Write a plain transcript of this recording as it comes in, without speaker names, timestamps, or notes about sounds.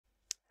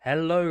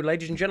Hello,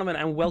 ladies and gentlemen,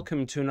 and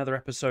welcome to another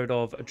episode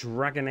of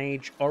Dragon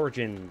Age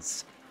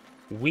Origins.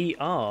 We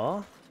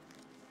are,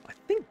 I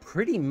think,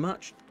 pretty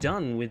much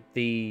done with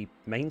the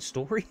main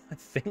story, I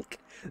think.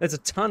 There's a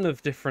ton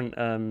of different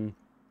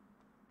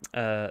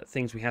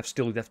things we have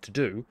still left to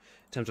do in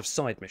terms of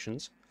side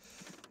missions,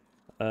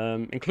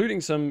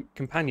 including some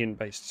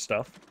companion-based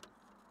stuff.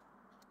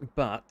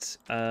 But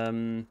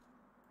as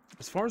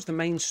far as the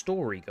main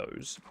story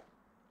goes,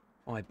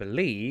 I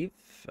believe...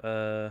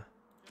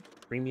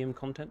 premium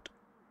content?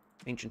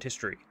 Ancient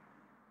history.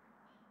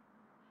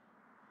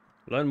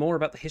 Learn more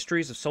about the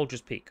histories of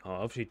Soldier's Peak. Oh, I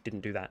obviously didn't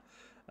do that.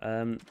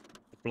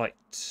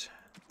 Blight.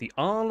 The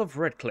Arl of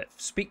Redcliffe.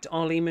 Speak to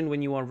Arleman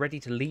when you are ready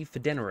to leave for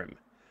Denerim.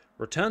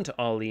 Return to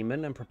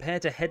Arleman and prepare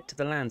to head to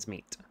the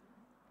Landsmeet.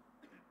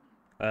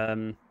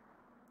 I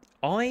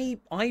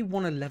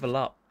want to level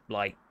up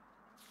like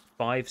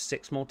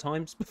 5-6 more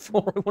times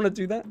before I want to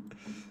do that.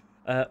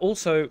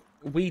 Also,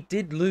 we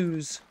did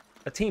lose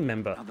a team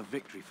member. Another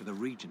victory for the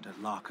Regent at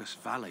Larkus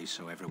Valley,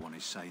 so everyone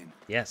is saying.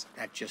 Yes.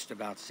 That just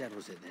about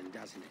settles it then,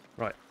 doesn't it?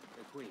 Right.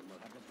 The Queen will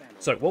have the banner.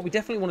 So what we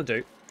definitely want to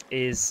do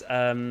is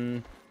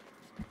we're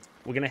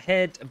going to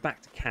head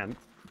back to camp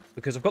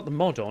because I've got the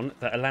mod on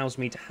that allows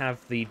me to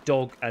have the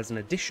dog as an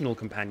additional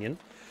companion.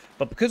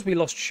 But because we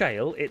lost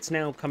Shale, it's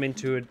now come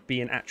into be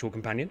an actual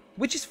companion,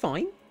 which is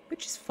fine.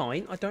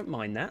 I don't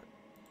mind that.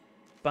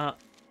 But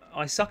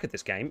I suck at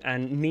this game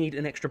and need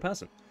an extra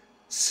person.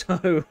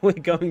 So we're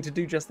going to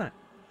do just that.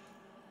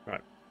 Right.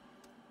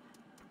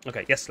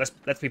 Okay, yes,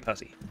 let's be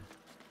Percy.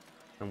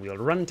 And we'll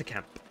run to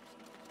camp.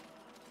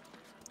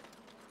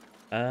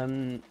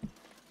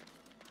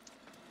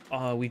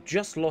 We've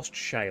just lost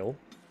Shale,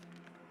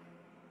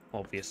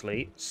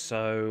 obviously,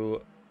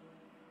 so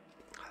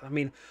I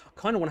mean, I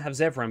kind of want to have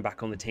Zevran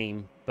back on the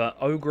team, but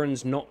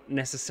Ogren's not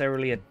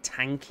necessarily a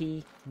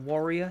tanky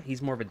warrior.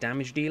 He's more of a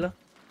damage dealer.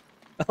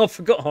 I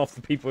forgot half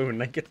the people who were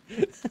naked.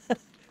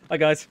 Hi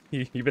guys,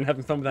 you've been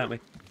having fun without me.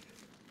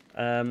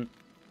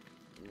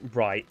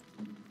 Right.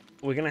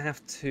 We're going to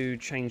have to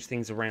change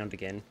things around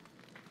again.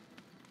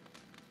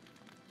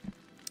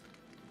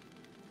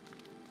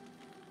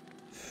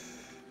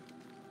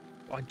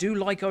 I do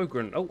like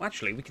Ogren. Oh,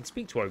 actually, we can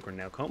speak to Ogren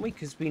now, can't we?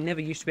 Because we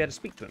never used to be able to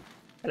speak to him.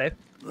 Hello.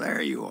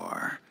 There you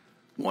are.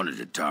 Wanted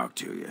to talk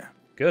to you.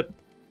 Good.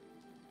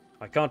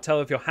 I can't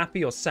tell if you're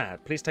happy or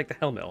sad. Please take the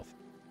helmet off.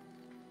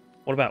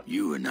 What about?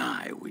 You and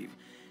I, we've...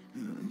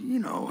 You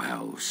know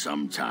how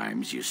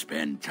sometimes you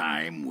spend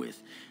time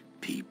with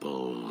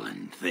people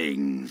and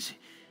things?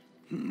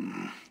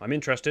 I'm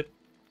interested.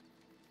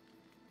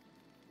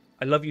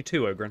 I love you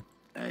too, Ogren.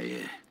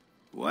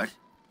 What?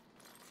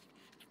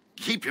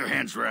 Keep your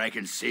hands where I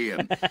can see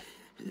them.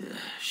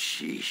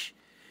 Sheesh.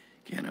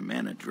 Can a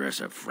man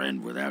address a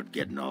friend without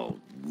getting all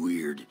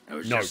weird? I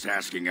was just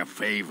asking a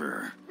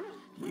favor.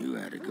 You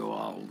had to go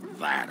all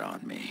that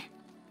on me.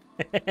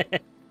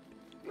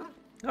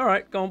 All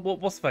right, go on.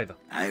 What's the favor?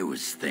 I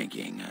was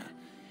thinking,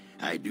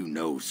 I do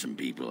know some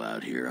people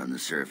out here on the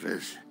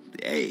surface.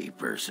 A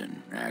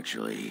person,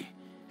 actually.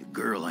 A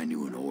girl I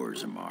knew in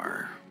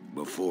Orzammar.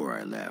 Before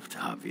I left,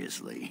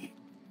 obviously.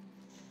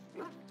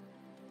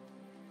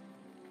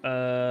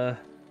 A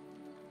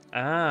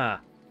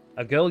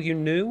girl you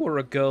knew or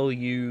a girl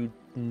you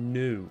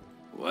knew?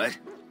 What?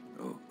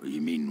 Oh,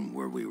 you mean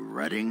were we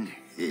rutting?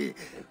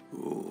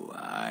 Oh,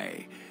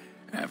 aye.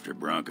 After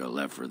Bronco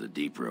left for the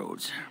deep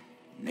roads.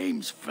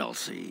 Name's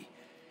Felsi.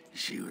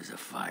 She was a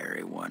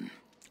fiery one.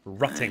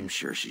 Rutting. I'm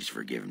sure she's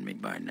forgiven me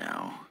by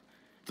now.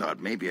 Thought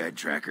maybe I'd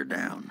track her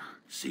down.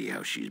 See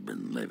how she's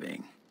been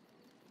living.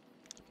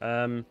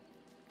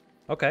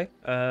 Okay.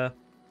 Do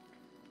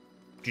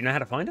you know how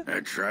to find her? I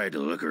tried to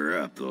look her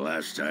up the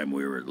last time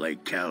we were at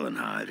Lake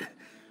Calenhad.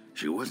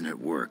 She wasn't at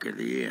work at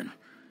the inn.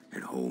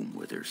 At home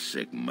with her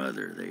sick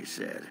mother, they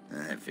said.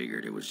 I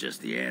figured it was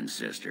just the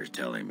ancestors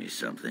telling me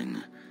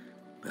something.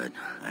 But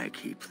I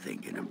keep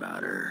thinking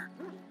about her.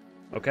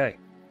 Okay.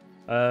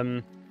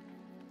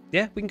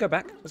 Yeah, we can go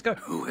back. Let's go.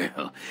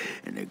 Well,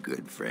 and a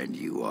good friend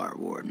you are,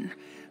 Warden.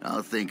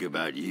 I'll think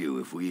about you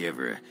if we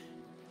ever...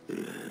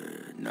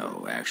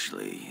 no,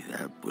 actually,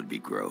 that would be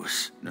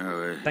gross.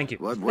 No, Thank you.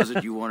 What was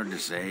it you wanted to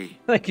say?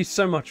 Thank you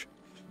so much.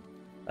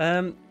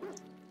 Can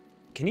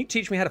you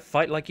teach me how to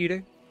fight like you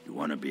do? You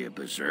want to be a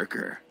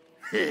berserker?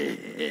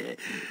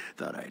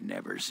 Thought I'd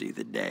never see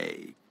the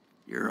day.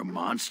 You're a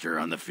monster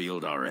on the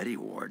field already,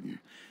 Warden.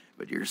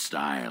 But your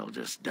style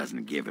just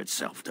doesn't give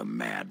itself to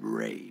mad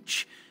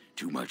rage.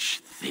 Too much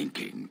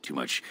thinking, too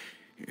much,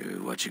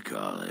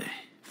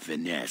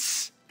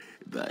 finesse.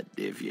 But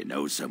if you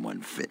know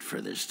someone fit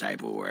for this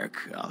type of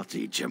work, I'll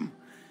teach him.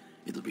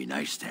 It'll be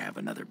nice to have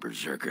another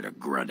berserker to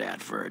grunt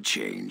at for a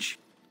change.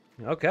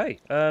 Okay.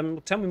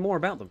 Tell me more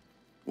about them.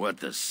 What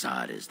the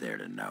sod is there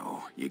to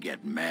know? You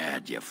get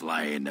mad, you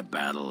fly into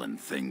battle, and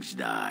things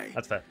die.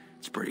 That's fair.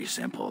 It's pretty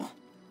simple.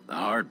 The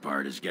hard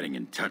part is getting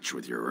in touch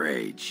with your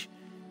rage.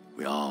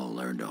 We all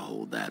learn to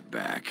hold that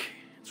back.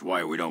 It's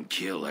why we don't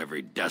kill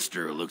every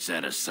duster who looks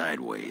at us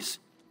sideways.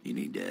 You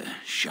need to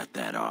shut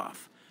that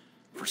off.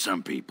 For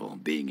some people,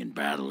 being in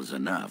battle is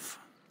enough.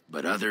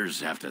 But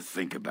others have to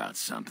think about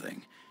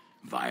something.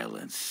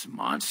 Violence,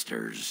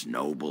 monsters,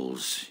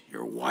 nobles,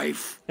 your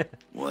wife,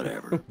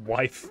 whatever.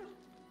 Wife.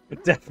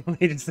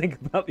 Definitely just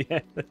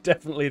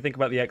definitely think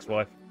about the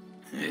ex-wife.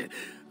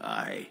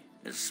 Aye,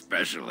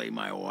 especially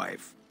my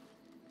wife.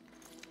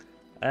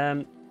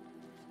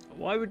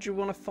 Why would you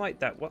want to fight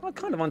that? Well, I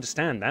kind of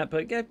understand that,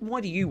 but yeah,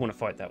 why do you want to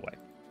fight that way?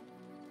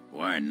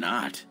 Why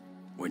not?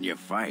 When you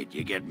fight,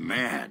 you get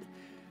mad.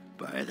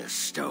 By the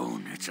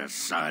stone, it's a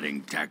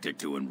sodding tactic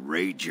to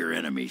enrage your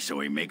enemy so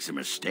he makes a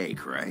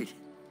mistake, right?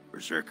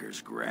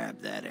 Berserkers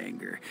grab that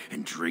anger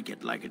and drink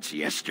it like it's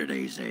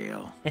yesterday's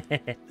ale.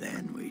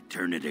 Then we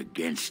turn it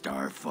against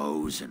our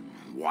foes and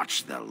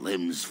watch the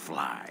limbs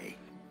fly.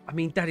 I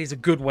mean, that is a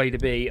good way to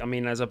be. I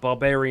mean, as a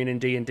barbarian in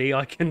D&D,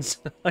 I can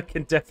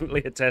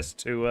definitely attest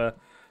to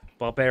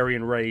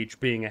barbarian rage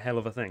being a hell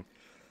of a thing.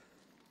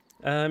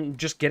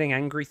 Just getting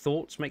angry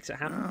thoughts makes it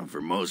happen. Well,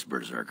 for most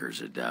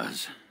berserkers, it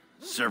does.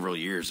 Several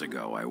years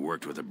ago, I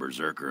worked with a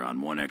berserker on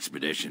one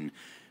expedition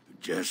who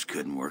just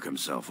couldn't work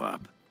himself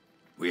up.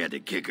 We had to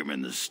kick him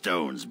in the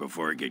stones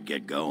before he could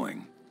get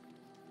going.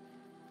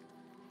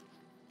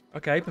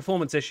 Okay,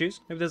 performance issues.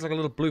 Maybe there's like a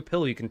little blue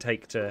pill you can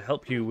take to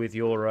help you with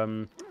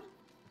your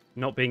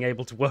not being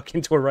able to work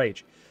into a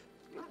rage.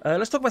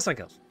 Let's talk about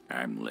something else.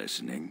 I'm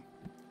listening.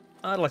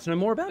 I'd like to know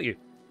more about you.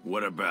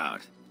 What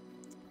about?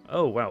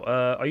 Oh, wow.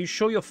 Are you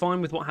sure you're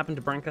fine with what happened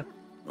to Branka?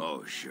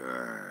 Oh,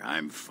 sure.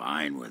 I'm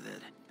fine with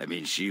it. I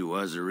mean, she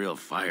was a real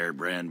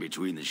firebrand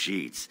between the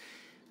sheets,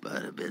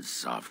 but a bit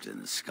soft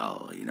in the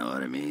skull, you know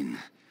what I mean?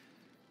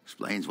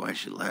 Explains why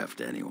she left,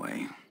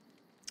 anyway.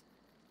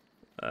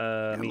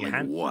 I mean,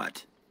 like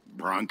what?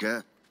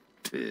 Branka?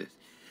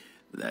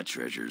 That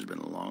treasure's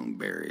been long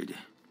buried.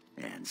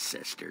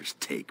 Ancestors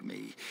take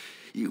me.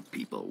 You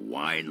people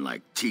whine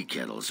like tea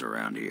kettles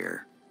around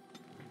here.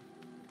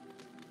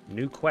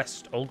 New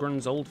quest,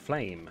 Olgren's Old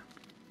Flame.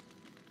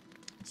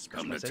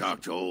 Come to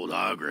talk to old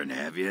Ogren,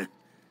 have you?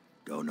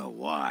 Don't know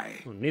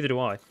why. Well, neither do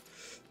I.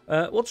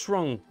 What's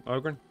wrong,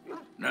 Ogren?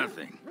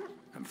 Nothing.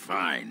 I'm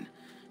fine.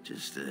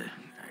 Just,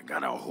 I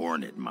got a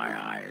hornet in my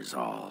eye is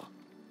all.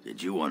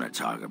 Did you want to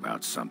talk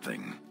about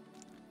something?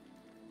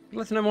 I'd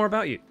like to know more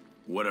about you.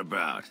 What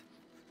about?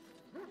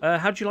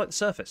 How'd you like the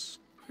surface?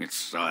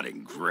 It's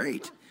sodding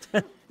great.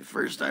 At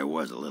first I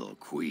was a little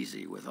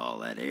queasy with all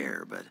that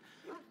air, but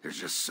there's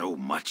just so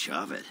much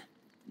of it.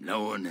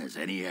 No one has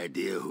any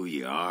idea who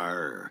you are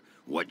or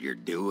what you're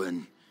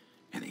doing.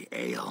 And the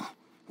ale.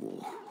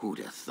 Oh, who'd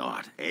have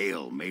thought?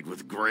 Ale made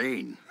with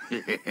grain.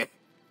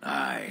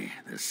 Aye,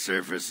 the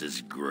surface is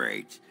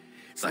great.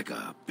 It's like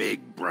a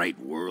big, bright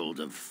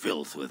world of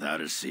filth without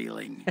a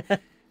ceiling.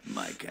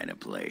 My kind of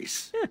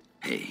place.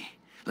 Hey,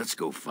 let's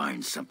go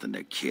find something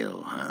to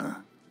kill, huh?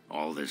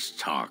 All this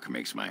talk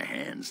makes my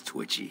hands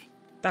twitchy.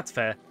 That's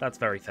fair. That's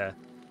very fair.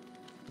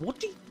 What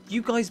do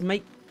you guys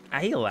make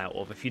ale out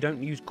of if you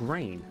don't use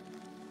grain?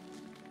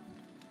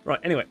 Right,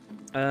 anyway.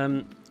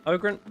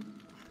 Ogren,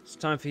 it's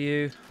time for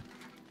you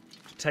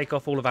to take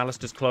off all of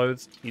Alistair's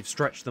clothes. You've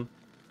stretched them.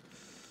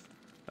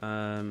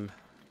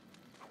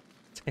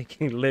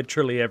 Taking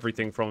literally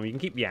everything from him. You can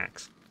keep the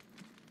axe.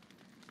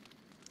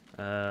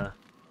 What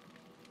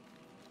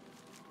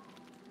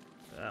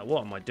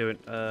am I doing?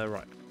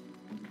 Right.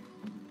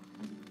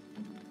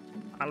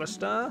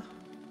 Alistair.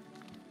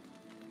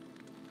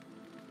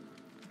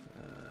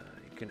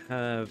 You can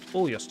have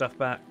all your stuff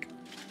back.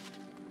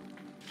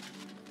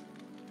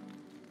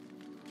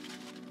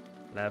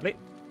 Lovely.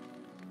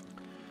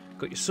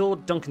 Got your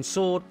sword, Duncan's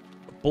sword,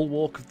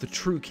 Bulwark of the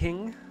True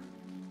King.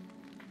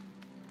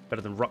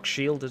 Better than Rock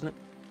Shield, isn't it?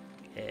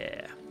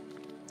 Yeah.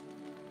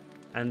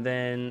 And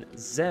then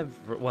Zev...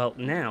 Well,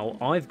 now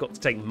I've got to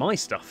take my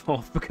stuff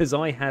off because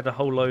I had a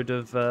whole load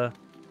of...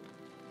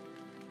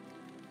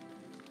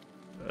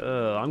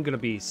 I'm going to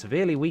be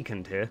severely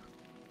weakened here.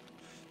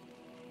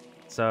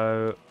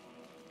 So,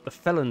 the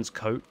Felon's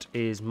Coat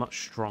is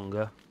much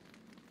stronger.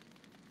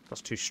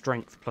 +2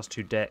 strength,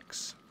 +2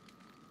 dex.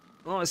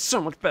 Oh, it's so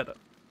much better.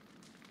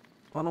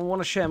 I don't want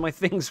to share my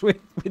things with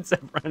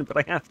Zevran, but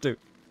I have to.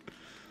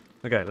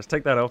 Okay, let's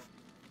take that off.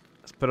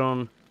 Let's put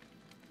on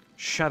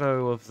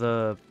Shadow of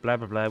the blah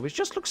blah blah, which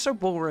just looks so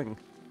boring.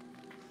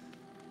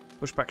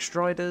 Pushback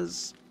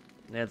Striders.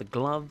 They're the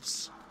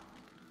gloves.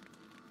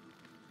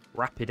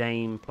 Rapid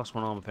aim, +1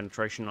 armor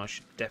penetration. I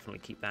should definitely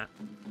keep that.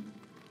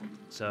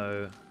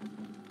 So,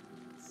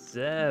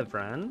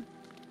 Zevran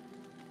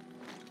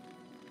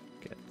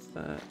gets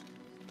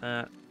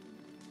that.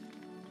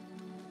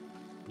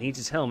 Needs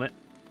his helmet.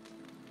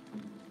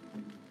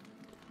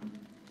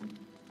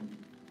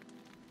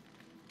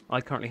 I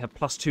currently have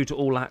 +2 to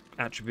all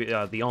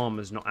attribute. The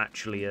armor's not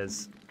actually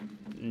as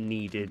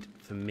needed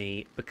for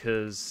me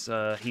because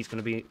he's going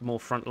to be more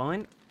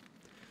frontline. And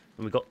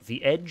we've got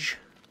the Edge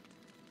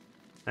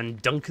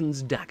and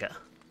Duncan's Dagger.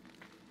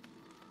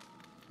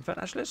 In fact,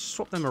 actually, let's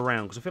swap them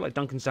around because I feel like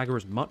Duncan's Dagger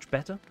is much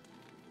better.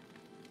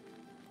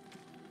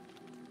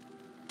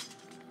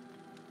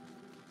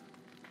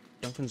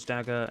 Duncan's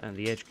Dagger and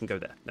the Edge can go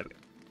there. There we go.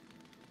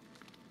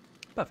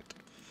 Perfect.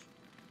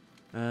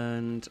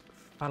 And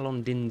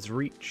Falondin's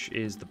Reach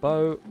is the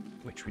bow,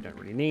 which we don't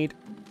really need.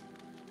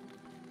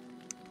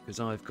 Because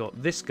I've got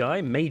this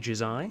guy,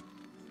 Mage's Eye.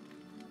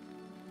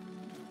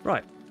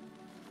 Right.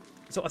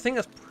 So I think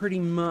that's pretty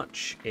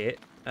much it.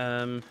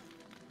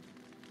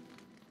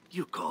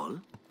 You call?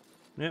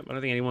 Yep, I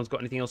don't think anyone's got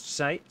anything else to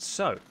say.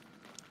 So,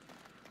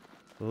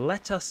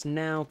 let us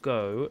now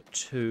go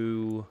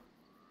to...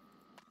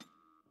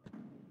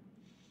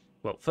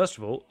 Well, first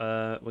of all,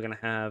 we're going to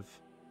have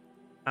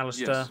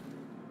Alistair, Yes.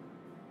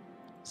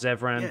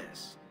 Zevran,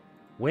 Yes.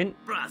 Win.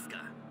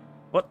 Braska.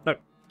 What? No.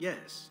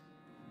 Yes.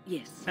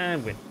 Yes.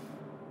 And Win.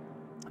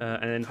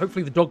 And then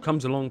hopefully the dog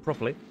comes along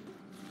properly.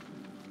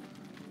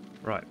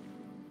 Right.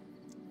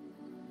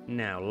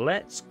 Now,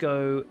 let's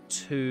go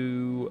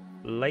to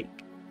Lake...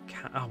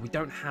 Oh, we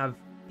don't have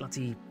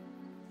bloody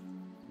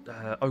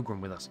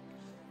Ogren with us.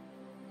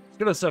 Let's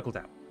go to the Circle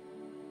Down.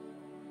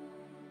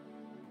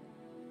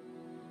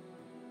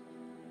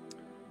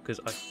 Because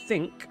I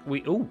think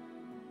we... Ooh.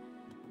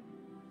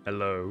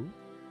 Hello.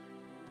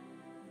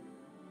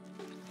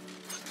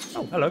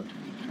 Oh, hello.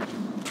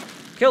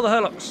 Kill the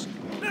Hurlocks.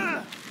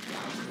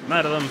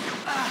 Murder them.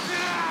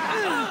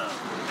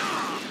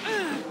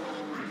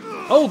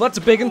 Oh, that's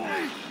a big one.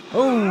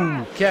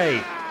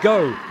 Okay,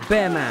 go,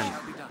 Bear Man.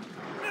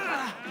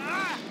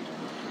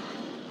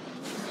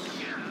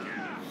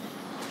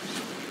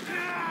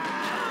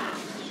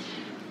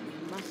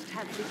 Must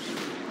have victory.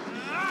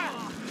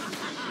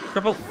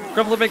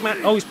 Cripple the big man.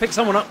 Oh, he's picked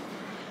someone up.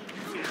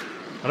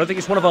 I don't think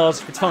it's one of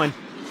ours. It's fine.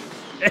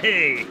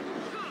 Hey.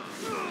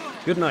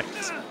 Good night.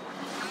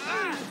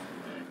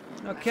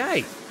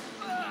 Okay.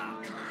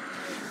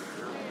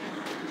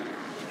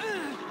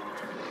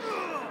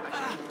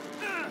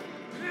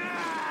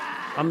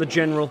 I'm the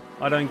general.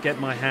 I don't get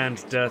my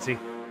hands dirty.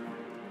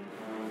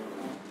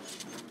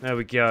 There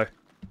we go.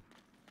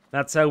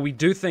 That's how we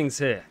do things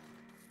here.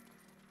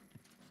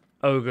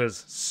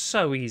 Ogres.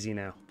 So easy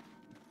now.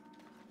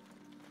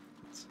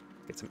 Let's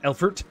get some elf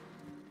fruit.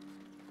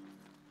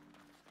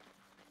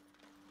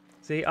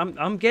 See,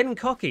 I'm getting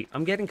cocky.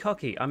 I'm getting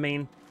cocky. I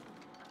mean,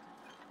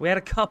 we had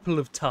a couple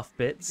of tough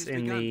bits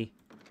in the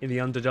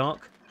Underdark.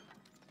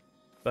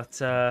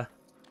 But It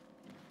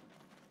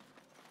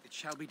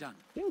shall be done.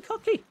 getting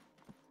cocky.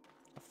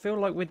 I feel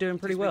like we're doing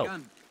pretty well.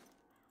 Begun.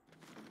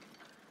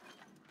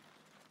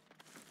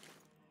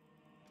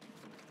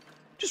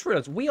 Just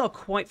realised we are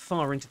quite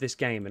far into this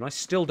game and I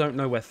still don't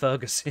know where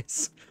Fergus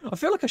is. I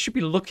feel like I should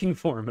be looking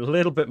for him a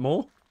little bit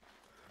more.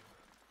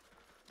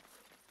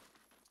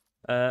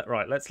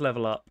 Right, let's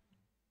level up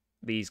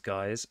these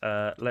guys.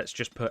 Let's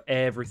just put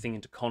everything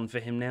into con for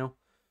him now.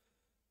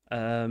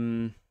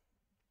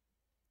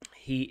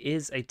 He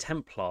is a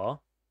Templar.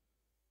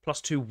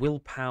 +2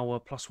 willpower,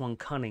 +1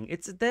 cunning.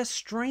 They're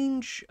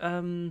strange,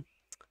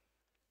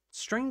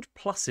 strange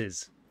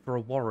pluses for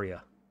a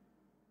warrior.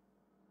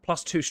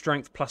 +2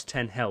 strength,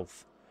 +10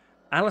 health.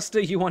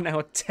 Alistair, you are now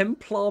a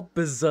Templar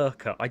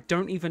Berserker. I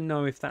don't even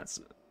know if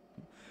that's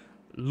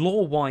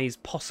lore-wise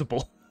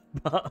possible,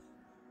 but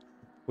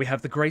we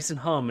have the grace and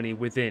harmony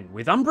within.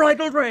 With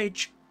unbridled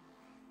rage,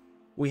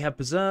 we have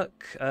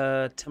Berserk,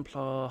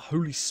 Templar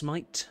Holy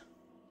Smite,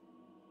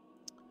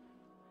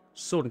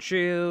 Sword and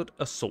Shield,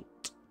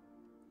 Assault.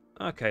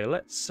 Okay,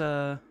 let's...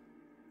 The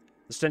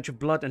stench of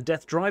blood and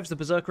death drives the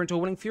Berserker into a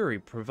willing fury,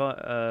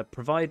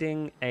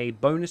 providing a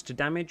bonus to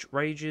damage.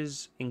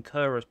 Rages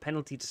incur a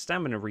penalty to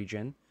stamina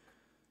regen.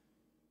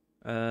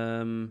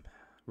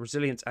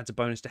 Resilience adds a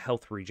bonus to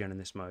health regen in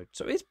this mode.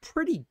 So it's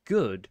pretty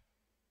good.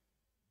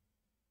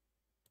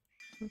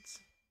 Do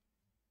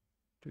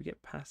we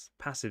get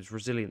passives?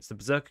 Resilience. The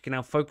Berserker can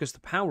now focus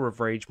the power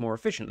of rage more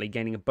efficiently,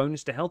 gaining a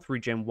bonus to health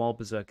regen while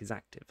Berserk is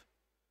active.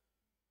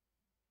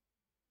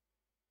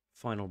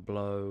 Final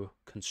blow.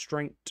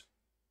 Constraint.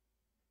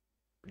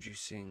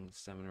 Reducing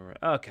stamina.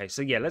 Okay,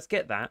 so yeah, let's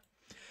get that.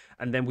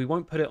 And then we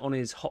won't put it on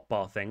his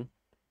hotbar thing.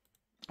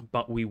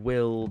 But we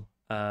will...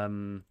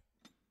 Oh,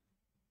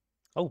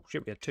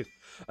 shit, we had 2.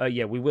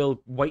 Yeah, we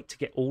will wait to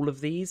get all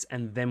of these,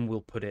 and then we'll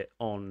put it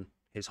on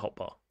his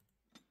hotbar.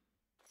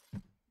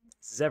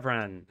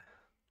 Zevran.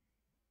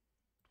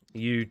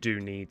 You do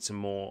need some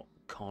more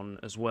con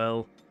as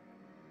well.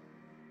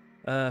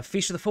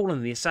 Feast of the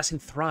Fallen. The assassin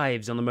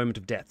thrives on the moment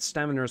of death.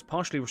 Stamina is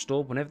partially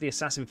restored whenever the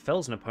assassin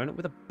fells an opponent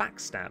with a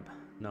backstab.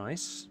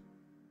 Nice.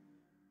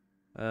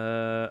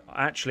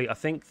 Actually, I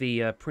think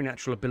the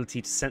preternatural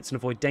ability to sense and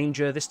avoid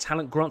danger. This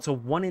talent grants a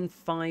 1 in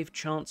 5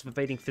 chance of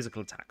evading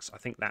physical attacks. I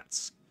think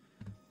that's...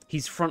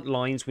 His front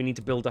lines. We need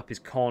to build up his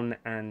con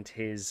and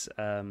his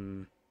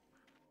con,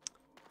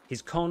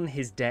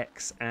 his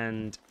dex,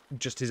 and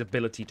just his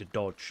ability to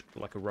dodge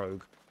like a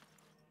rogue.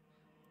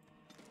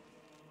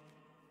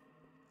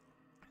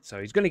 So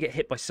he's going to get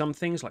hit by some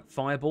things like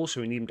fireball,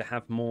 so we need him to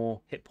have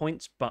more hit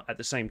points. But at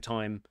the same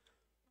time,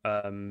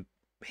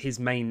 his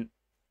main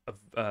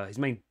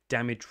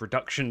damage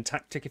reduction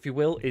tactic, if you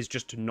will, is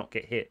just to not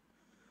get hit.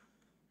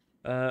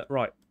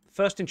 Right,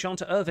 first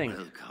Enchanter Irving.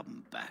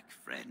 Welcome back,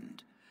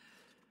 friend.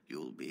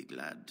 You'll be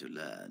glad to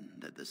learn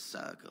that the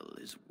circle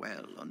is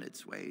well on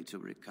its way to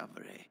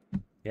recovery.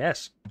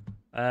 Yes.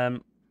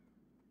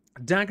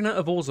 Dagna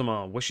of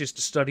Orzammar wishes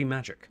to study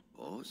magic.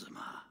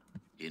 Orzammar,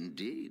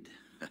 indeed.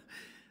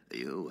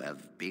 You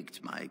have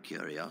piqued my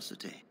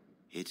curiosity.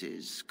 It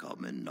is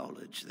common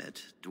knowledge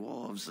that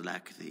dwarves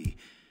lack the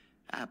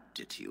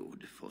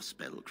aptitude for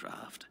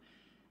spellcraft.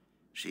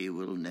 She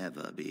will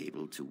never be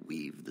able to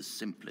weave the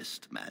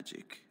simplest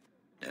magic,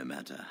 no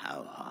matter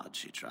how hard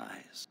she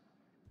tries.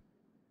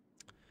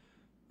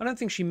 I don't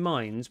think she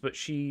minds, but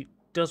she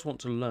does want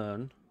to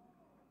learn.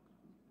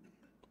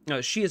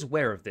 She is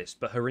aware of this,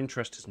 but her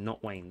interest has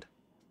not waned.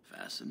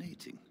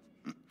 Fascinating.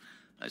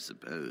 I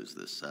suppose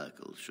the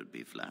circle should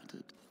be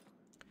flattered.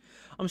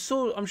 I'm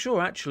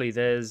sure actually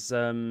there's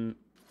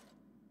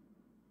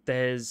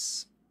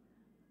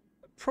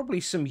probably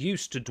some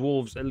use to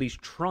dwarves at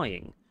least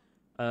trying.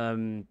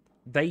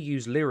 They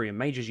use lyrium,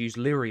 mages use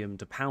lyrium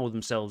to power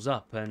themselves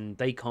up, and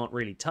they can't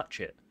really touch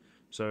it.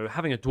 So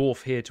having a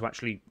dwarf here to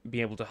actually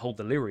be able to hold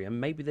the lyrium,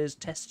 maybe there's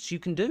tests you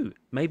can do.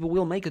 Maybe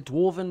we'll make a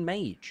dwarven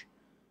mage.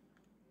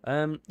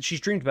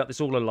 She's dreamed about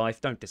this all her life.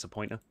 Don't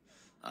disappoint her.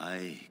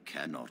 I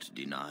cannot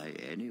deny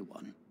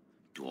anyone,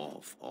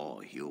 dwarf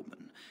or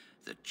human,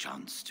 the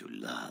chance to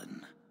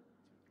learn.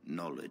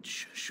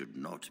 Knowledge should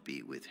not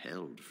be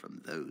withheld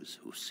from those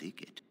who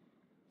seek it.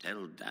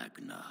 Tell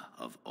Dagna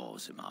of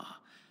Orzammar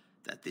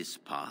that this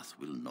path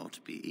will not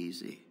be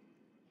easy.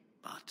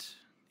 But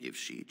if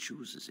she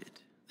chooses it,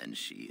 then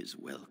she is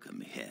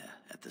welcome here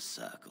at the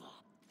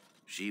Circle.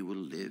 She will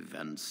live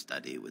and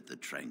study with the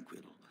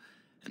Tranquil,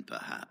 and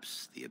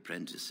perhaps the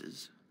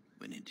apprentices,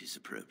 when it is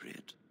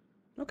appropriate.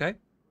 Okay.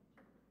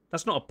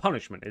 That's not a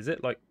punishment, is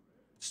it? Like,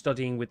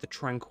 studying with the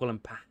Tranquil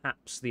and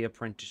perhaps the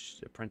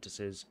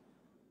apprentices.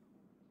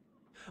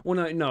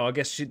 Well, no, I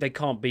guess she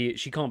can't be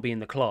in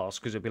the class,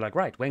 because it'll be like,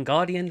 right,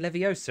 Wingardium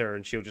Leviosa,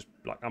 and she'll just,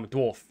 like, I'm a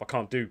dwarf, I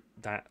can't do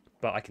that,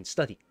 but I can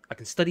study. I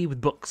can study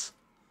with books.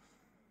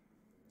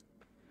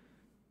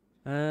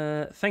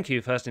 Thank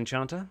you, First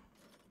Enchanter.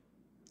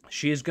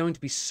 She is going to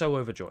be so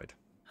overjoyed.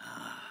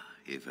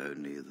 If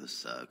only the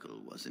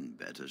Circle was in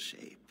better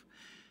shape.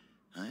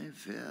 I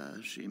fear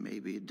she may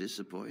be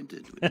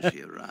disappointed when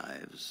she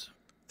arrives.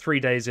 3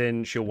 days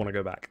in, she'll want to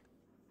go back.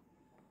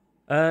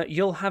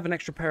 You'll have an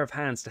extra pair of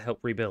hands to help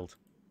rebuild.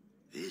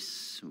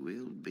 This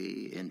will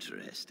be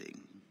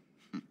interesting.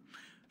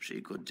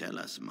 She could tell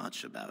us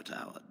much about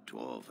our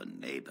dwarven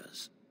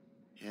neighbors.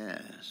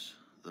 Yes,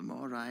 the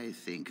more I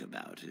think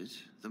about it,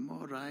 the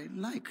more I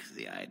like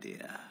the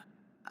idea.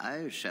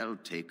 I shall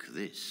take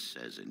this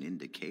as an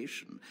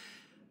indication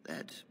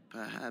that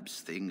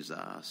perhaps things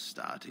are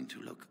starting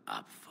to look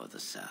up for the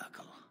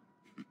Circle.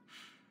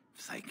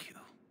 Thank you.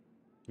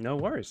 No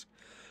worries.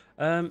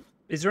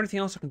 Is there anything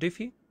else I can do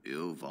for you?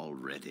 You've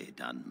already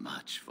done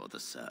much for the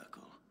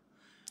Circle.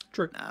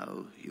 True.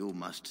 Now you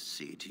must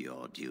see to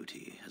your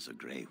duty as a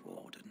Grey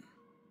Warden.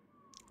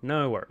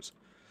 No worries.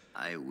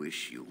 I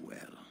wish you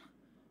well.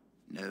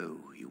 Know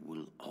you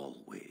will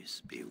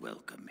always be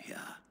welcome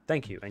here.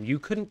 Thank you, and you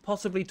couldn't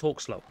possibly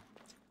talk slower.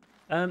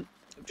 I've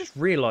just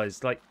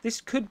realised, like, this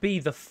could be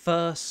the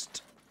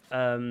first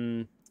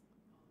ever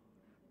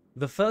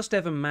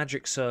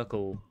magic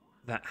circle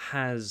that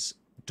has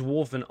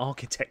dwarven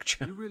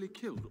architecture. You really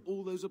killed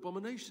all those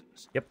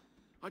abominations? Yep.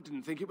 I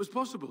didn't think it was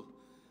possible.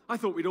 I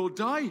thought we'd all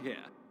die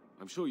here.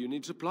 I'm sure you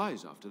need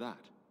supplies after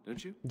that,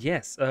 don't you?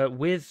 Yes,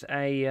 with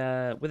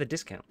a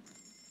discount,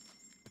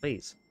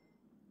 please.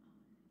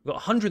 We've got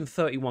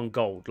 131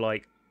 gold.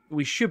 Like,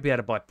 we should be able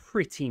to buy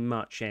pretty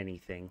much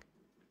anything.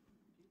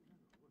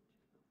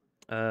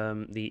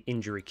 The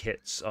injury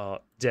kits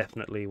are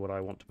definitely what I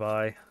want to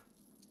buy.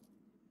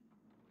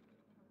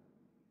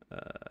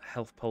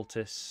 Health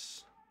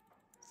poultice.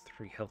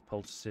 3 health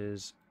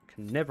poultices.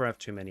 Can never have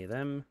too many of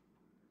them.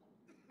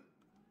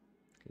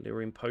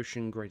 Lyrium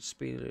potion, great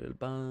speed,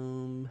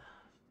 balm.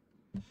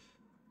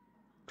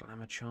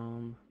 Glamour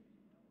charm.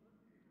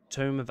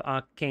 Tome of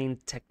arcane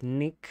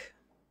technique.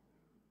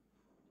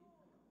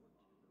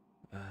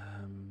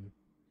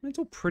 It's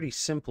all pretty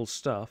simple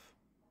stuff.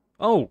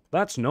 Oh,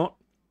 that's not.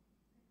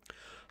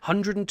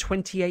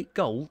 128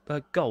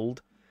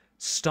 gold.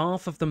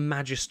 Staff of the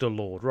Magister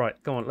Lord.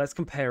 Right, go on, let's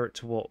compare it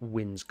to what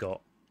Wynn's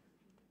got.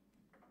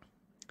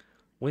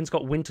 Wynn's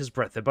got Winter's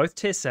Breath. They're both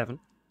tier 7.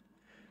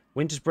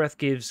 Winter's Breath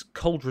gives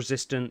cold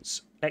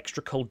resistance,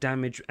 extra cold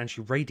damage, and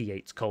she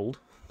radiates cold.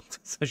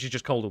 So she's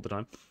just cold all the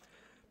time.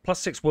 Plus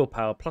 6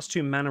 willpower, plus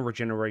 2 mana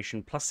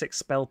regeneration, plus 6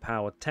 spell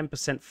power,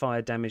 10%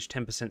 fire damage,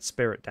 10%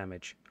 spirit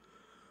damage.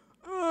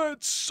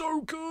 It's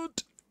so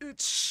good.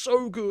 It's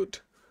so good.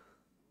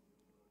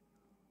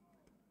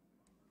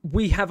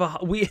 We have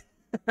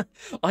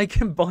I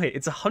can buy it.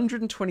 It's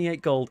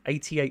 128 gold,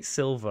 88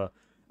 silver,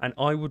 and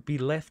I would be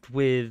left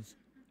with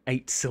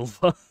 8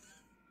 silver.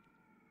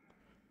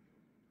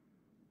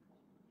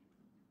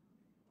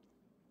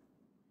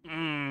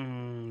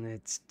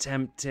 It's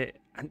tempting.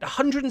 And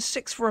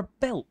 106 for a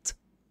belt.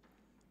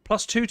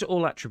 Plus 2 to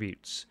all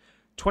attributes.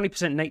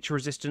 20% nature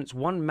resistance,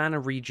 1 mana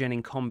regen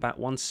in combat,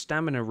 1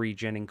 stamina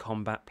regen in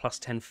combat, plus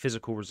 10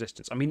 physical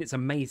resistance. I mean, it's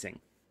amazing.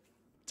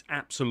 It's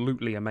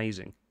absolutely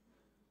amazing.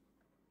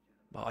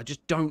 But I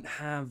just don't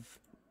have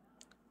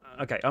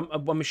Okay,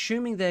 I'm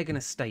assuming they're going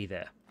to stay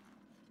there.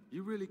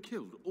 You really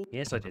killed all...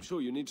 Yes, I I'm did.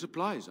 sure you need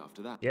supplies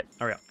after that. Yep,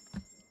 hurry up.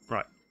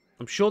 Right.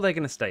 I'm sure they're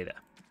going to stay there.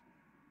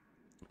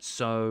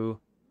 So...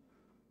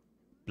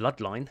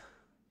 Bloodline.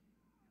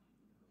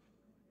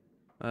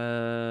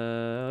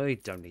 I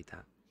don't need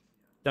that.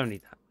 Don't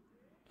need that.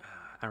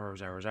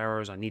 Arrows, arrows,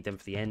 arrows. I need them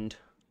for the end.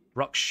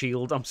 Ruck's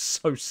shield. I'm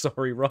so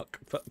sorry, Ruck.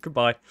 But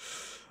goodbye.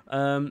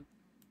 I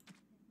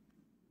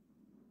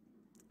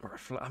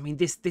mean,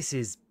 this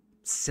is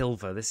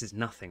silver. This is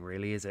nothing,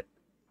 really, is it?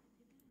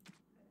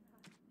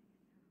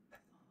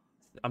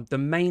 The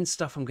main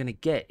stuff I'm going to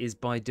get is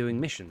by doing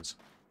missions.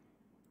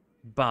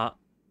 But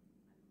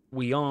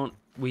we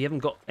haven't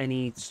got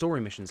any story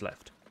missions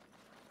left.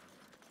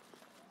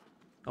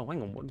 Oh,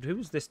 hang on.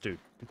 Who's this dude?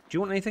 Do you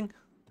want anything?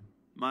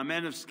 My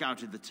men have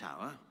scouted the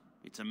tower.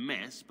 It's a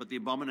mess, but the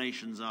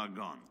abominations are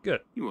gone. Good.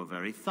 You were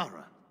very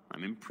thorough.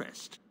 I'm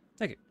impressed.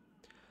 Thank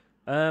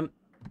you.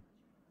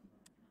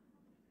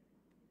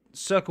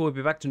 Circle will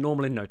be back to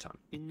normal in no time.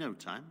 In no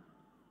time?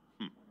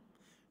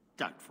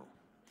 Doubtful.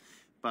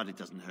 But it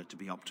doesn't hurt to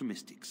be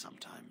optimistic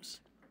sometimes.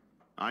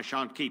 I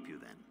shan't keep you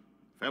then.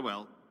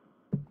 Farewell.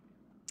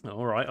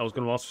 All right, I was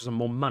going to ask for some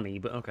more money,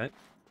 but okay.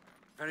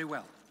 Very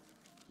well.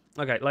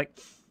 Okay, like,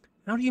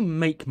 how do you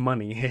make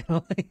money here?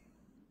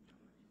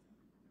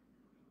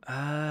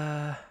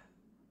 I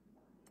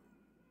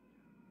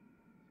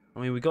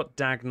mean, we got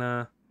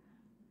Dagna.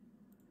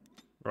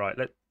 Right,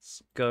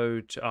 let's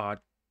go to...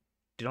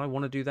 did I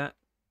want to do that?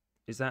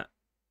 Is that...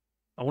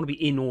 I want to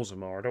be in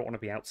Orzammar. I don't want to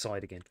be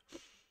outside again.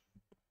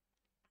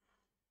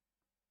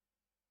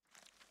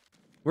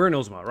 We're in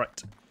Orzammar,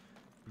 right.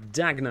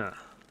 Dagna.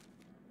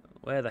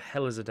 Where the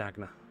hell is a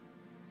Dagna?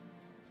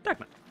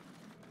 Dagna.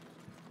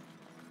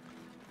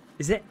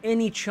 Is there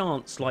any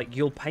chance, like,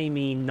 you'll pay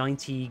me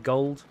 90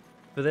 gold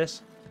for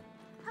this?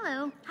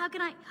 Hello, how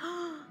can I...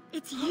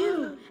 It's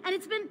you! And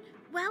it's been,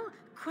 well,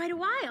 quite a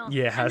while.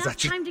 Yeah, it has Enough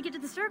actually. time to get to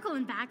the circle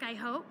and back, I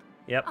hope.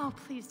 Yep. Oh,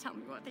 please tell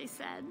me what they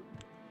said.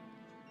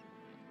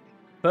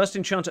 First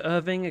Enchanter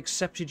Irving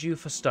accepted you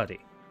for study.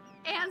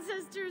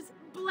 Ancestors,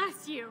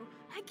 bless you.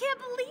 I can't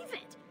believe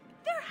it.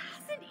 There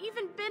hasn't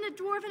even been a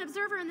dwarven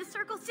observer in the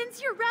circle since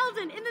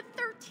Urelden in the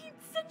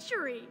 13th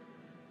century.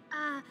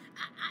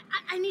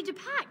 I need to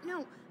pack.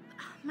 No,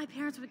 my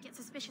parents would get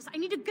suspicious. I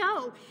need to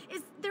go.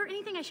 Is there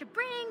anything I should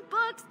bring?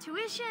 Books,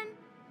 tuition?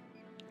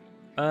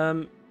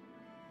 A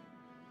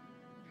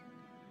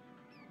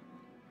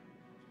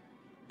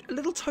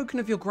little token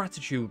of your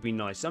gratitude would be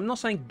nice. I'm not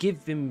saying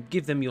give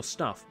them your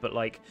stuff, but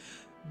like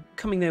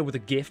coming there with a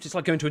gift, it's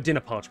like going to a dinner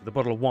party with a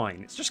bottle of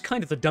wine. It's just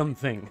kind of the dumb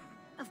thing.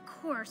 Of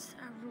course,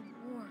 a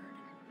reward.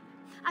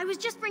 I was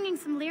just bringing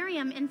some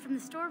lyrium in from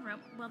the storeroom.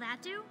 Will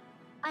that do?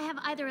 I have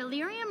either a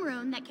lyrium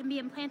rune that can be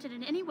implanted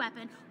in any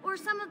weapon, or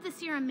some of the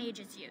serum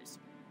mages use.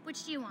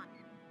 Which do you want?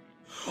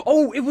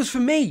 Oh, it was for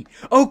me!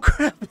 Oh,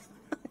 crap!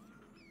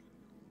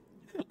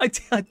 I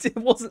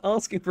wasn't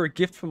asking for a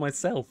gift for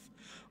myself.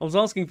 I was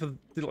asking for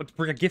to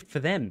bring a gift for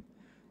them.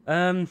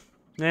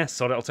 Yeah,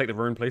 sod it. I'll take the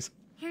rune, please.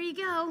 Here you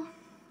go.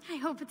 I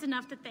hope it's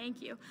enough to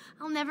thank you.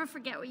 I'll never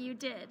forget what you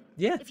did.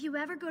 Yeah. If you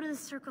ever go to the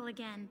circle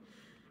again,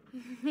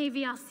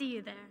 maybe I'll see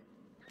you there.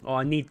 Oh,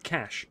 I need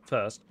cash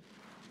first.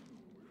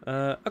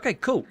 Okay,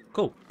 cool.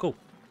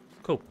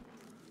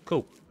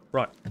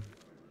 Right.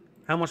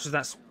 How much does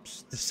that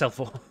sell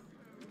for?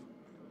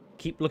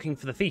 Keep looking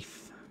for the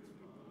thief.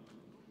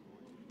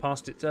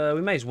 Past it.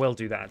 We may as well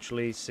do that,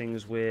 actually, seeing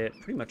as we're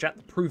pretty much at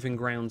the proving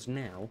grounds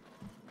now.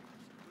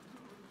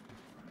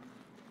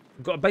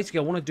 Basically,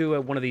 I want to do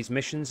one of these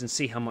missions and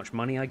see how much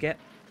money I get.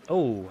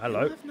 Oh,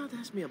 hello. You have not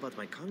asked me about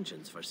my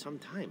conscience for some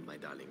time, my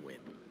darling Wynn.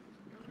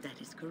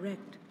 That is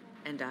correct.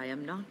 And I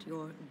am not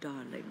your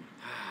darling.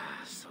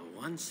 So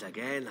once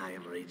again I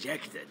am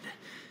rejected,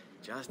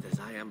 just as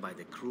I am by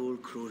the cruel,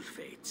 cruel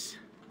fates.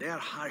 They are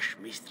harsh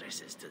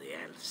mistresses to the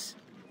elves.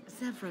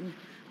 Zevran,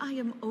 I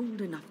am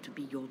old enough to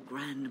be your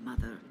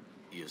grandmother.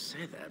 You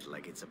say that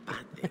like it's a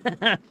bad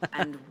thing.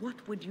 And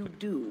what would you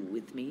do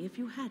with me if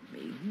you had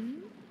me,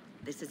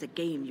 This is a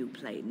game you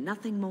play,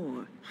 nothing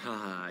more.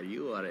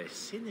 You are a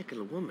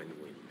cynical woman,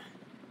 Wynn.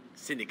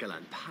 Cynical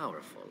and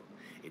powerful.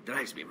 It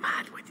drives me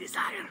mad with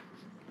desire. ...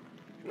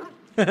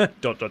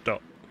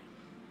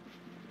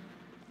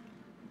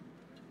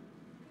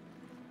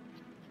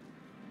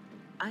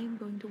 I'm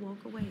going to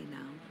walk away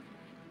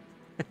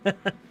now.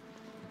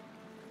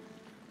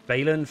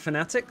 Balin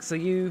fanatics, are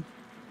you...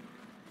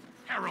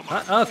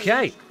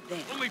 okay.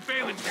 Only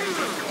Balin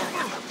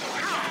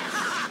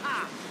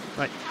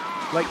Right.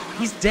 Like,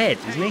 he's dead,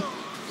 isn't he?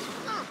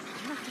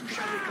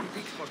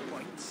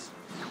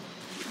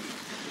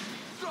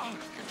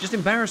 Just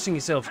embarrassing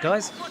yourself,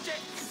 guys.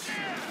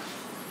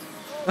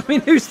 I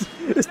mean, this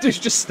dude's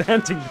just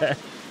standing there.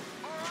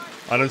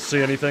 I don't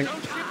see anything.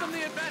 Don't give them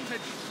the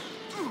advantage.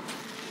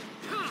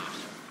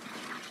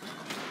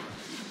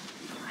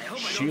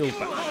 Shield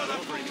back.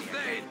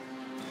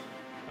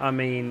 I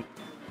mean,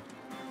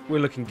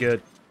 we're looking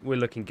good. We're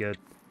looking good.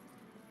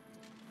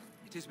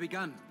 It has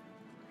begun.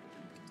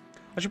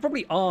 I should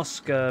probably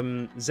ask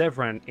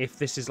Zevran if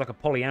this is like a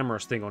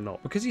polyamorous thing or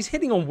not, because he's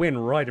hitting on Wynne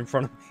right in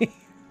front of me.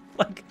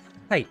 Like,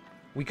 hey,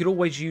 we could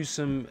always use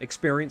some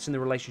experience in the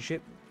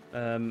relationship.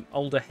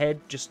 Older head,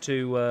 just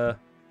to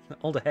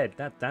older head.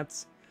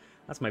 That's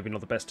maybe not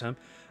the best term.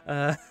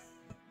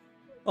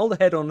 Older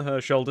head on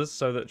her shoulders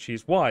so that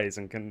she's wise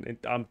and can.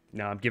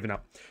 No, I'm giving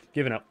up.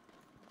 Giving up.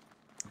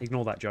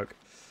 Ignore that joke.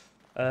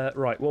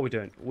 Right, what are we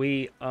doing?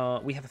 We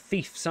have a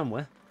thief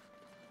somewhere.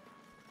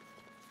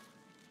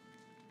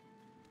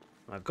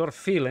 I've got a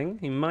feeling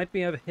he might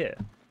be over here.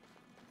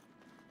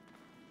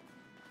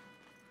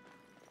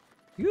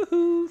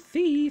 Yoo-hoo,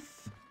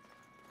 thief!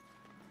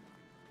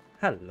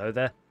 Hello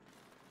there.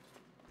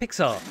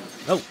 Pixar.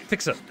 Oh,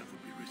 Fixer.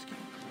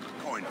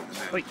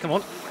 Wait, come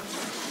on.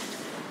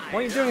 Why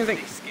are you doing anything?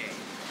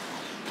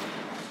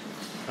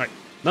 Alright,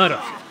 murder.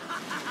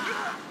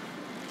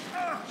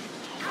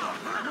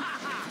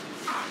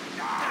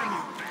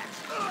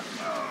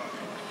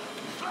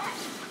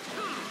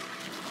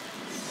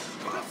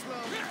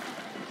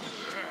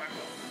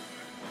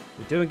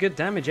 We're doing good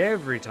damage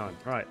every time.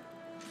 Right.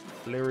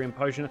 Delirium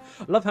Potion.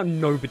 I love how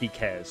nobody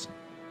cares.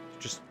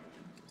 Just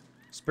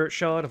Spirit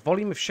Shard, a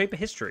volume of Shaper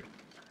History.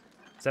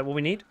 Is that what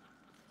we need?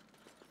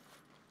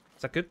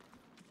 Is that good?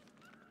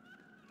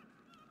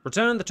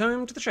 Return the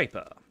tome to the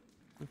Shaper.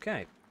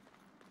 Okay.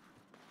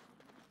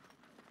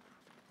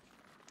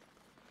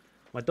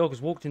 My dog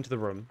has walked into the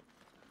room.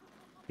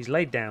 He's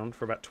laid down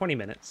for about 20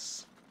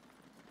 minutes,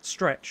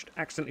 stretched,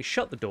 accidentally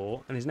shut the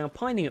door, and is now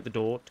pining at the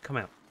door to come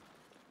out.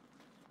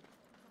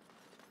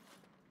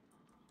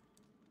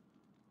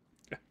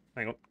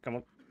 Hang on, come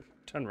on.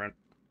 Turn around.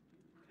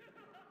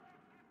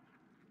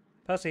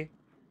 Percy.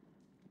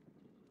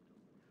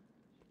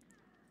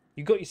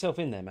 You got yourself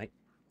in there, mate.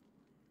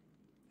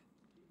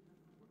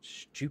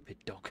 Stupid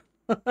dog.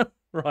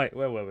 Right,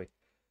 where were we?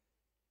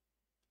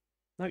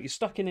 No, you're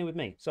stuck in here with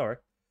me. Sorry.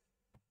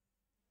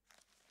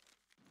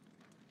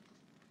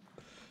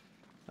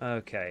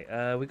 Okay,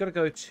 we got to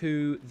go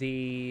to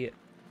the...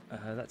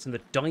 that's in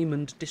the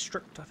Diamond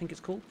District, I think it's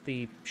called.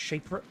 The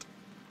Shaperate.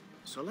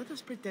 So let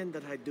us pretend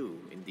that I do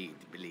indeed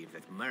believe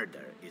that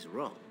murder is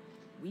wrong.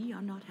 We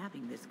are not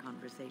having this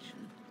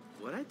conversation.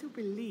 Were I to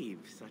believe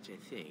such a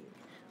thing,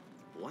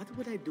 what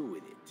would I do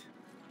with it?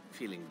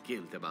 Feeling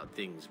guilt about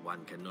things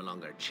one can no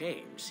longer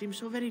change seems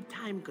so very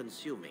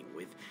time-consuming,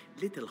 with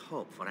little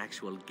hope for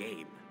actual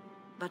gain.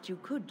 But you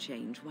could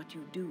change what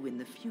you do in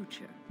the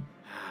future.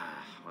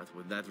 What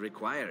would that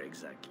require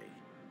exactly?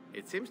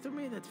 It seems to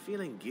me that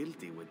feeling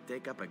guilty would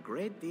take up a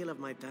great deal of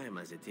my time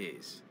as it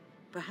is.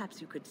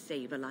 Perhaps you could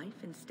save a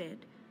life instead.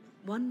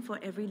 One for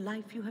every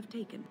life you have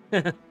taken.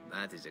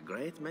 That is a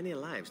great many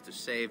lives to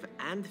save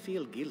and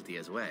feel guilty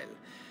as well.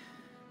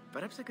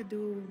 Perhaps I could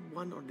do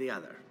one or the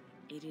other.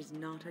 It is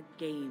not a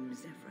game,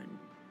 Zevran.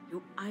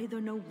 You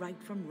either know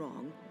right from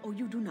wrong, or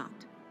you do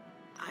not.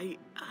 I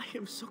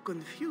am so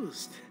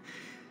confused.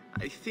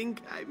 I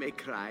think I may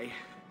cry.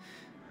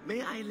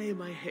 May I lay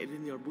my head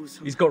in your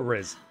bosom? He's got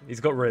Riz. He's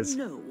got Riz.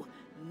 No,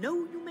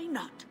 you may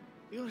not.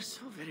 You are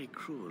so very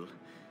cruel.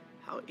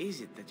 How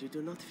is it that you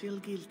do not feel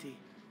guilty?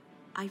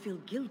 I feel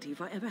guilty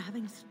for ever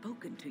having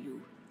spoken to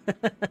you.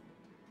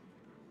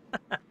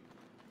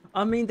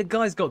 I mean, the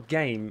guy's got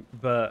game,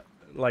 but,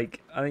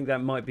 like, I think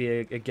that might be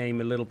a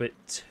game a little bit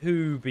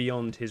too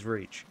beyond his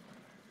reach.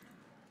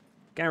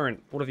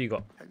 Garen, what have you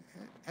got?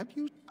 Have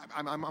you...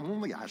 I'm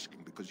only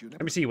asking because you never...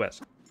 Let me see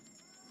Wes.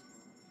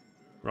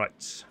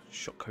 Right,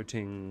 shot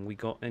coating. We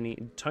got any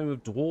Tome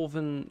of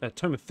Dwarven,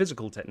 Tome of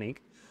Physical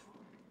Technique.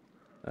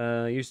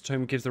 Use the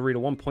tome gives the reader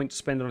 1 point to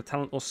spend on a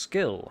talent or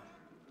skill.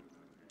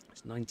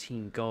 It's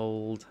 19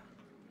 gold.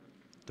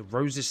 The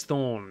Rose's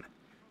Thorn.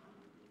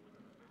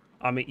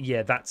 I mean,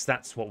 yeah,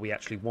 that's what we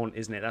actually want,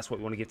 isn't it? That's what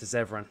we want to give to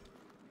Zevran.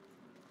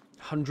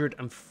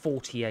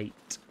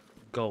 148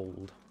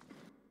 gold.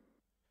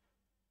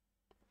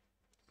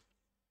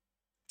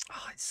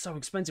 Oh, it's so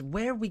expensive.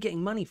 Where are we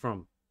getting money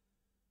from?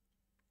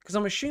 Because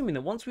I'm assuming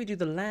that once we do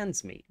the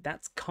lands meet,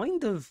 that's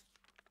kind of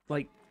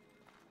like...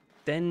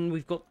 Then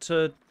we've got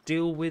to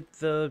deal with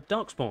the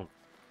Darkspawn.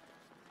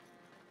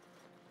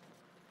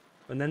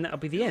 And then that'll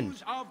be the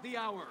end. Of the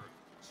hour.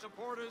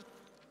 Supporters.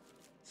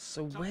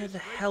 So where the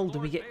hell do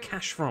we get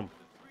cash from?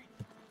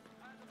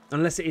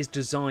 Unless it is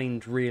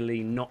designed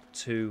really not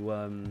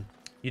to...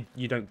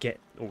 you don't get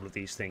all of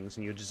these things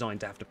and you're designed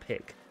to have to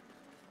pick.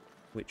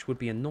 Which would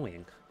be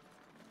annoying.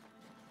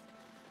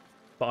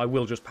 But I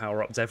will just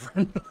power up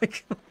Zevran.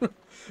 Like,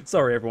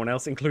 sorry everyone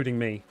else, including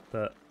me.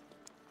 But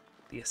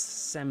the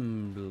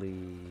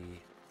assembly...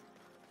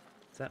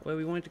 Is that where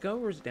we wanted to go,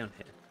 or is it down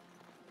here?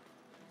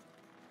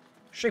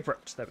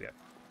 Shaperate, there we go.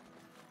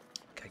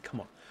 Okay,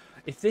 come on.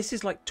 If this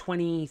is like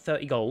 20,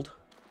 30 gold,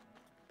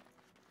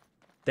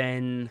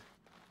 then...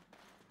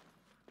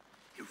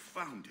 You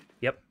found it.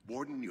 Yep.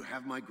 Warden, you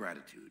have my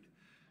gratitude.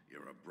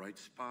 You're a bright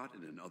spot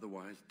in an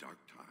otherwise dark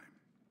time.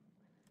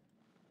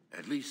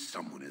 At least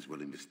someone is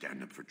willing to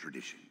stand up for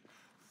tradition.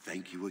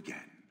 Thank you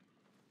again.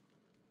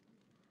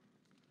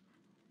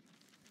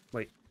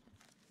 Wait.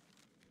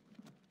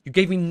 You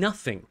gave me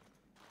nothing.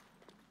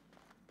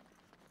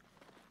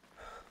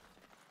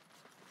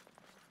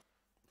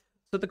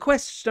 So the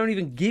quests don't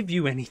even give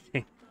you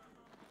anything.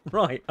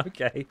 Right,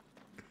 okay.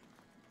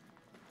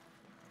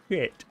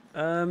 Shit.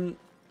 Nope,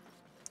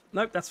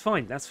 that's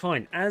fine. That's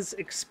fine. As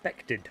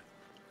expected.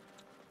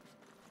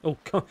 Oh,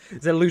 God.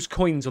 Is there loose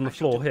coins on the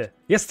floor here?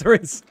 Yes, there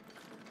is.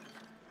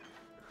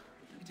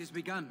 It has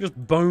begun. Just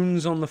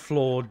bones on the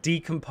floor,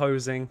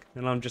 decomposing,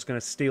 and I'm just going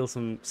to steal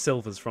some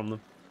silvers from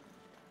them.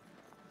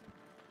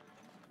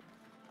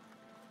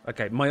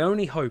 Okay, my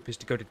only hope is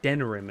to go to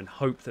Denerim and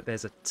hope that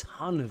there's a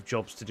ton of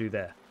jobs to do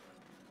there.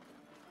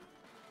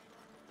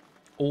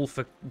 All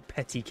for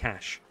petty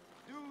cash.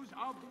 News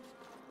of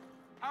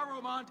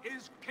Harrowmont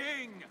is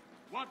king.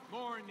 What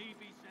more need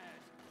be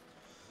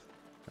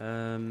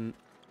said?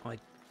 I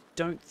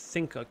don't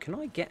think I... Can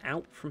I get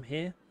out from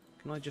here?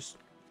 Can I just...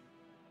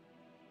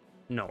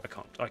 No, I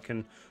can't. I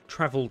can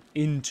travel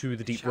into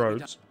the deep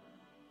roads.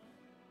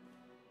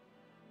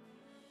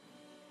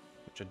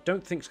 Which I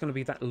don't think is going to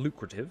be that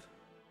lucrative.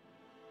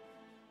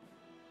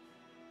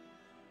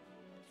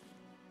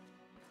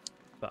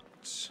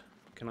 But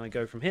can I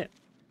go from here?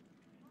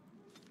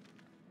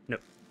 No.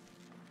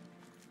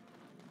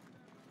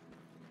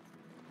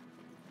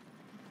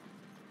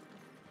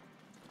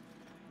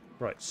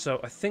 Right, so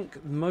I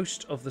think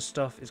most of the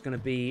stuff is going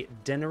to be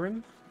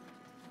Denerim.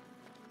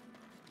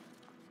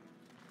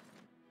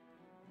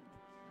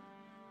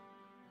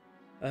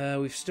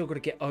 We've still got to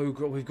get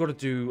Ogre. We've got to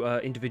do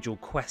individual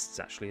quests,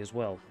 actually, as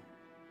well.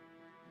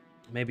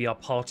 Maybe our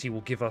party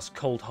will give us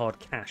cold, hard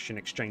cash in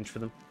exchange for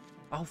them.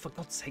 Oh, for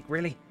God's sake,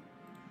 really?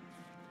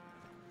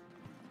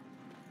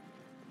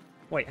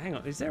 Wait, hang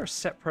on. Is there a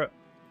separate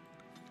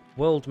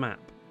world map?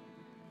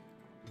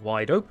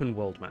 Wide open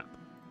world map.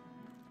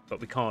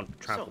 But we can't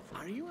travel. So,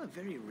 are you a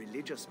very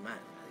religious man,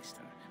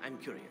 Alistair? I'm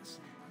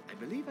curious. I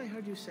believe I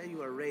heard you say you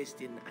were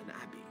raised in an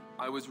abbey.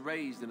 I was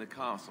raised in a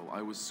castle.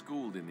 I was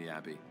schooled in the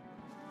abbey.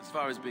 As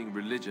far as being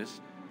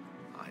religious,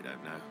 I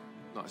don't know.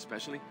 Not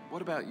especially.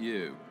 What about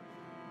you?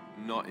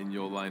 Not in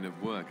your line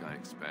of work, I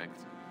expect.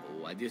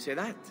 Why do you say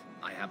that?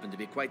 I happen to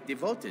be quite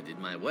devoted in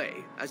my way,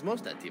 as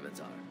most Antibans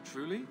are.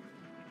 Truly?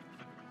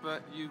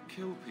 But you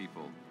kill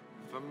people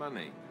for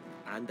money.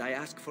 And I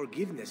ask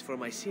forgiveness for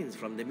my sins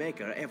from the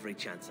Maker every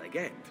chance I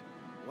get.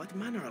 What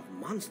manner of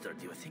monster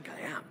do you think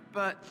I am?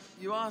 But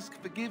you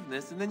ask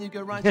forgiveness and then you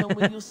go right on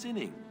with your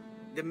sinning.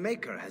 The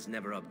Maker has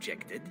never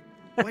objected.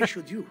 Why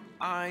should you?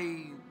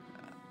 I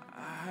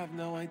have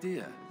no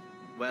idea.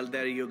 Well,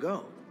 there you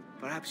go.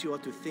 Perhaps you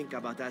ought to think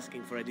about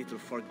asking for a little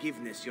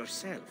forgiveness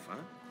yourself, huh?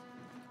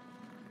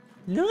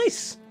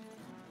 Nice!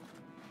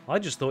 I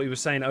just thought he was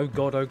saying, oh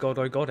God, oh God,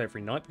 oh God,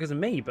 every night because of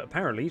me, but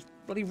apparently he's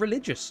bloody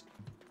religious.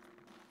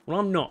 Well,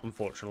 I'm not,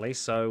 unfortunately,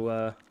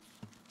 so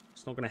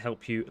it's not going to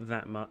help you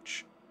that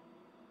much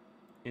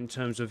in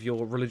terms of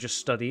your religious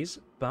studies,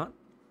 but...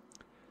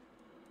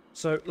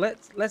 So,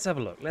 let's have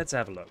a look, let's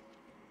have a look.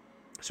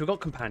 So we've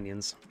got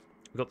companions.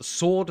 We've got the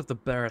Sword of the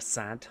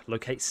Barasad.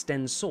 Locate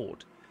Sten's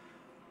sword.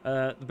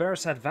 The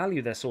Barasad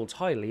value their swords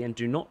highly and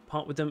do not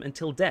part with them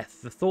until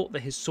death. The thought that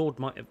his sword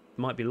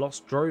might be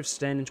lost drove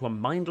Sten into a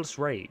mindless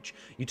rage.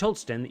 You told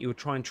Sten that you would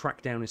try and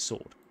track down his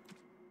sword.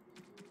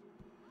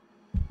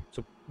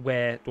 So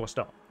where do I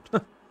start?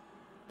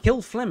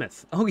 Kill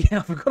Flemeth. Oh yeah,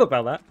 I forgot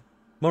about that.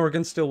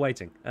 Morrigan's still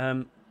waiting.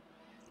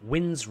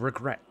 Wynn's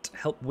regret.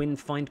 Help Wynn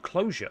find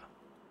closure.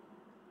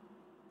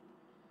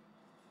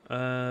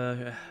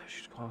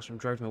 Classroom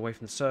drove him away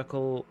from the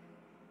circle.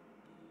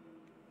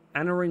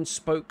 Anarion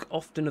spoke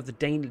often of the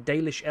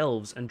Dalish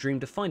elves and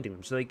dreamed of finding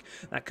them. So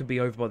that could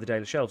be over by the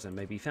Dalish elves then.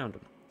 Maybe he found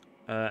them.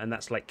 And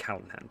that's like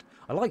Callanhand.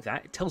 I like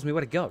that. It tells me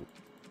where to go.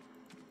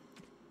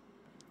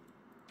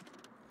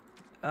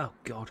 Oh,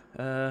 God.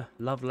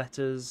 Love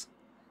letters.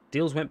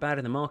 Deals went bad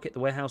in the market,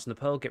 the warehouse, and the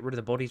pearl. Get rid of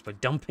the bodies by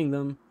dumping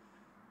them.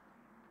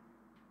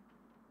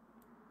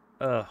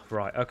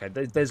 Right. Okay.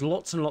 There's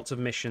lots and lots of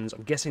missions.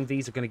 I'm guessing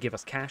these are going to give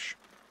us cash.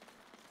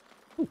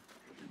 Ooh.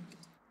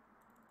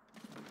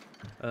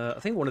 I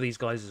think one of these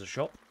guys is a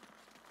shop.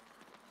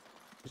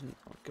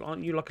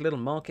 Aren't you like a little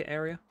market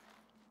area?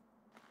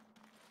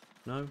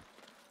 No?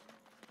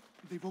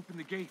 They've opened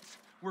the gates.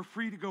 We're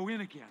free to go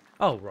in again.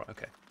 Oh, right.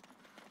 Okay.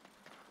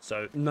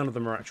 So none of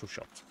them are actual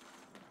shops.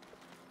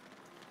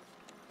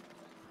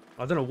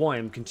 I don't know why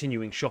I'm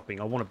continuing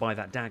shopping. I want to buy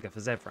that dagger for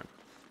Zevran.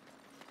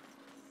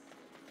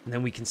 And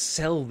then we can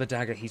sell the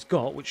dagger he's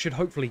got, which should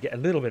hopefully get a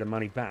little bit of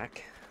money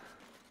back.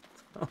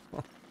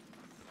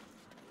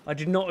 I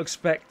did not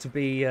expect to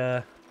be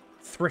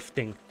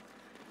thrifting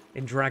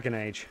in Dragon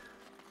Age.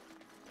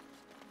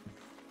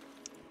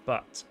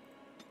 But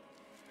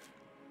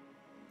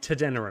to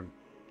Denerim.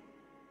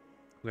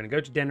 We're going to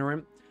go to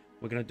Denerim.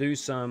 We're going to do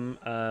some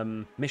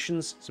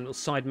missions, some little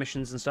side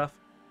missions and stuff.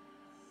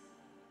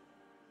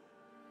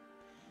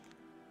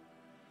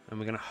 And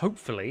we're going to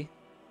hopefully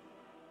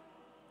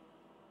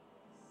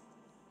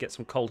get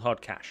some cold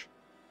hard cash.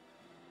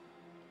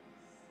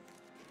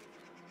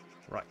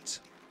 Right.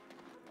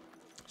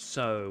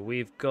 So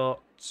we've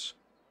got...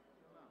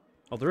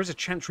 Oh, there is a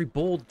Chantry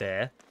board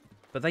there,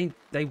 but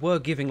they were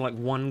giving like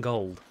 1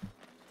 gold.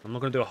 I'm not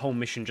going to do a whole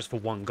mission just for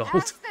 1 gold.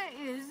 As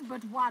there is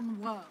but one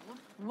world,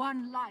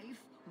 one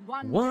life,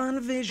 one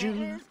death. vision.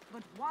 There is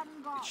but one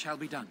God. It shall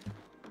be done.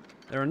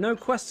 There are no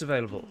quests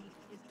available.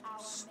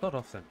 Start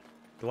off then.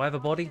 Do I have a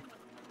body?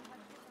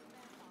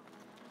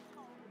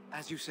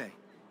 As you say.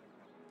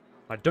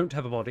 I don't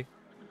have a body.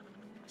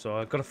 So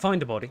I've got to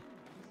find a body.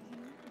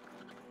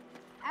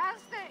 As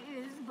there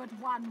is but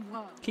one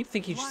world. Keep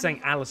thinking she's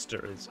saying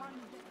Alistair is.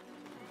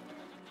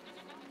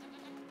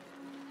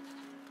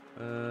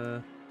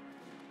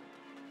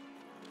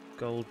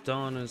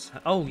 Goldana's...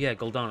 Oh, yeah,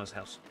 Goldana's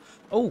house.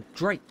 Oh,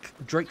 Drake.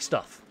 Drake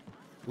stuff.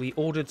 We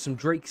ordered some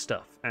Drake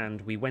stuff, and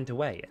we went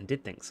away and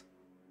did things.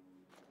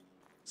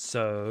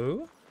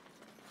 So...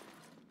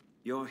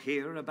 You're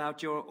here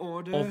about your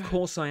order? Of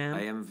course I am.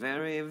 I am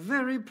very,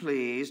 very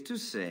pleased to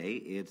say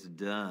it's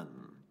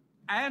done.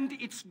 And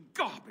it's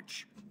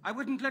garbage. I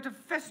wouldn't let a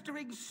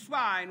festering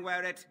swine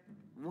wear it.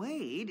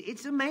 Wade,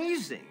 it's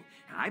amazing.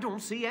 I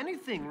don't see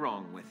anything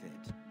wrong with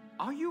it.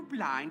 Are you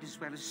blind as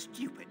well as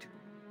stupid?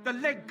 The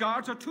leg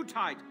guards are too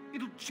tight.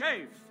 It'll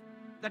chafe.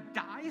 The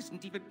dye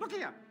isn't even... Look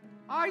here.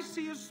 I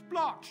see a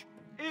splotch.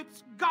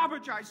 It's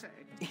garbage, I say.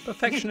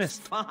 Perfectionist.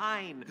 It's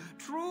fine.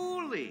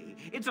 Truly.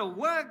 It's a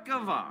work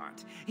of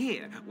art.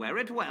 Here, wear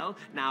it well.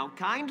 Now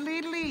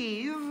kindly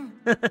leave.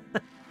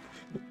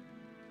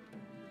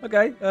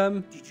 Okay,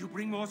 Did you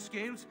bring more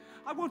scales?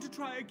 I want to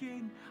try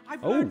again.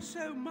 I've learned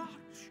so much.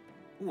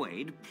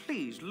 Wade,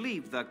 please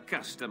leave the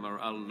customer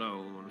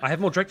alone. I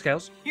have more Drake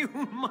scales. You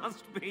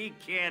must be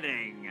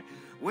kidding.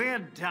 We're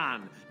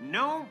done.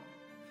 No...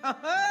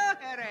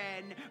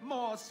 Heren,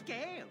 more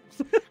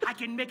scales. I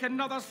can make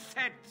another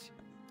set.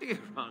 Dear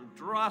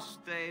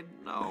Andraste,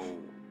 no.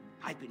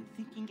 I've been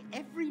thinking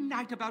every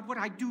night about what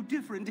I'd do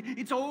different.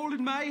 It's all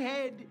in my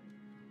head.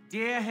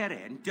 Dear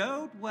Heren,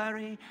 don't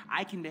worry.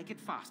 I can make it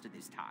faster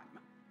this time.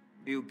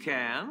 You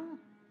can?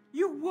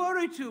 You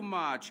worry too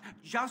much.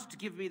 Just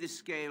give me the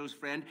scales,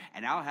 friend,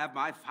 and I'll have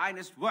my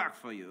finest work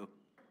for you.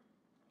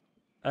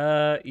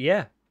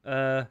 Yeah.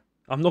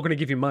 I'm not going to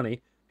give you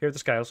money. Here are the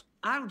scales.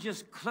 I'll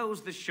just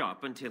close the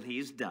shop until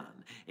he's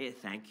done.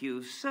 Thank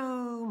you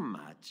so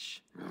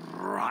much.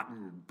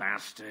 Rotten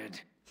bastard.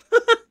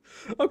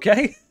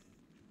 Okay.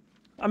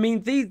 I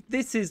mean,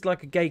 this is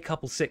like a gay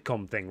couple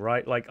sitcom thing,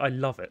 right? Like, I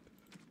love it.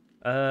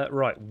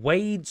 Right.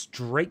 Wade's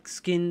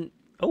Drakeskin...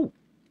 Oh.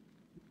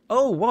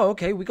 Oh, wow,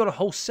 okay. We got a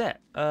whole set.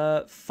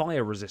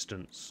 Fire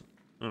resistance.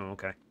 Oh,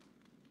 okay.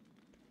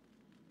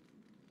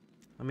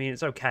 I mean,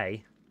 it's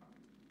okay.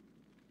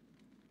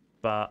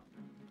 But...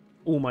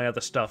 all my other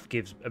stuff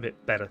gives a bit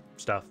better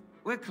stuff.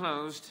 We're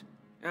closed.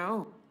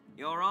 Oh,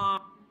 you're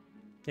on.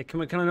 Yeah,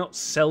 can I not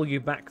sell you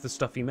back the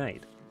stuff you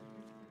made?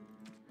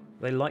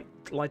 Are they light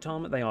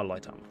armor? They are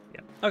light armor.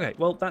 Yeah. Okay,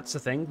 well, that's the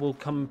thing. We'll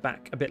come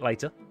back a bit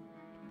later.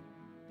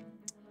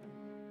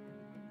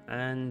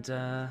 And,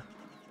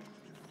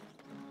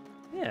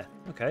 yeah,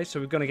 okay, so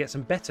we're going to get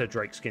some better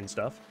Drakeskin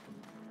stuff.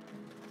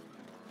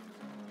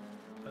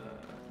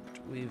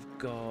 We've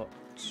got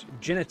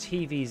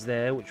Genetivi's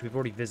there, which we've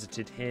already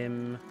visited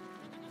him.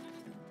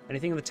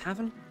 Anything in the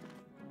tavern?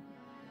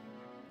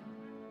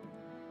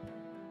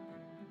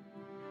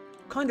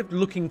 Kind of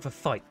looking for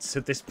fights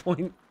at this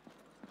point.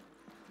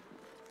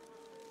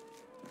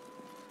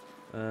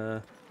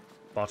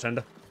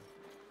 Bartender.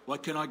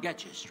 What can I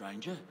get you,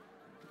 stranger?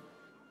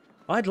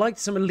 I'd like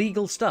some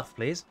illegal stuff,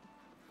 please.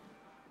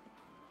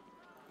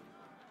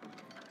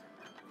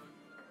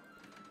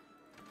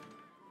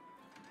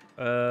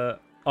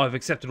 I've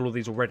accepted all of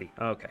these already.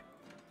 Oh, okay.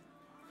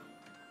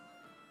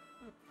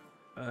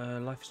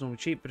 Life is normally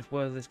cheap, but if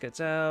word of this gets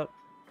out...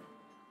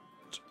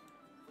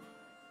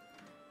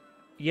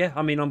 Yeah,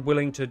 I mean, I'm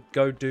willing to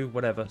go do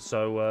whatever,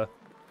 so...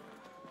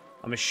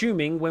 I'm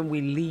assuming when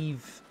we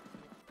leave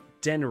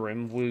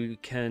Denerim, we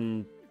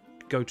can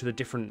go to the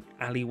different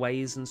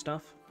alleyways and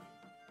stuff.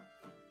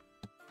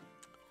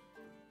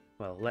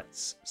 Well,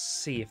 let's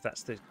see if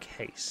that's the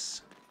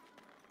case.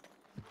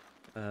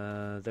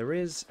 There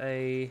is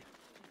a...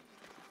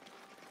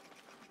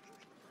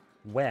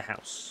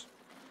 warehouse.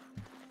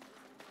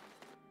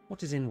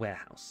 What is in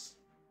warehouse?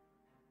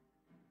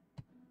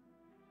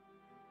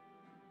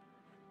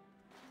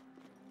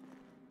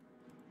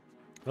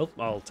 Well,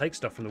 I'll take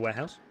stuff from the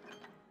warehouse.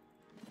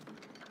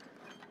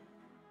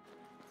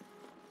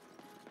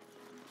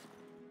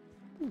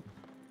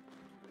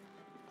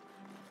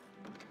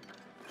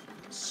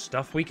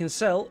 Stuff we can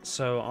sell,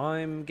 so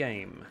I'm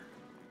game.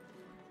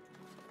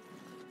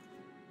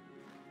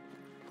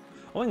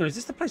 Oh, hang on, is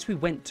this the place we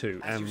went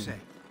to As you say.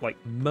 like,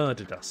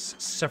 murdered us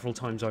several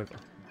times over?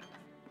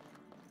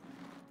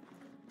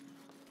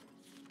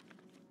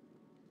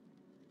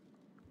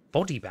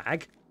 Body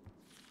bag?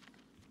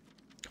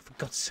 For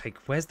God's sake,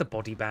 where's the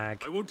body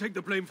bag? I won't take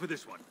the blame for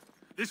this one.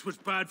 This was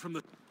bad from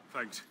the...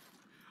 Thanks.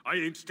 I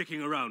ain't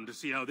sticking around to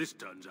see how this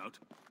turns out.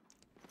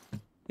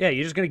 Yeah,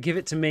 you're just going to give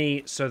it to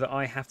me so that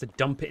I have to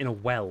dump it in a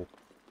well.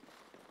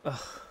 Ugh.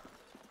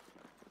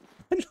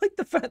 I like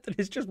the fact that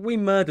it's just, we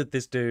murdered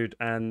this dude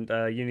and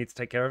you need to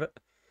take care of it.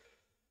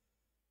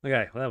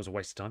 Okay, well that was a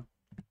waste of time.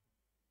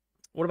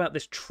 What about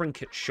this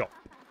trinket shop?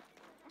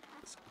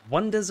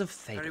 Wonders of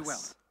Thedas. Very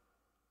well.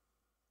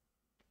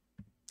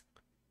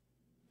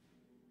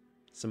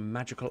 Some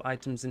magical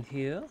items in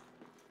here.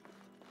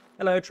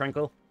 Hello,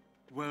 Tranquil.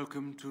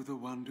 Welcome to the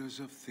wonders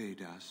of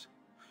Thedas.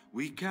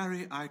 We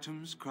carry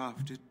items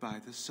crafted by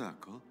the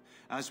Circle,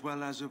 as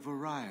well as a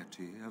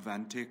variety of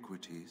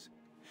antiquities.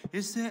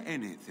 Is there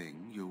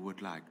anything you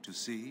would like to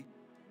see?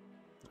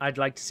 I'd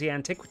like to see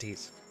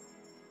antiquities.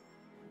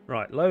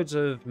 Right, loads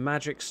of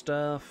magic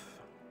stuff.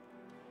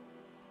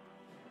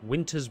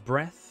 Winter's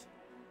Breath.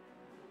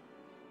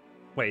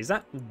 Wait, is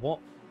that what?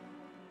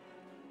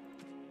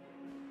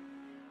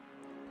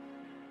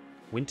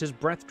 Winter's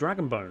Breath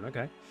Dragonbone,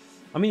 okay.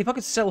 I mean, if I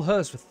could sell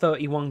hers for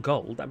 31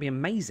 gold, that'd be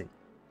amazing.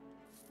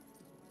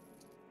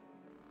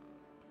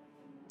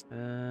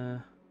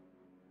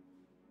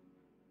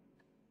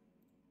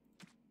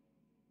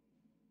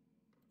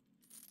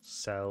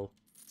 Sell.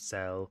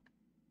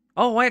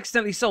 Oh, I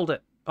accidentally sold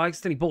it. I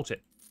accidentally bought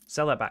it.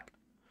 Sell that back.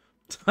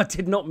 I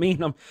did not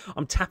mean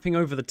I'm tapping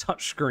over the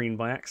touch screen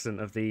by accident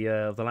of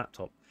the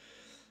laptop.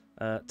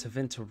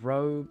 Tevinter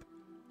Robe.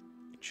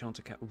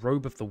 Enchanter Cap.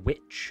 Robe of the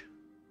Witch.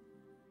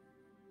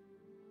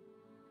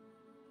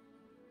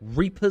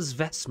 Reaper's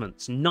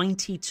Vestments.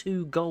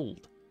 92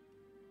 gold.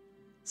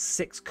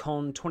 6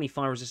 con,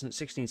 25 resistant,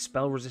 16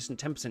 spell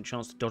resistant, 10%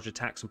 chance to dodge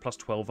attacks, and plus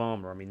 12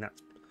 armor. I mean,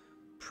 that's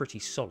pretty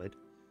solid.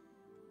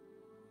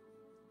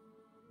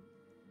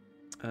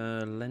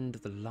 Lend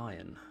of the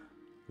Lion.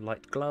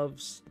 Light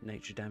gloves,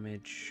 nature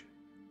damage.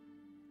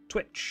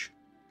 Twitch.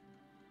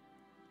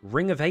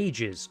 Ring of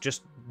Ages,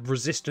 just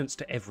resistance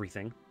to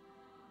everything.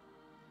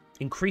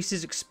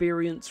 Increases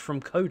experience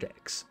from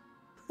Codex.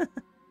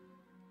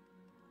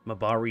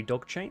 Mabari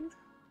Dog Chain.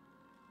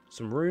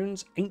 Some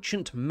runes.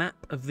 Ancient Map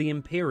of the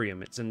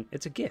Imperium. It's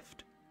a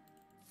gift.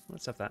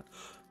 Let's have that.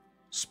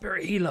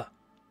 Spirit Healer.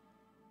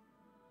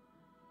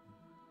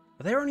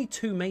 Are there only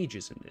 2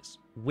 mages in this?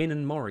 Wynn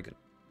and Morrigan.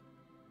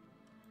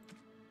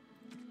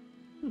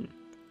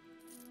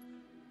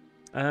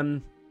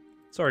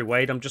 Sorry,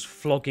 Wade, I'm just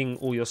flogging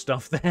all your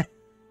stuff there.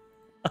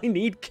 I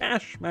need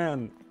cash,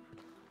 man.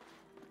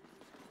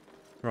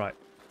 Right.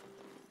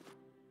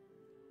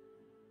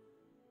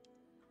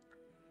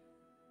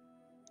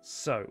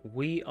 So,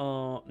 we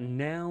are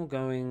now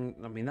going...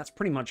 I mean, that's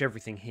pretty much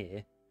everything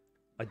here.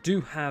 I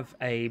do have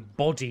a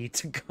body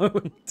to go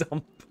and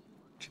dump,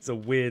 which is a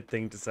weird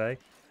thing to say.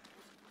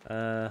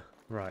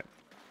 Right.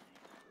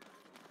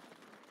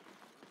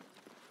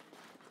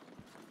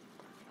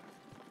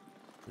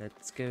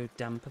 Let's go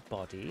dump a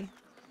body.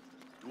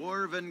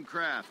 Dwarven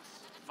crafts.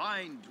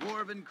 Find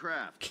dwarven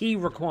crafts. Key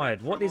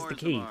required. What is the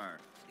key?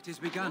 It has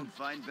begun. Won't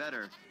find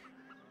better.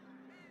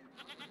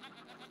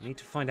 I need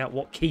to find out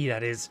what key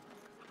that is.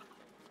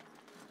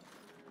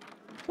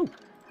 Ooh.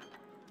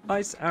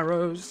 Ice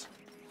arrows.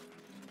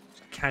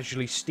 Just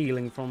casually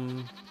stealing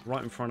from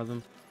right in front of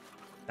them.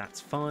 That's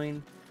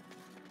fine.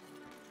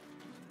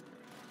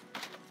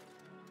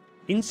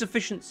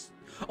 Insufficient...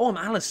 Oh, I'm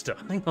Alistair.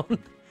 Hang on.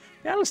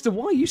 Alistair,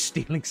 why are you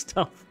stealing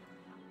stuff?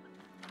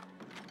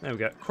 There we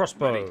go.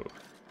 Crossbow.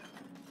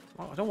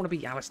 Oh, I don't want to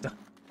be Alistair.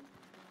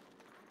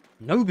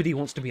 Nobody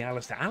wants to be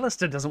Alistair.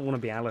 Alistair doesn't want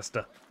to be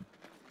Alistair.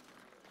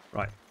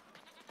 Right.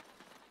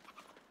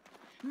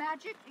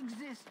 Magic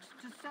exists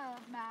to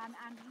serve man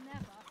and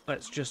never...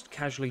 Let's just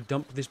casually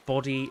dump this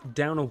body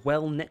down a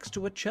well next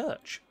to a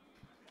church.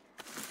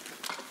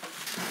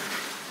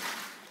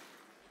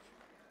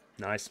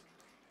 Nice.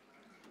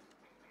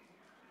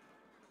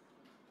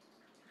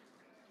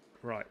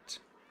 Right.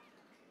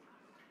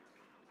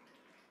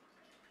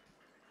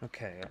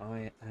 Okay,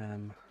 I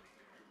am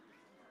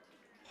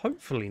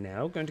hopefully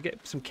now going to get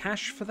some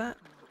cash for that.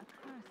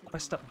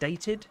 Quest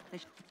updated.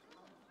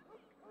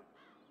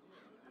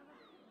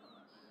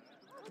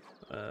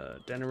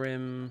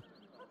 Denerim.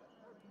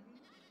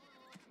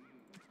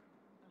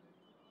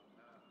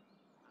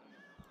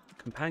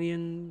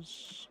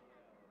 Companions.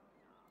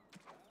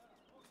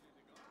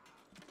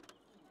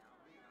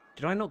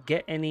 Did I not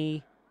get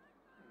any...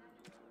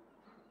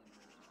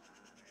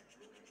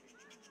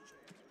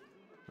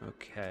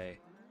 Okay.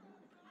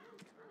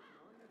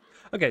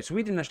 Okay, so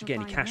we didn't actually get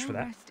any cash for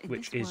that,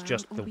 which is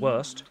just the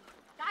worst.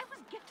 I was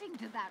getting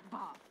to that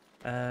part.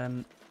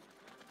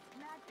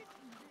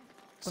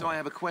 So I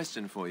have a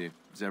question for you,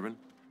 Zeren.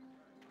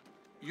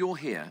 You're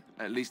here,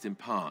 at least in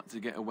part, to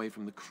get away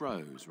from the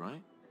crows,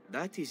 right?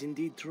 That is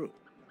indeed true.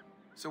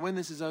 So when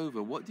this is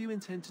over, what do you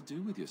intend to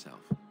do with yourself?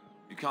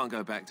 You can't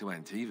go back to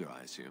Antiva,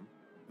 I assume.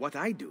 What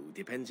I do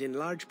depends in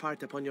large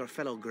part upon your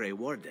fellow Grey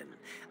Warden.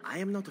 I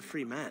am not a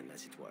free man,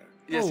 as it were.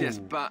 Yes,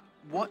 but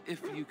what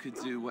if you could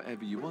do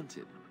whatever you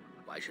wanted?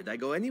 Why should I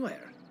go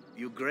anywhere?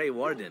 You Grey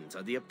Wardens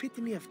are the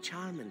epitome of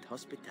charm and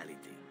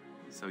hospitality.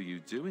 So you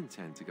do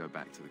intend to go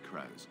back to the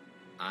crows?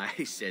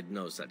 I said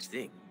no such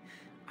thing.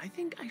 I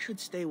think I should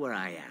stay where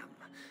I am.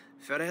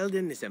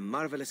 Ferelden is a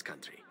marvelous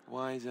country.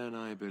 Why don't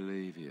I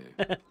believe you?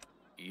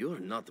 You're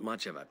not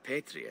much of a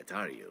patriot,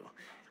 are you?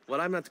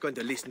 Well, I'm not going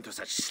to listen to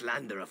such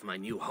slander of my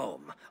new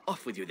home.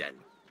 Off with you, then.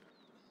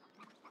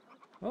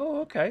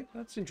 Oh, okay.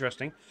 That's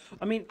interesting.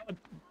 I mean,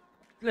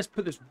 let's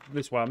put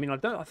this way. I mean,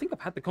 I think I've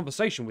had the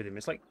conversation with him.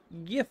 It's like,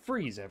 year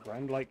 3,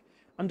 Zebran. Like,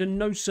 Under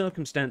no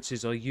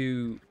circumstances are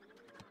you,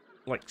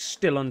 like,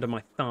 still under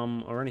my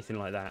thumb or anything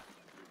like that.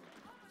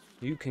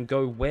 You can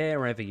go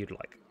wherever you'd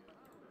like.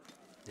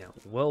 Now,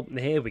 well,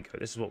 here we go.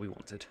 This is what we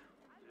wanted.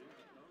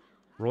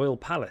 Royal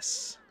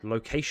Palace.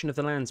 Location of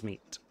the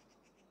Landsmeet.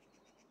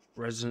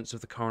 Residence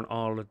of the current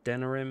Isle of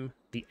Denerim.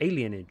 The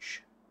Alienage.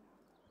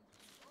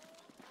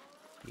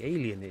 The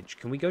Alienage.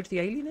 Can we go to the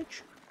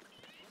Alienage?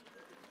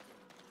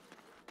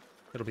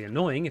 It'll be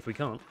annoying if we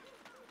can't.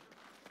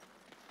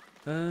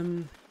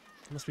 There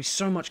must be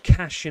so much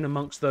cash in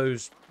amongst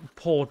those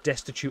poor,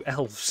 destitute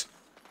elves.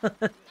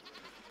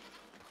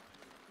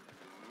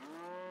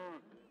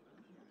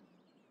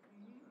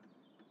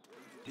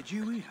 Did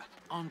you hear?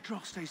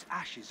 Andraste's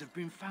ashes have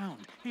been found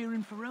here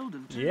in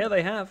Ferelden too. Yeah,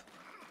 they have.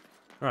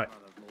 Right.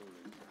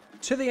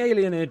 To the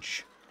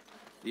Alienage.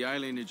 The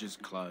Alienage is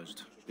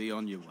closed. Be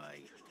on your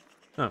way.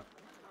 Oh.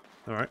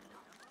 Alright.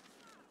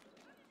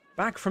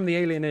 Back from the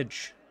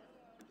Alienage.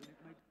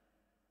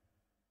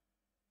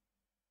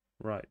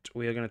 Right.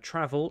 We are going to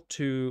travel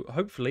to,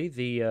 hopefully,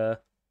 the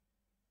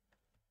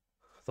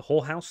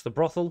whorehouse, the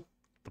brothel,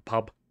 the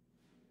pub.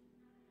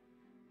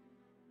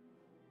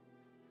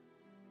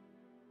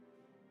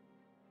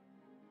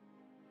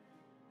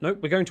 Nope,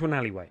 we're going to an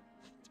alleyway.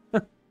 I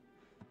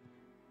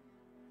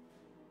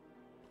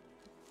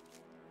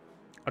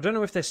don't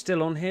know if they're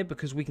still on here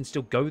because we can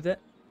still go there.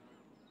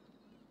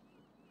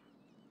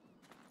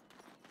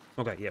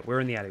 Okay, yeah, we're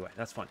in the alleyway.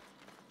 That's fine.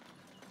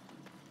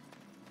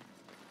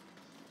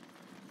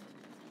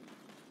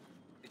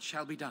 It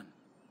shall be done.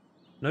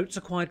 Notes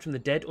acquired from the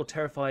dead or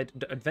terrified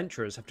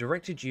adventurers have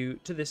directed you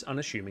to this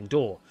unassuming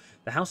door.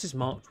 The house is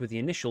marked with the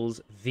initials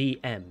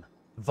VM.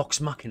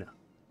 Vox Machina.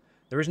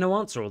 There is no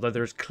answer, although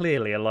there is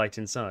clearly a light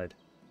inside.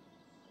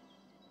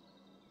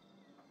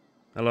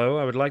 Hello,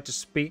 I would like to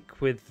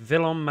speak with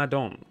Willem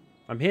Madon.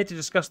 I'm here to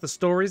discuss the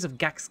stories of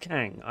Gax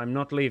Kang. I'm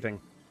not leaving.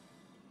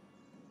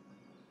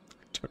 I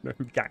don't know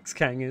who Gax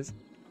Kang is.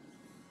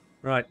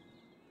 Right.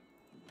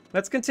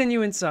 Let's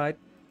continue inside.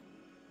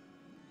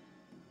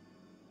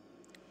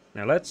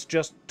 Now let's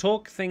just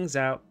talk things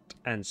out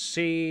and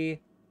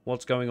see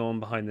what's going on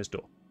behind this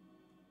door.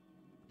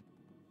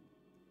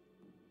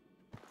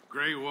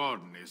 Grey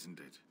Warden, isn't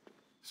it?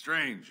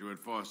 Strange you would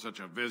force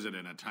such a visit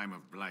in a time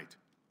of blight.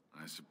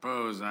 I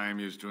suppose I am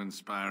used to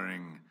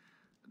inspiring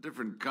a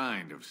different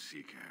kind of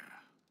seeker.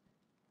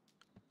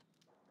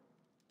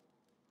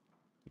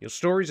 Your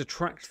stories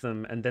attract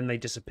them and then they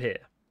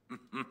disappear.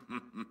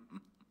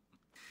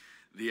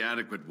 The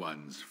adequate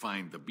ones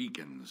find the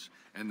beacons,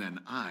 and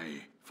then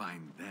I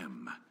find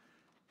them.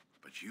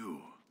 But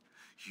you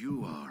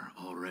are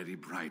already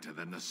brighter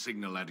than the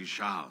signal at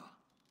Ishal.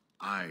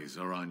 Eyes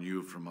are on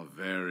you from a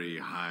very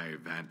high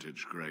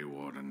vantage, Grey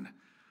Warden.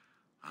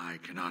 I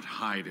cannot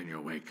hide in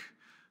your wake,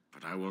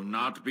 but I will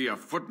not be a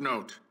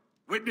footnote.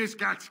 Witness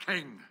Gax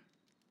Kang.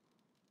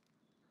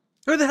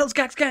 Who the hell's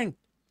Gax Kang?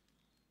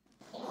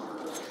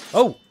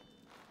 Oh!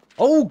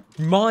 Oh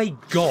my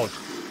god!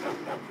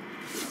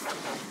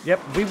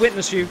 Yep, we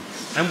witness you,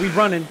 and we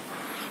running.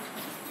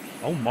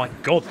 Oh my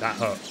god, that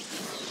hurt.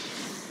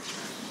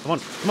 Come on,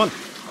 come on,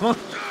 come on!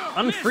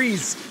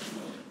 Unfreeze!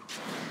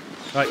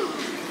 Right.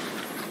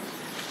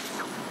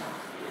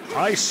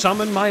 I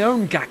summon my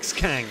own Gax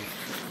Kang.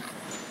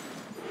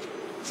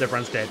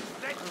 Zebran's dead.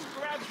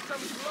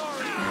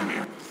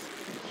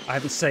 I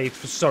haven't saved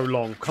for so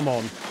long. Come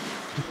on.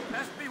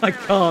 I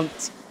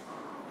can't.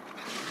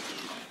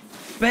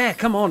 Bear,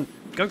 come on.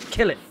 Go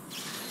kill it.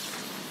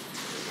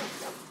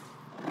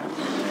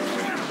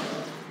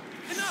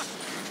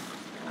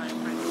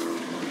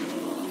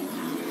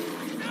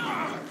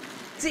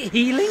 Is it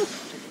healing?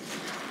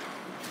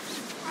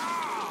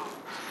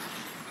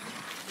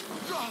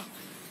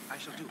 I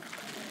shall do it.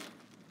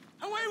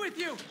 Away with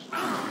you!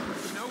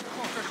 No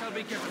quarter shall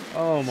be given.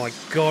 Oh my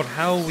god,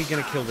 how are we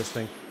going to kill this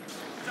thing?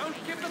 Don't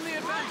give them the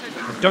advantage.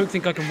 I don't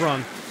think I can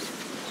run.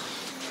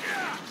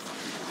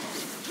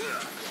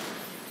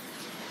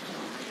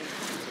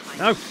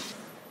 No!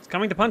 It's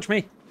coming to punch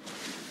me.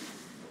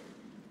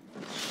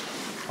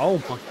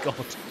 Oh my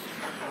god.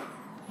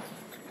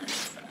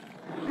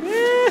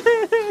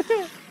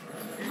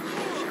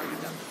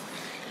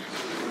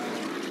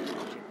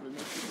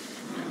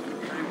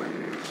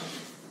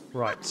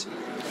 Right.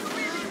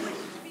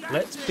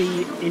 Let's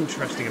be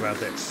interesting about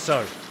this.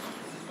 So,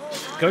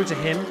 go to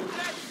him.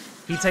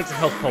 He takes a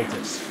health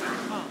poultice.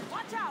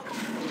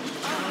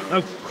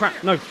 No,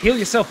 crap. No, heal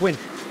yourself, Win.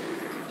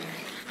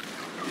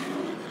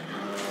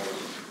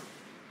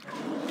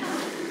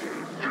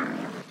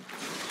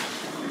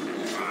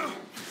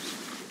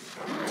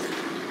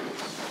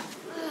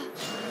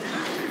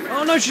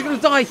 Oh no, she's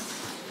gonna die!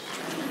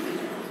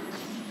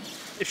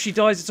 If she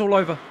dies, it's all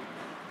over.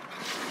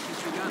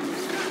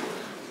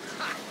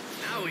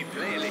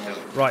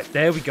 Right,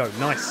 there we go.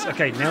 Nice.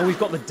 Okay, now we've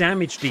got the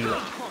damage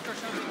dealer.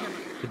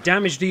 The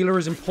damage dealer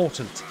is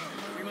important.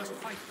 We must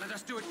fight. Let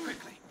us do it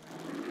quickly.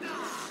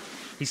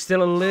 He's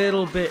still a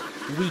little bit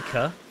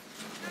weaker.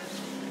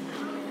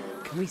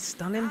 Can we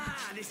stun him?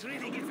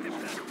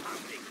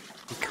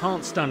 We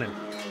can't stun him.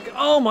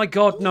 Oh my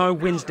god, no,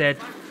 Wynn's dead.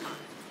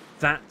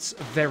 That's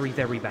very,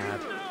 very bad.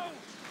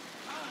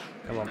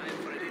 Come on. Time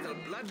for a little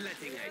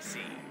bloodletting, I see.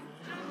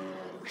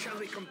 Shall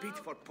we compete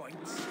for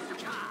points?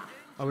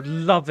 I would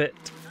love it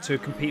to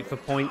compete for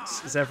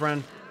points,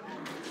 Zevran.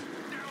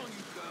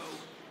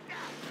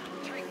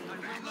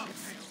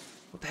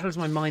 What the hell is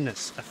my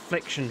minus?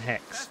 Affliction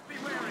Hex.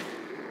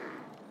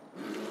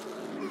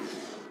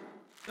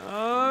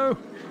 Oh!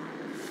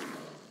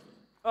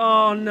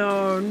 Oh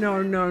no,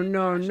 no, no,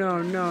 no,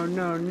 no, no,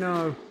 no,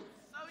 no.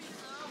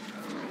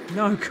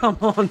 No, come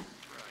on.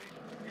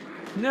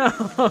 No!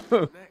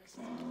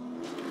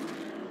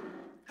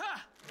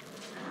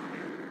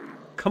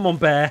 Come on,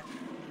 bear.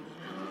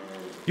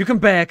 You can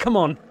bear, come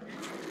on.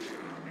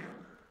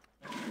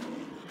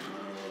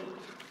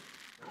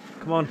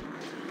 Come on.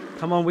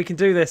 Come on, we can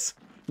do this.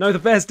 No, the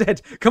bear's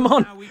dead. Come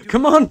on.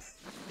 Come on.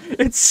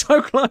 It's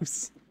so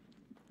close.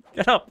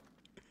 Get up.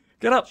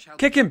 Get up.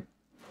 Kick him.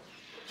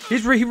 He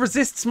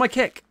resists my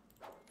kick.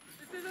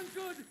 This isn't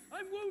good.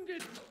 I'm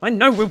wounded. I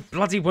know we're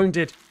bloody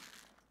wounded.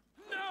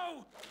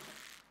 No.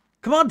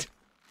 Come on.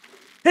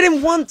 Hit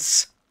him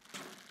once.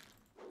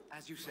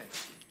 As you say.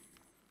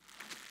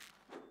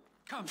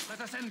 Come,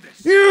 let us end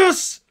this.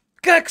 Yes!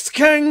 Gax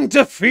Kang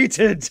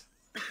defeated.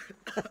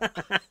 I'll try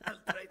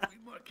to be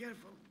more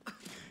careful.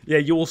 Yeah,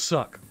 you all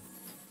suck.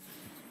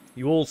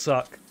 You all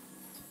suck.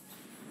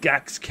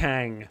 Gax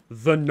Kang,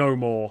 the No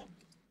More.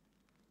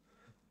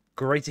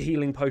 Greater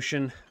Healing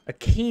Potion. A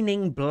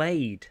Keening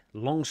Blade.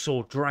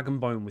 Longsword,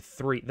 Dragonbone with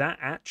 3. That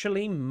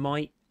actually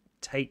might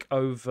take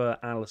over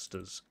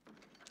Alistair's.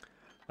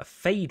 A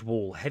Fade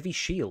Wall. Heavy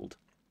Shield.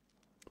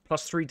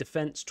 +3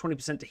 defense,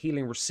 20% to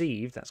healing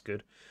received. That's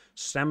good.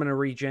 Stamina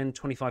regen,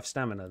 25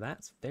 stamina.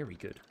 That's very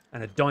good.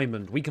 And a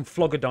diamond. We can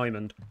flog a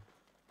diamond.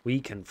 We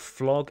can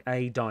flog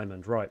a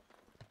diamond. Right.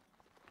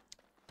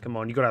 Come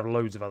on, you got to have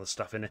loads of other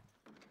stuff in it.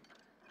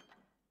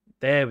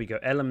 There we go.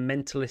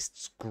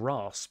 Elementalist's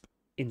Grasp.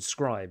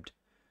 Inscribed.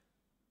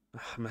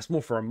 That's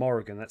more for a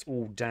Morrigan. That's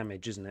all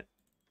damage, isn't it?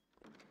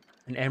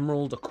 An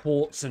emerald, a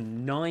quartz,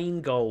 and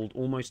 9 gold.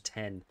 Almost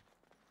 10.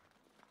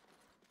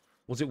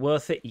 Was it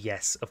worth it?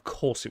 Yes, of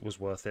course it was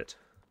worth it.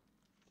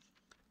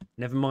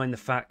 Never mind the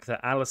fact that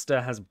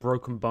Alistair has a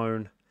broken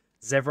bone,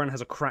 Zevran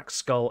has a cracked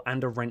skull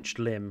and a wrenched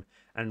limb,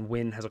 and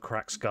Wynn has a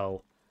cracked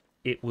skull.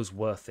 It was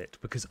worth it,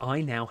 because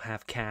I now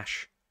have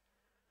cash.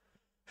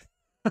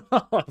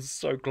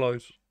 So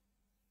close.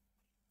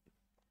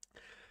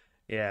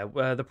 Yeah,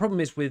 the problem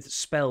is with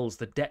spells,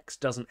 the dex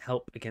doesn't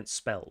help against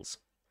spells.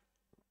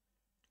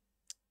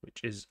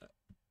 Which is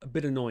a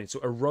bit annoying. So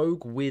a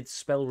rogue with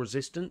spell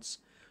resistance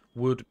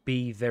would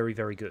be very,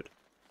 very good.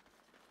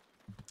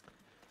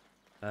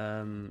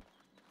 You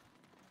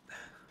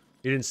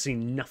didn't see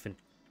nothing.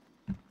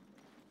 Is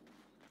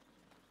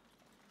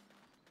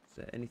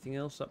there anything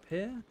else up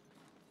here?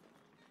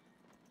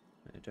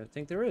 I don't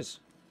think there is.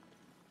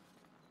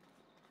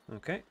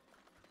 Okay.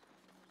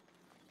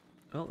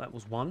 Well, that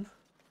was one.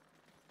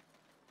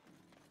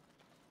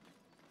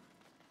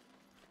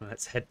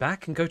 Let's head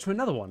back and go to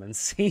another one and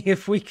see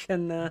if we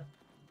can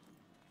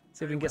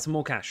get some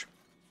more cash.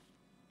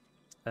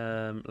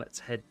 Let's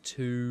head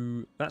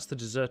to... That's the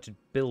deserted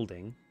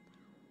building.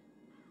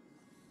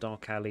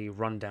 Dark alley,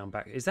 run down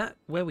back. Is that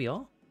where we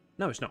are?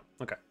 No, it's not.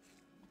 Okay.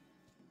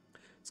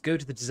 Let's go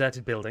to the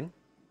deserted building.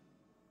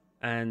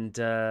 And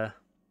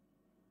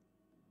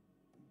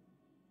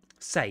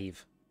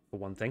save, for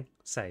one thing.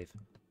 Save.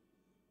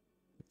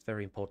 It's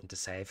very important to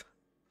save.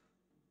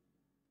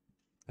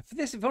 For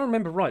this, if I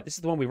remember right, this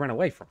is the one we ran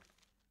away from.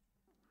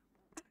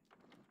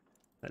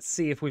 Let's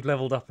see if we've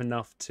leveled up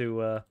enough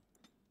to...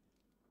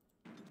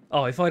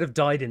 Oh, if I'd have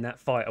died in that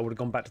fight, I would have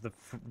gone back to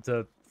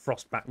the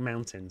Frostback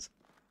Mountains.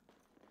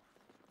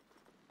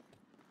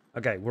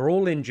 Okay, we're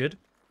all injured.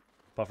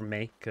 Apart from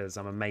me, because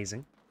I'm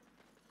amazing.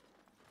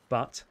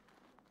 But...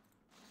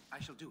 I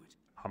shall do it.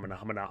 Humana,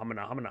 humana,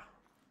 humana, humana.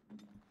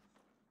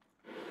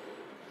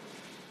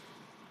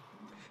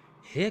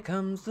 Here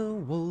comes the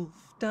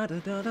wolf. Da da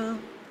da da.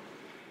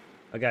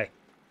 Okay.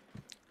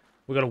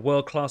 We've got a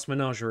world-class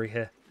menagerie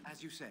here.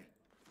 As you say.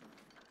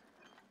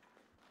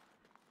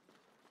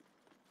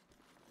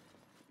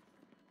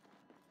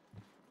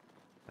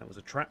 That was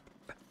a trap.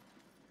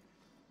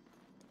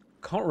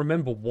 Can't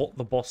remember what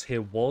the boss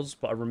here was,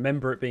 but I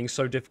remember it being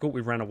so difficult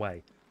we ran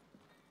away.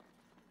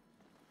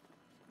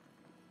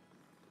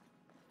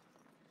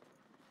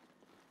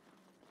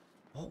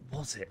 What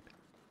was it?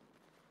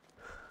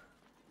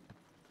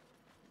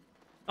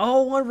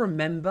 Oh, I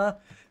remember.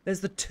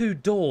 There's the 2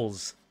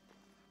 doors.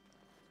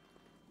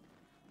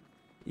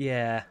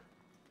 Yeah.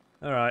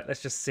 Alright,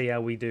 let's just see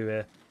how we do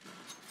here.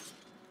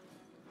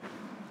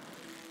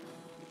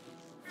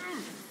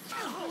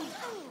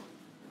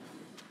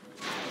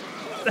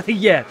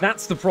 Yeah,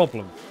 that's the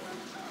problem.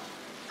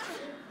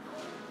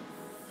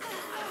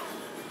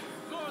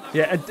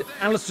 Yeah,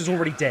 Alistair's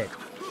already dead.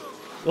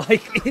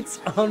 Like,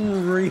 it's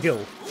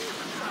unreal.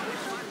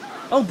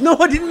 Oh, no,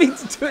 I didn't mean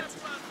to do it.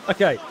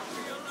 Okay.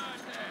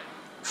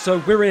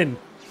 So, we're in.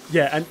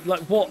 Yeah, and,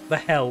 like, what the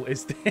hell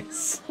is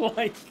this?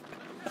 Like...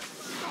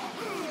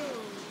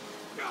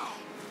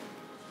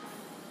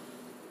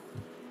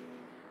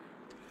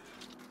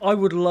 I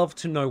would love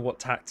to know what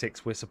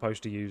tactics we're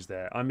supposed to use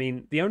there. I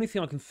mean, the only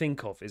thing I can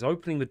think of is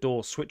opening the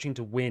door, switching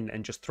to win,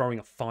 and just throwing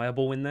a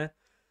fireball in there.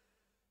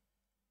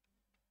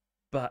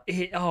 But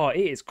it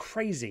is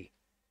crazy.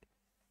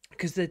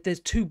 Because there's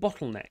two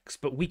bottlenecks,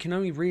 but we can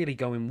only really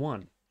go in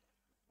one.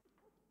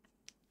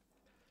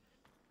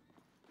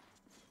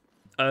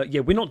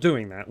 Yeah, we're not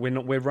doing that.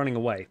 We're running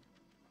away.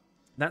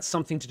 That's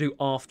something to do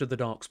after the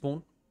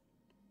Darkspawn.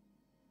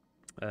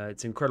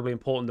 It's incredibly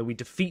important that we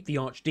defeat the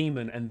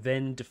Archdemon and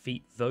then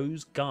defeat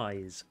those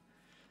guys.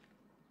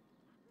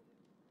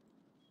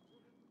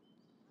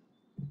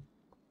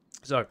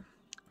 So,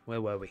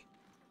 where were we?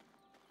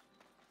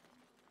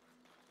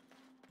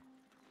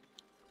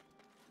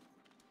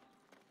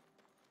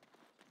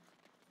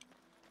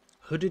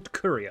 Hooded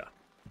Courier.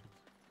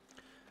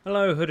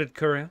 Hello, Hooded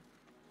Courier.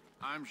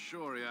 I'm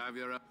sure you have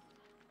your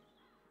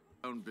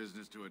own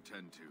business to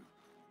attend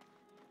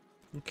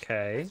to.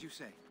 Okay. As you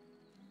say.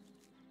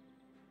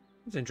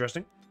 That's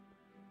interesting.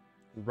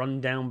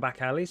 Run down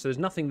back alley. So there's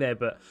nothing there,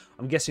 but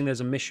I'm guessing there's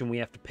a mission we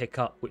have to pick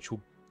up, which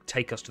will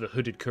take us to the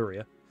Hooded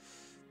Courier.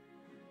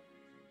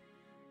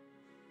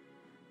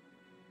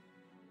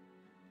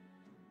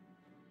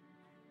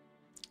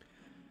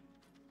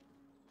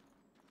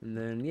 And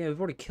then, yeah, we've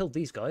already killed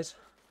these guys.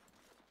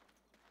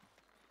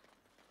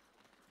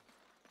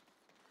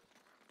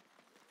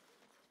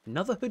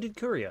 Another Hooded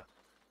Courier.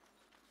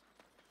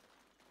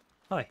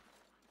 Hi.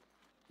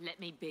 Let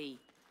me be.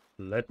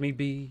 Let me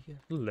be.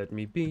 Let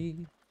me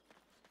be.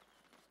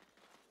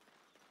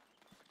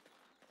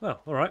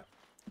 Well, alright.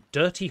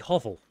 Dirty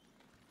hovel.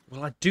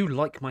 Well, I do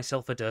like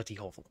myself a dirty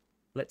hovel.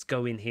 Let's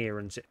go in here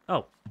and sit.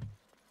 Oh.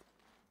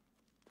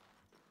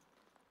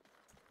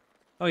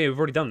 Oh, yeah, we've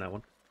already done that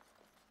one.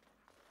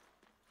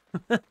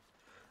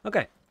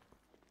 Okay.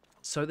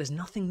 So there's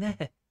nothing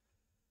there.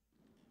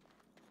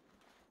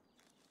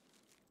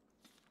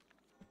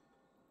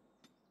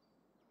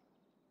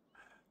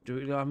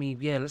 I mean,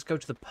 yeah, let's go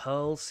to the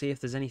Pearl, see if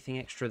there's anything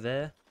extra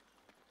there.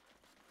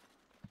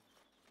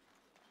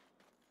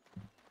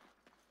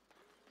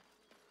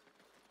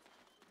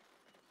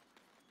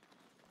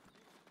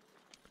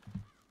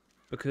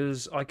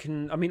 Because I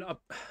can, I mean,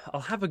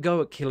 I'll have a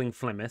go at killing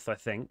Flemeth, I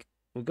think.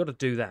 We've got to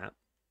do that.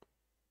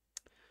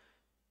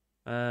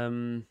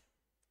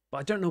 But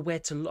I don't know where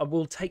to, I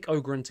will take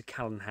Ogryn to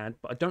Calenhad,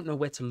 but I don't know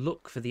where to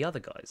look for the other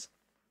guys.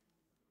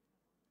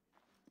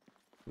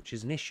 Which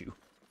is an issue.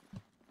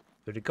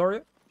 Hooded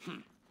Courier?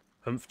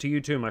 Humph to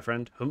you too, my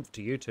friend. Humph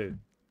to you too.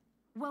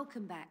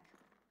 Welcome back.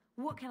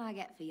 What can I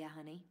get for you,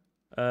 honey?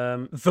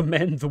 The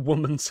men, the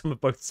woman, some have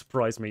both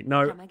surprised me.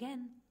 No. Come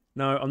again.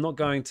 No, I'm not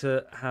going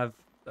to have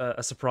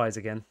a surprise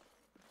again.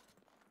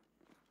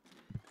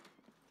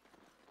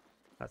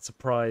 That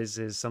surprise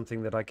is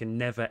something that I can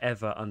never,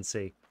 ever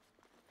unsee.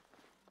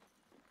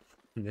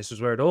 And this is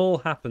where it all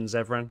happens,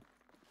 Evran.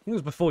 It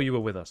was before you were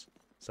with us,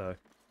 so it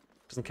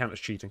doesn't count as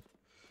cheating.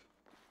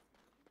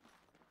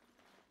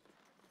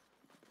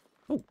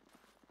 Oh.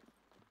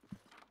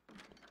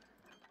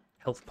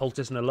 Health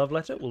poultice and a love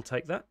letter, we'll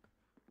take that.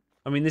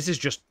 I mean, this is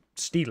just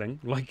stealing.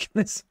 Like,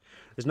 there's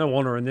no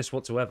honor in this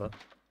whatsoever.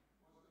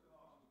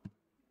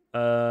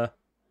 The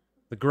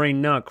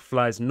green nug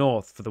flies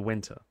north for the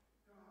winter.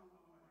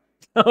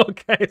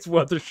 Okay, it's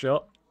worth a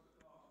shot.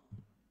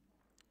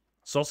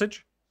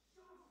 Sausage?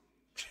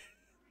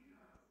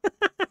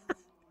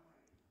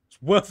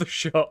 It's worth a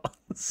shot.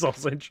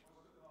 Sausage.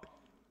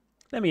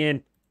 Let me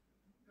in.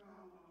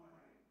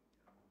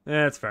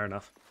 Yeah, that's fair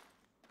enough.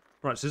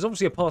 Right, so there's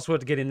obviously a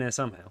password to get in there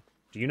somehow.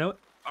 Do you know it?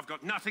 I've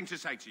got nothing to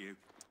say to you.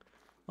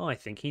 I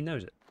think he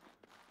knows it.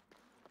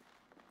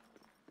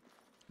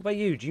 What about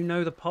you? Do you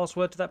know the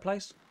password to that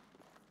place?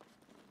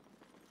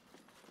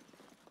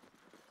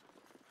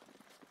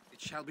 It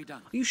shall be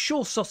done. Are you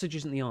sure sausage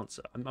isn't the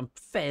answer? I'm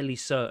fairly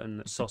certain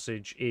that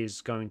sausage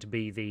is going to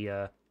be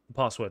the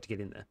password to get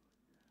in there.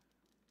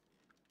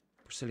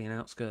 Brazilian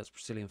outskirts,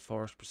 Brazilian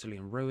forest,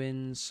 Brazilian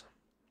ruins.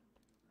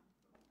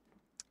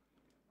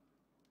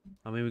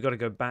 I mean, we've got to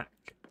go back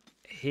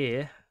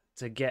here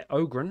to get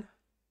Ogryn.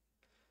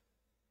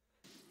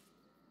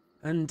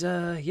 And,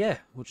 yeah,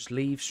 we'll just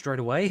leave straight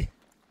away.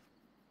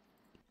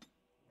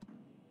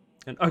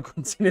 And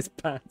Ogryn's in his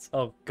pants.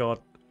 Oh, God.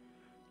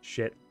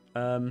 Shit.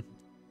 No,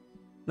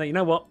 you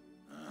know what?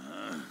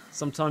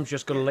 Sometimes you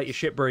just got to let your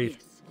shit breathe.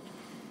 Yes.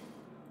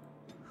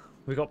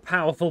 We've got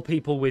powerful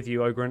people with you,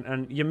 Ogryn,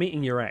 and you're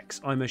meeting your ex.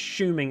 I'm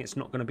assuming it's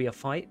not going to be a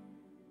fight.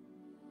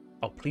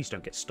 Oh, please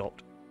don't get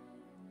stopped.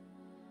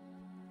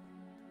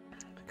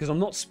 Because I'm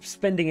not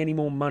spending any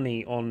more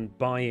money on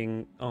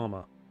buying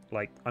armor.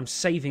 Like, I'm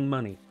saving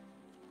money.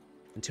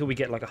 Until we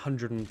get like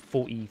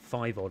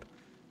 145 odd.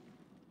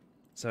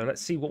 So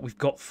let's see what we've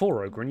got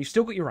for Ogryn. You've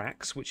still got your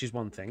axe, which is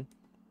one thing.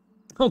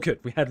 Oh good,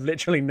 we had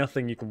literally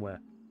nothing you can wear.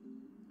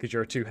 Because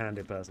you're a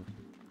two-handed person.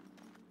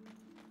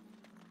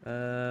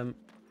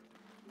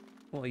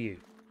 What are you?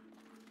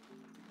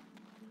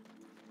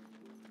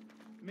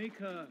 Make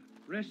her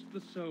rest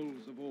the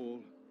souls of all,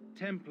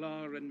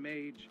 Templar and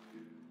Mage,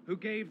 who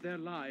gave their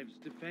lives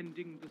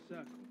defending the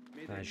Circle.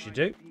 As you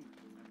do.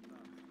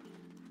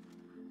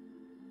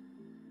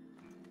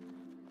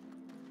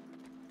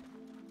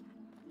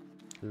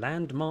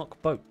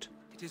 Landmark boat.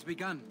 It has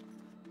begun.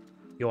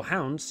 Your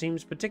hound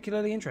seems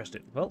particularly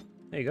interested. Well,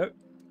 there you go.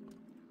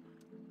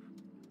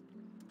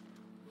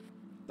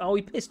 Oh,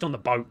 he pissed on the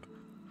boat.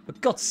 For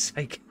God's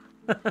sake.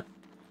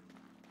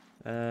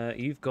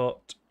 You've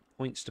got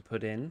points to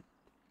put in.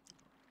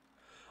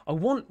 I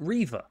want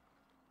Reaver.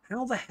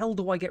 How the hell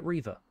do I get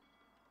Reaver?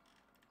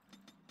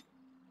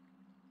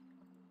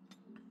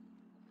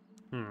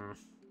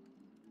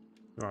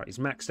 Right, he's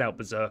maxed out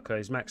Berserker.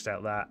 He's maxed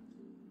out that.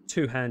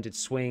 Two-handed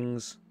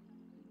swings.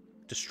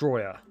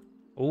 Destroyer.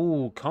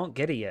 Oh, can't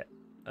get it yet.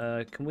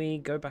 Can we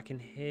go back in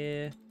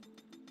here?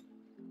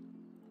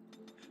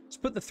 Let's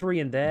put the 3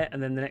 in there,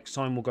 and then the next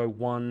time we'll go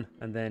 1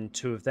 and then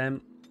 2 of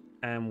them.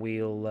 And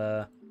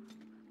we'll...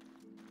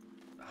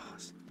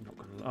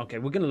 Okay,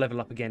 we're going to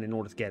level up again in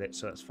order to get it,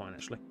 so that's fine,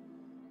 actually.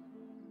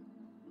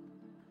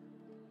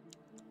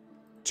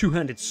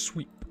 Two-handed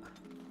sweep.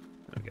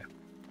 There we go.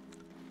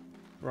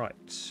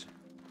 Right.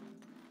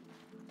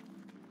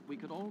 We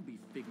could all be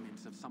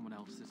figments of someone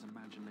else's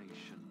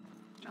imagination.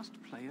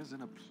 Just players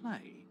in a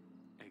play.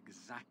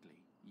 Exactly.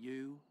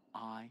 You,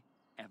 I,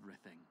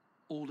 everything.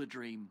 All a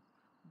dream.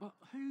 But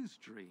whose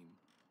dream?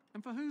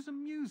 And for whose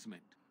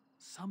amusement?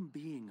 Some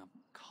being of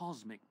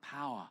cosmic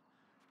power.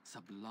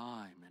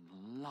 Sublime,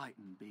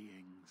 enlightened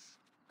beings.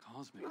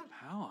 Cosmic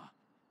power?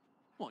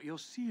 What, you're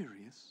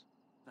serious?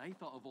 They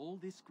thought of all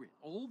this grit,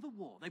 all the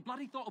war. They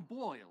bloody thought of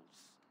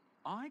boils.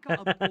 I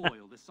got a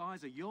boil the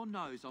size of your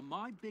nose on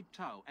my big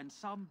toe, and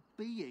some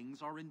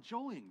beings are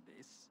enjoying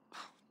this.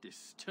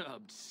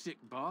 Disturbed, sick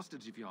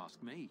bastards, if you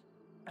ask me.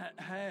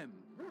 Ahem.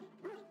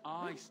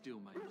 I still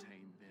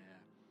maintain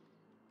they're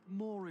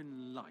more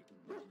enlightened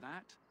than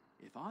that.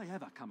 If I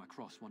ever come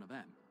across one of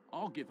them,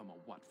 I'll give them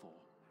a what for.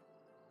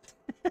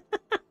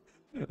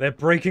 They're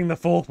breaking the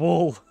fourth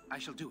wall. I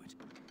shall do it.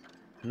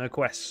 No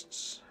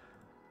quests.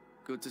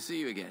 Good to see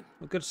you again.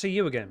 Well, good to see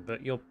you again,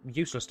 but you're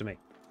useless to me.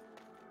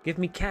 Give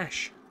me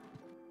cash.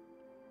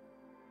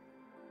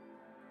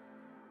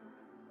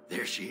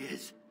 There she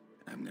is.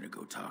 I'm gonna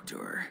go talk to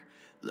her.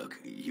 Look,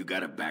 you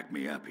gotta back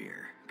me up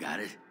here. Got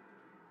it?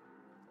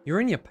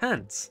 You're in your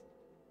pants.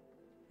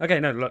 Okay,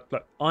 no, look.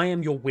 I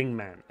am your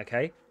wingman,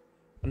 okay?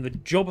 And the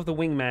job of the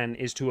wingman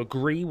is to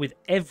agree with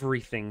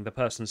everything the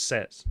person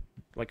says.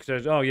 Like,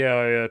 says, oh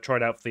yeah, I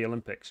tried out for the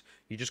Olympics.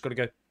 You just got to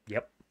go,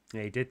 yep,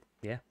 yeah, you did,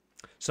 yeah.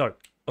 So,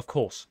 of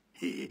course.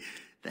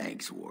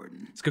 Thanks,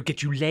 Warden. Let's go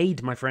get you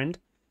laid, my friend.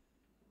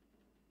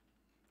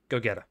 Go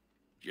get her.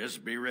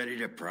 Just be ready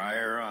to pry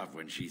her off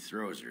when she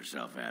throws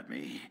herself at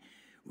me.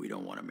 We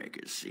don't want to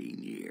make a scene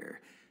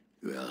here.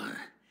 Well,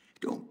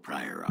 don't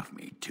pry her off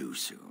me too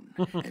soon.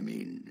 I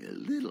mean, a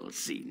little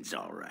scene's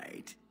all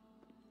right.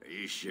 Are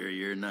you sure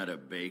you're not a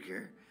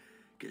baker?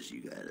 Because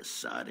you got a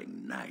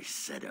sodding nice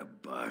set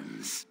of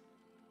buns.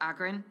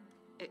 Oghren,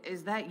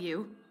 is that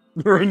you?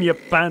 You're in your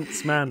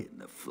pants, man. In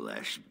the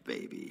flesh,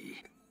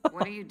 baby.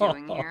 What are you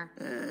doing here?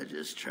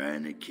 Just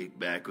trying to kick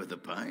back with a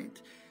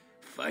pint.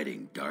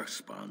 Fighting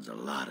Darkspawn's a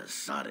lot of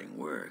sodding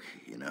work,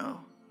 you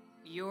know?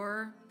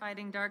 You're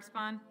fighting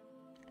Darkspawn?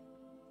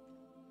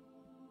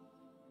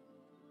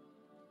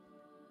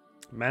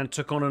 Man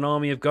took on an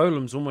army of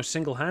golems almost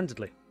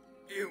single-handedly.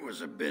 It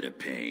was a bit of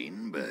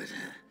pain, but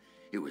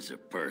it was a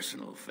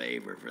personal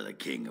favor for the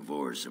King of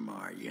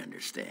Orzammar, you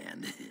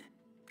understand?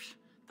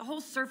 The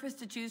whole surface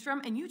to choose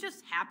from, and you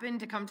just happened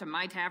to come to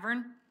my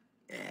tavern?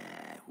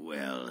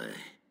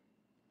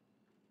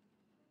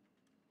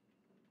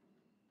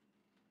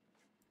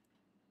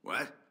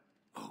 What?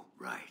 Oh,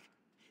 right.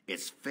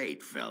 It's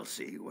fate,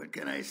 Felsi. What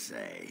can I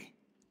say?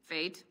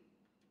 Fate?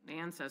 The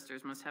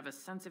ancestors must have a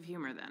sense of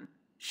humor, then.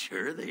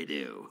 Sure they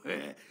do.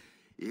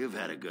 You've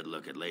had a good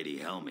look at Lady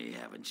Helmy,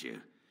 haven't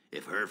you?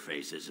 If her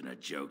face isn't a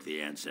joke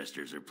the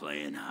ancestors are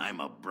playing, I'm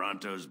a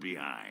Bronto's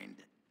behind.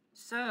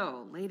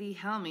 So, Lady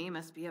Helmy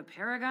must be a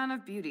paragon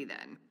of beauty,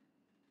 then.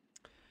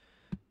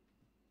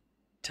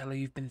 Tell her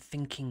you've been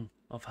thinking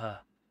of her.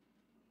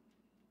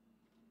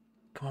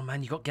 Come on,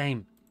 man, you got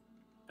game.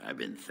 I've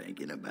been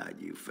thinking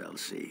about you,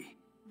 Felsi.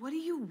 What do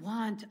you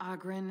want,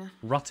 Oghren?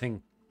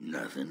 Rutting.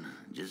 Nothing.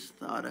 Just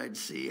thought I'd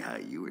see how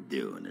you were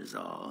doing is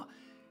all.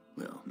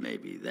 Well,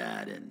 maybe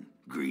that and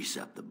grease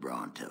up the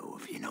Bronto,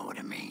 if you know what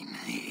I mean.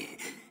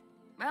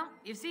 Well,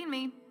 you've seen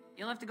me.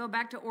 You'll have to go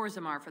back to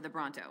Orzammar for the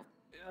Bronto.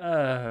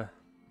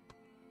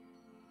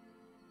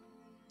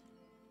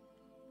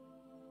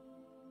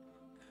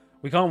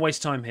 We can't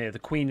waste time here. The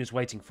Queen is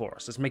waiting for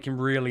us. Let's make him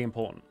really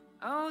important.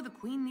 Oh, the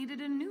Queen needed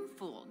a new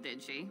fool,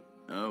 did she?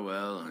 Oh,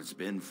 well, it's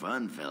been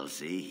fun,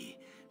 Felsi.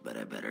 But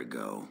I better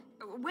go.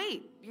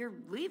 Wait, you're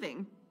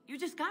leaving? You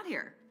just got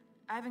here.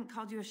 I haven't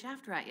called you a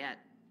shaft rat yet.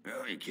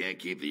 Well, you can't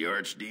keep the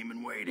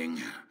archdemon waiting.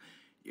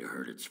 You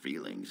hurt its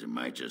feelings. It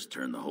might just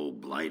turn the whole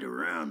blight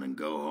around and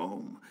go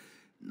home.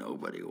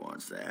 Nobody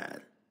wants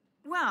that.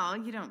 Well,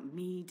 you don't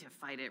need to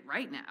fight it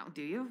right now,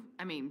 do you?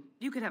 I mean,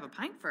 you could have a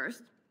pint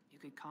first. You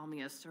could call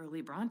me a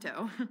surly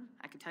Bronto.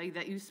 I could tell you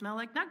that you smell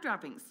like nut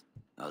droppings.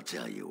 I'll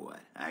tell you what,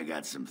 I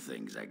got some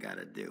things I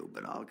gotta do,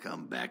 but I'll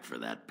come back for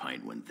that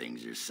pint when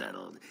things are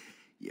settled,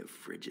 you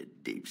frigid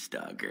deep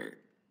stalker.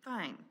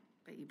 Fine,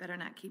 but you better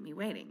not keep me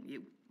waiting,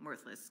 you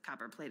worthless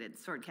copper-plated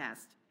sword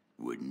cast.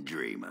 Wouldn't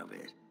dream of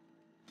it.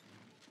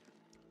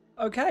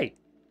 Okay.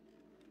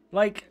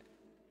 Like,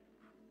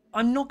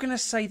 I'm not going to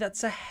say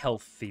that's a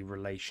healthy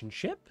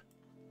relationship.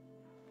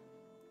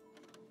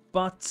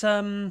 But,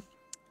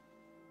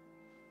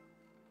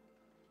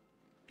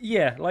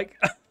 yeah,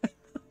 like,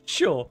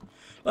 sure.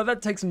 Like,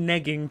 that takes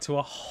negging to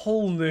a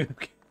whole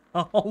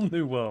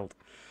new world.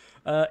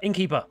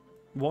 Innkeeper,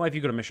 why have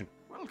you got a mission?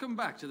 Welcome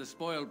back to the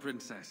Spoiled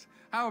Princess.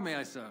 How may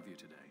I serve you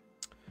today?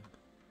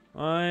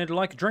 I'd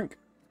like a drink.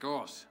 Of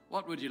course.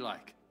 What would you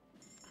like?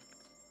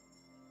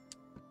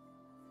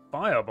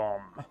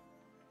 Firebomb.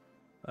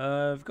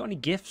 Have you got any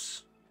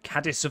gifts?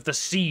 Caddis of the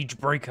Siege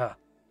Breaker.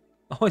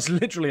 Oh, it's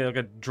literally like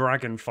a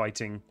dragon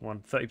fighting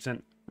one.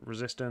 30%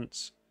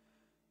 resistance.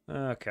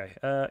 Okay.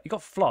 You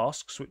got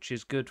flasks, which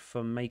is good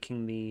for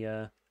making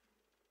the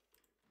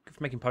good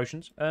for making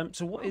potions.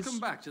 So what is? Welcome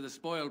back to the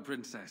Spoiled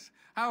Princess.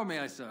 How may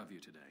I serve you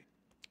today?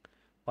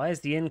 Why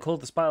is the inn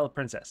called the Spoiled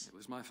Princess? It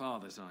was my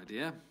father's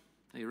idea.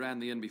 He ran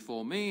the inn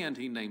before me, and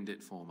he named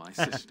it for my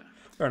sister.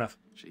 Fair enough.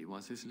 She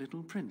was his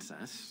little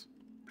princess.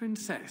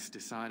 Princess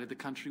decided the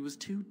country was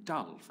too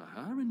dull for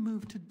her and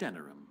moved to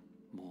Denerim.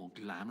 More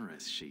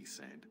glamorous, she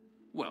said.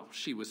 Well,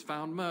 she was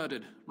found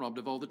murdered, robbed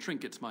of all the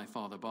trinkets my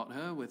father bought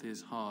her with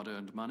his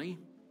hard-earned money.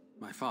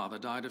 My father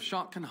died of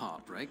shock and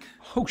heartbreak.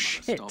 Oh, Mother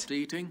shit. stopped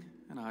eating,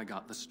 and I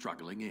got the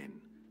struggling inn.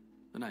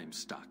 The name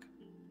stuck.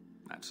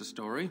 That's the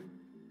story.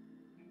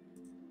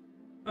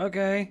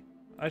 Okay,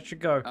 I should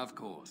go. Of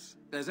course.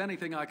 If there's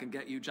anything I can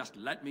get you, just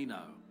let me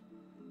know.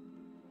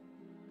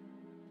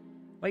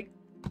 Like,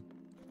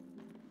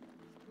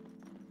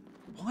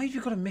 why have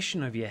you got a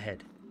mission over your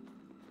head?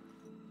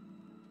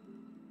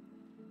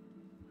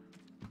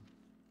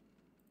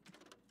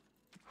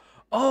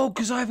 Oh,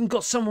 because I haven't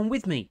got someone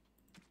with me.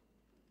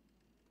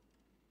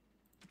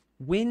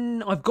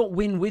 Win, I've got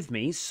Win with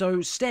me,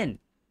 so Sten.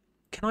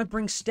 Can I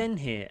bring Sten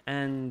here?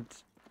 And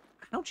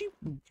how do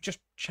you just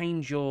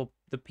change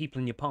the people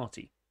in your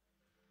party?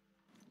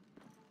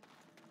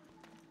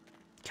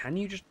 Can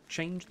you just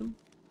change them?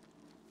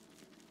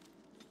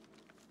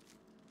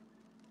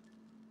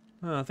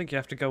 Oh, I think you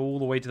have to go all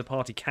the way to the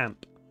party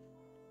camp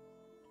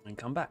and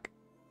come back.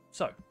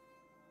 So,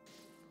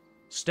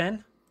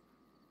 Sten?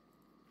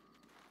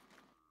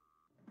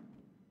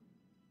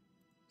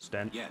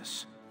 Sten?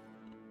 Yes.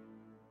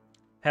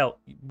 Hell,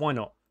 why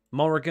not?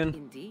 Morrigan.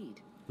 Indeed.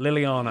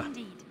 Liliana.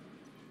 Indeed.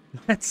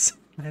 Let's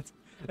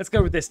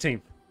go with this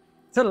team.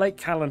 To Lake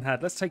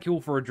Callanhad. Let's take you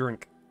all for a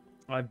drink.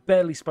 I've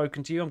barely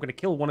spoken to you. I'm going to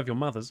kill one of your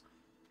mothers.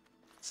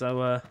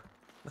 So,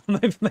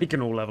 they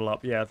can all level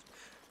up. Yeah.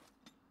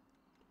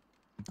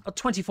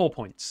 24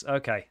 points.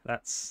 Okay,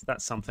 that's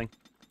something.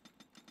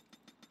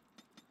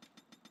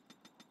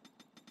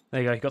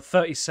 There you go. You got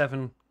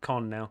 37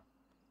 con now,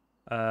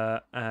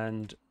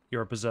 and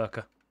you're a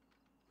berserker.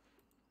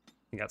 I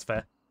think that's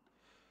fair.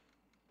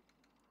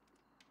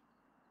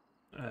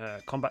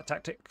 Combat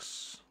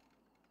tactics,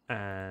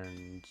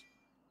 and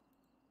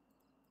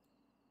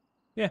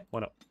yeah,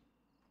 why not?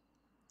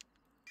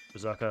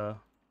 Berserker,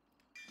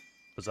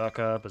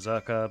 berserker,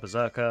 berserker,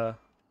 berserker.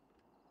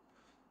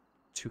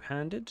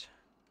 Two-handed.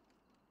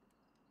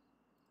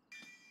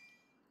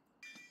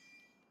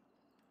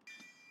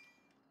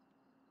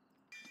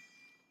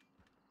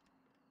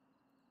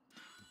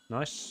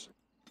 Nice.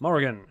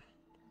 Morrigan.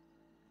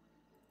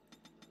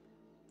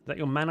 Is that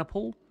your mana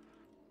pool?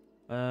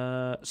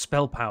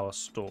 Spell power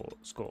score.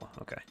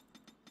 Okay.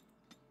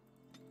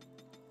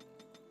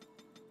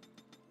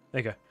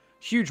 There you go.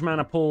 Huge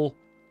mana pool,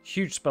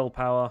 huge spell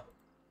power,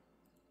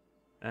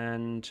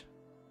 and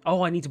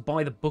oh, I need to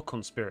buy the book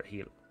on Spirit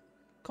Heal.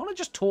 Can't I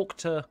just talk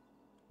to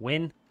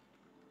Win?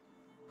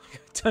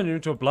 Turn her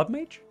into a blood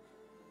mage?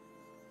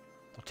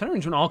 I'll turn her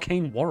into an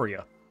arcane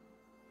warrior.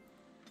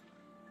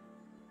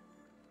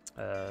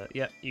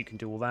 Yeah, you can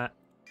do all that.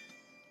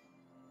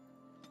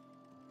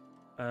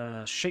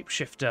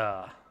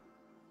 Shapeshifter.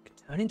 Can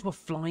turn into a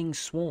flying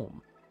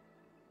swarm.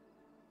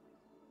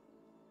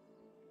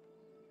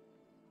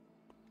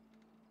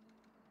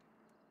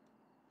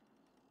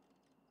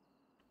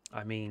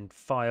 I mean,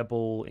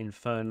 Fireball,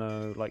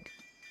 Inferno, like...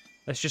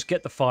 Let's just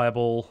get the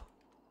Fireball.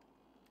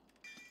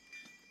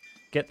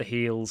 Get the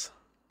heals.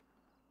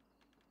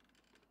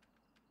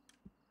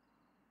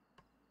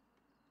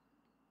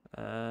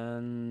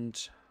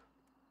 And...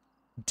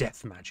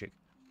 Death Magic.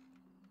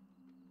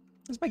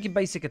 Let's make your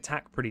basic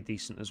attack pretty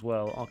decent as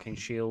well. Arcane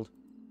Shield.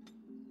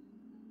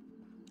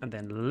 And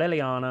then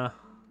Liliana.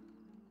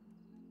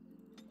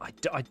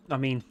 I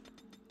mean...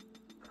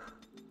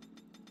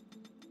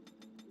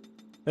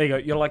 There you go.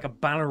 You're like a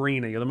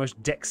ballerina. You're the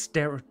most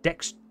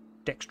dexterous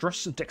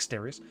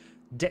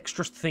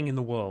thing in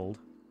the world.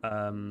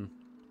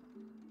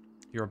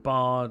 You're a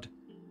bard.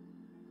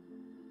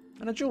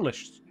 And a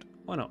duelist.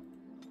 Why not?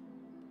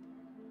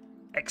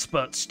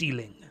 Expert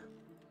stealing.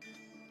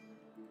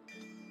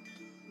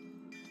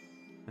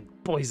 And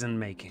poison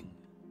making.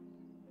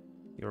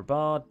 You're a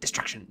bard.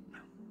 Distraction.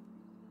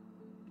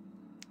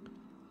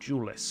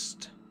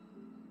 Duelist.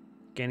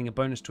 Gaining a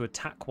bonus to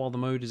attack while the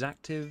mode is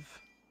active.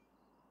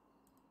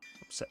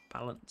 Upset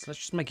balance. Let's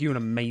just make you an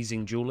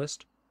amazing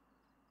duelist.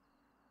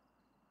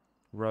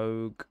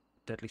 Rogue,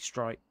 deadly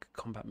strike,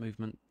 combat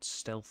movement,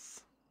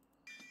 stealth,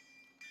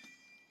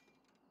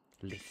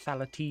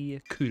 lethality,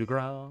 coup de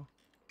grace,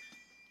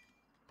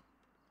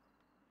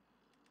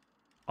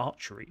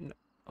 archery. No.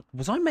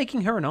 Was I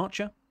making her an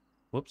archer?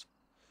 Whoops.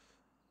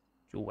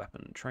 Dual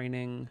weapon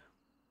training.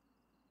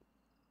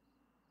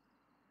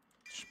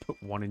 Just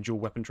put 1 in dual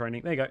weapon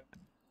training. There you go.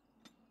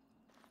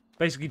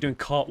 Basically doing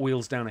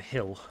cartwheels down a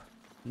hill.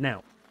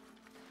 Now,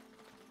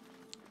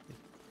 if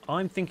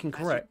I'm thinking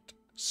correct,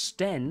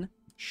 Sten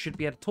should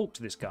be able to talk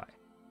to this guy.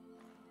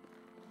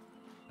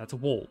 That's a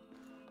wall.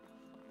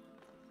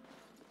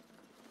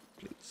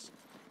 Please.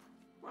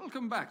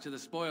 Welcome back to the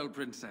Spoiled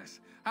Princess.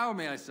 How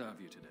may I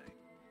serve you today?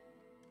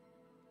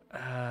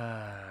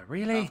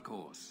 Really? Of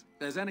course. If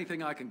there's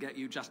anything I can get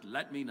you, just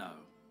let me know.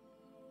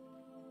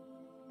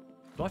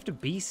 Do I have to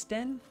be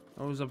Sten?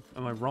 Or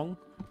am I wrong?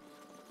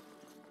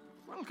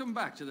 Welcome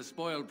back to the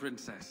Spoiled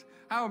Princess.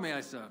 How may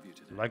I serve you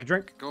today? Like a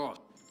drink? Of course.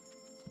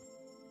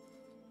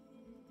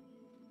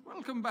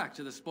 Welcome back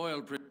to the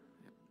Spoiled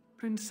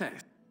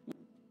Princess.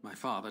 My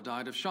father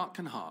died of shock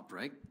and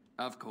heartbreak.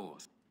 Of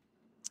course.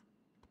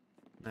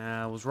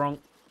 I was wrong.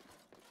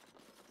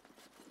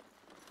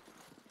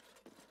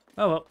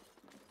 Oh well.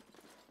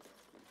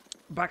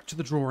 Back to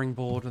the drawing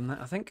board and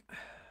that, I think.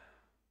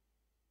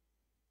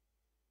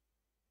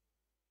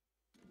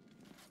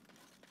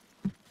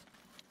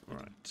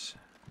 Right.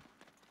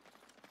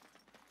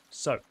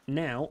 So,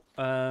 now,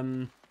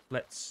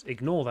 let's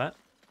ignore that.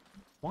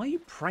 Why are you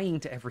praying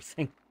to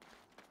everything?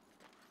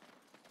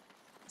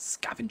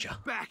 Scavenger.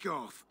 Back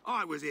off.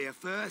 I was here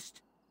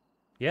first.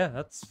 Yeah,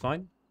 that's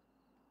fine.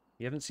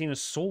 You haven't seen a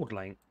sword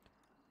laying.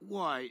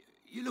 Why,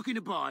 you looking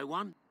to buy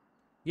one?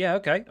 Yeah,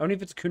 okay. Only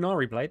if it's a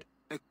Kunari blade.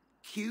 A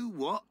Q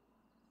what?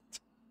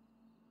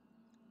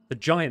 The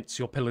giants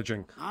you're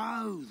pillaging.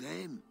 Oh,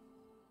 them.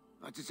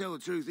 But to tell the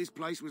truth, this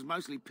place was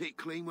mostly picked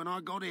clean when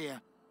I got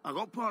here. I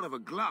got part of a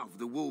glove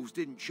the wolves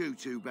didn't chew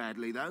too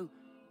badly, though.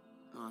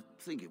 I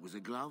think it was a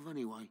glove,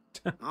 anyway.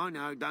 I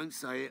know, don't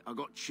say it. I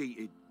got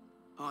cheated.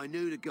 I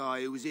knew the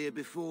guy who was here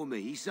before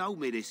me. He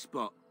sold me this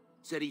spot.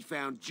 Said he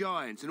found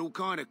giants and all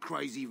kind of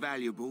crazy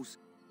valuables.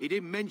 He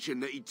didn't mention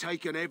that he'd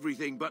taken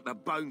everything but the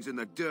bones and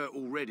the dirt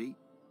already.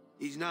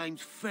 His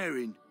name's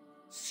Ferrin.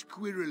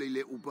 Squirrely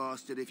little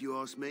bastard, if you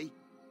ask me.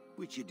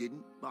 Which you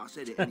didn't, but I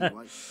said it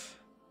anyway.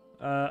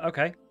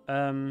 Okay.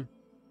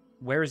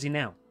 Where is he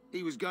now?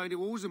 He was going to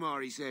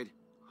Orzammar, he said.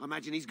 I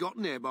imagine he's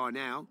gotten there by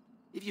now.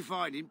 If you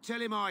find him, tell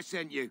him I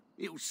sent you.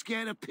 It'll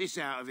scare the piss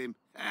out of him.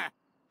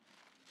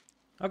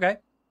 Okay.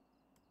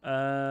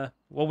 Well,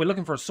 we're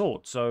looking for a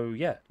sword, so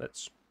yeah,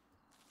 let's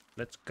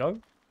go.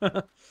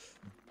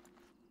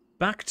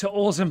 Back to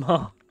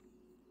Orzammar.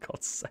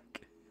 God's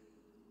sake.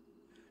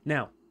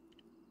 Now,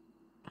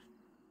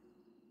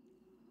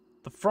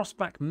 the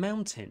Frostback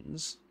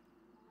Mountains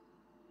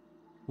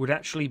would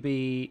actually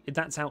be...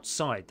 That's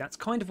outside. That's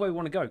kind of where we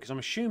want to go, because I'm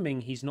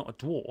assuming he's not a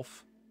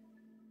dwarf.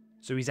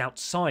 So he's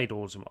outside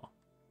Orzammar.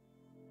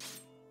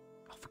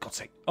 Oh, for God's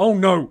sake. Oh,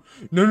 no!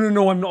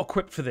 No, I'm not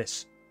equipped for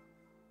this.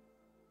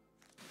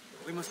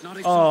 We must not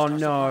Oh,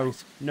 no.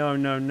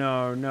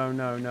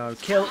 No.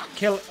 Kill.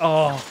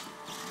 Oh.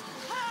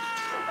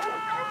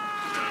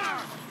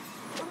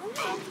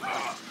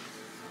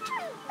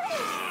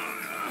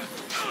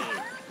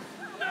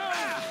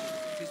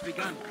 It has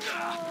begun.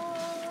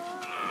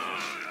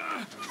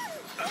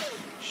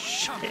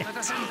 Shit. Let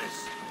us end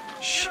this.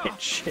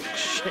 Shit.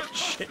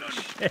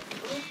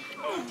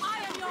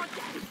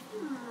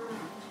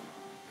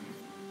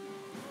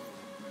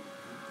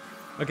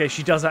 Okay,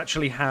 she does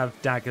actually have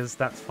daggers,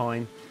 that's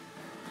fine.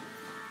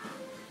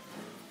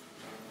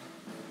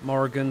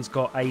 Morrigan's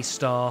got a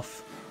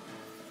staff.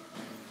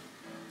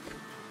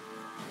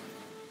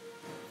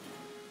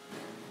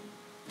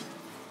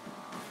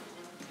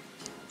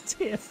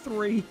 Tier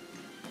 3.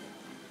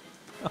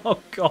 Oh,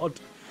 God.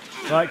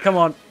 Right, come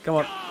on.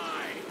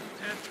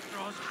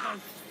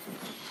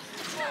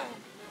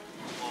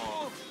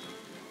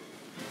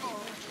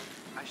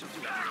 I shall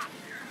do it.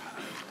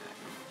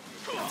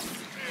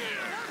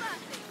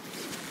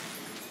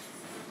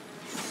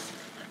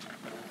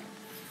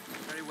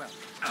 Very well.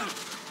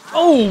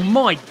 Oh,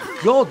 my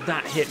God,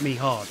 that hit me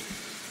hard.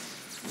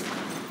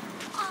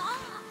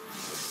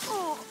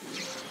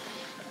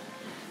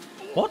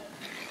 What?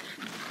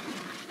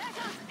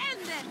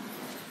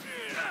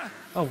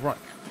 Oh, right.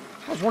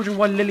 I was wondering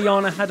why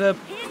Liliana had a...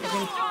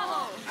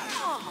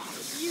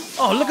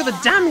 Oh, look at the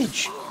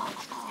damage!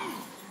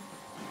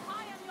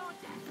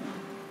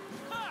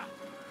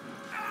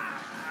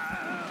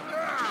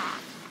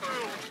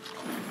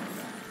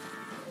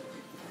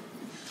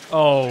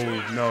 Oh,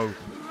 no.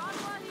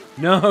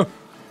 No!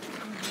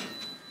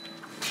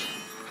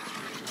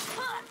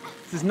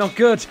 This is not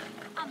good.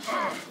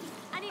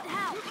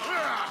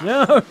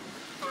 No!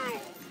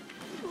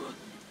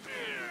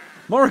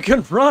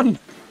 Morrigan, run!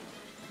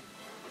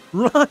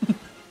 Run!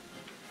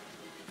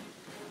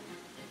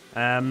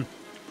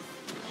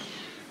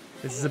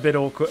 This is a bit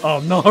awkward. Oh,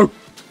 no!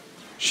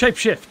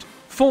 Shapeshift.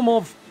 Form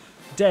of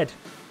dead.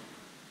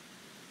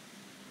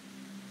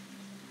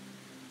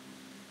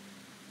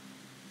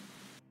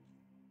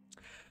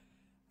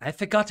 I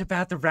forgot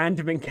about the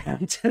random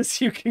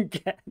encounters you can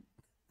get.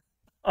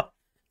 Oh,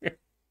 yeah.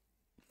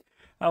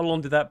 How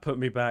long did that put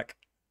me back?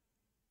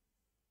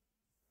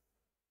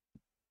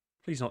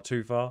 Please not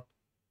too far.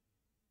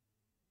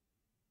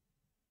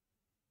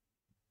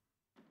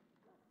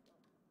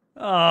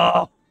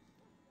 Oh!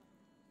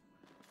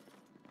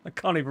 I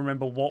can't even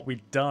remember what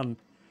we'd done.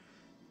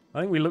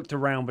 I think we looked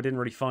around but didn't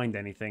really find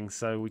anything,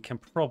 so we can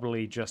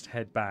probably just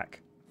head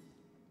back.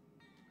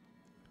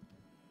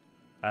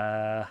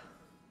 Can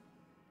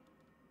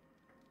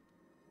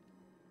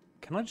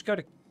I just go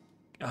to...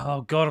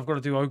 Oh, God, I've got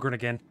to do Ogryn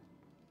again.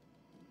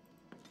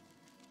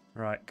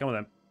 Right, come on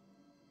then.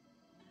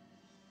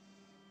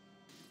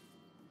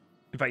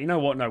 In fact, you know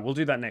what? No, we'll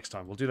do that next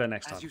time. We'll do that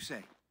next time. As you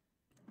say.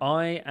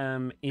 I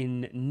am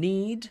in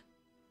need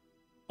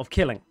of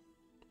killing.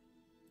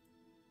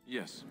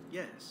 Yes.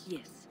 Yes.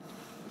 Yes.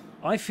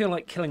 I feel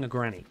like killing a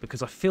granny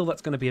because I feel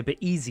that's going to be a bit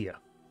easier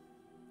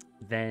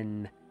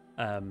than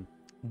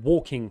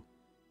walking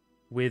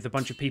with a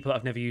bunch of people that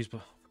I've never used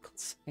before. For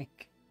God's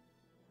sake.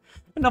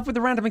 Enough with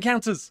the random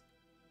encounters.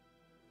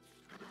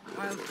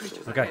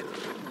 Okay.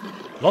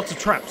 Lots of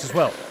traps as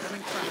well.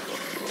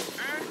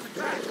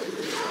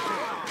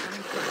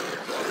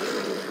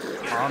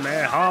 Hame,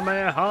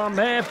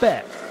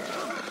 bet.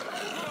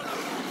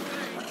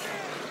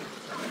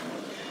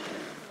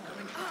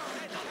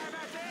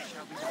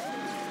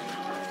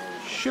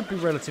 Should be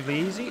relatively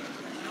easy.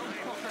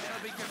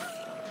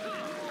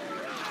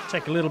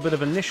 Take a little bit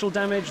of initial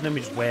damage, and then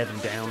we just wear them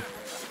down.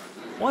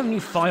 Why haven't you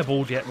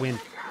fireballed yet, Win?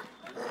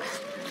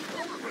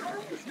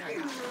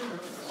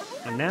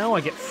 And now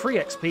I get free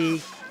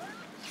XP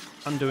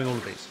undoing all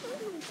of these.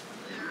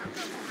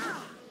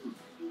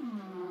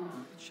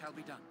 It shall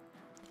be done.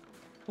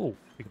 Oh,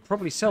 we could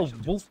probably sell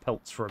wolf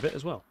pelts for a bit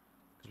as well,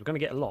 because we're going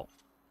to get a lot.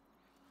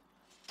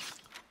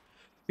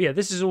 But yeah,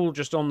 this is all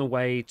just on the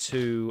way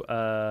to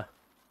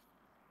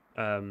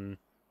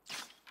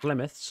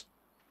Flemeth's,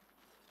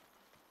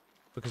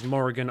 because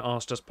Morrigan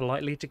asked us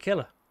politely to kill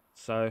her.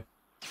 So,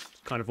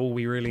 it's kind of all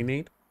we really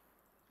need.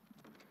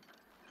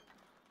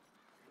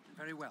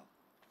 Very well.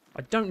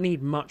 I don't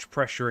need much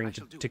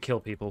pressuring to kill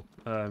people.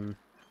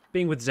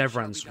 Being with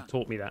Zevrans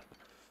taught me that.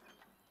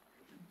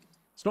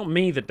 It's not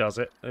me that does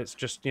it. It's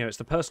just, you know, it's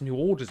the person who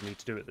orders me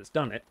to do it that's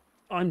done it.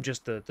 I'm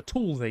just the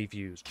tool they've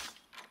used.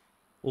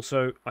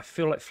 Also, I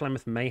feel like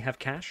Flemeth may have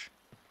cash.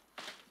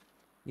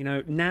 You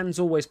know, Nan's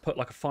always put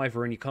like a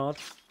 $5 in your card.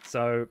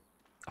 So,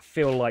 I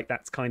feel like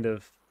that's kind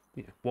of,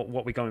 you know,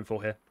 what we're going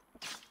for here.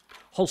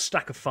 Whole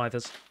stack of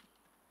 $5s.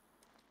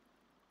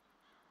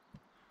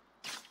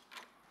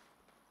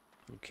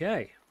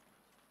 Okay.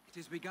 It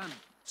has begun.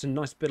 It's a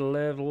nice bit of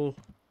level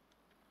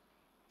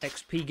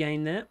XP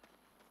gain there.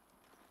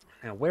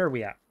 Now, where are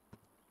we at?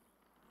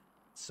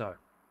 So,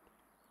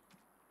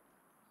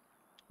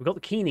 we've got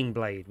the Keening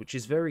Blade, which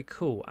is very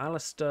cool.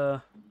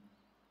 Alistair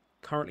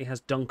currently has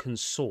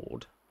Duncan's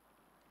sword.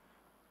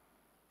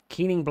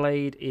 Keening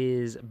Blade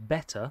is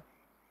better.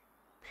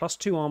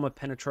 +2 armor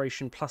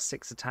penetration,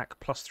 +6 attack,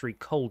 +3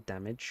 cold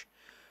damage.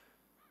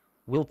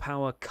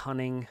 Willpower,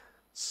 cunning,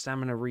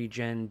 stamina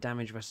regen,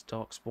 damage versus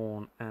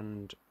darkspawn,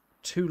 and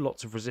 2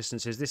 lots of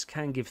resistances. This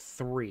can give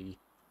 3.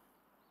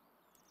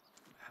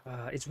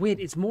 It's weird.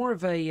 It's more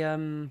of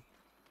a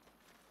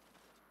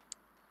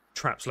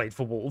trap slate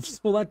for wolves.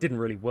 Well, that didn't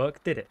really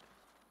work, did it?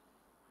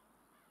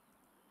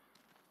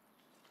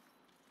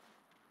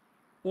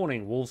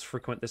 Warning, wolves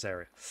frequent this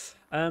area.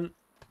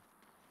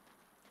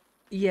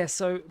 Yeah,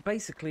 so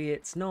basically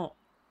it's not...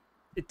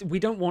 we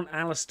don't want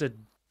Alistair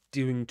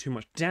doing too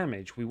much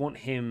damage. We want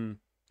him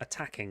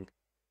attacking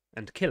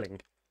and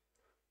killing.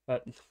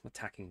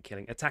 Attacking and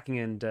killing. Attacking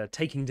and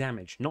taking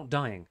damage, not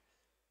dying.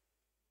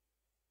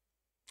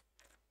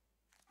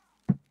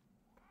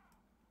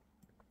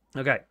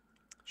 Okay,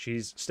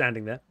 she's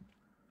standing there.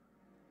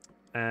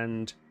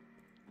 And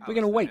we're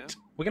going to wait.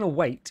 We're going to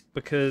wait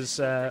because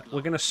we're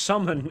going to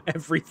summon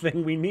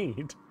everything we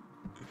need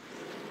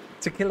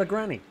to kill a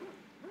granny.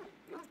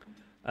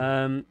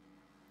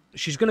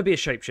 She's going to be a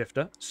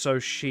shapeshifter, so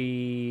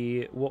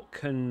she... What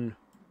can...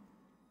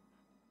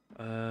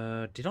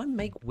 did I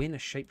make Win a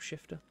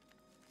shapeshifter?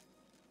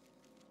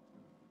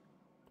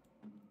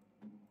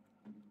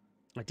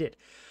 I did.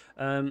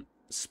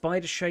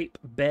 Spider shape,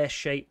 bear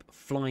shape,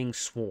 flying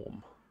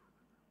swarm.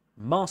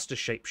 Master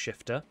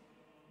shapeshifter.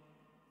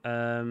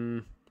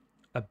 A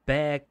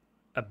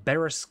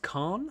Beres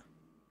Khan.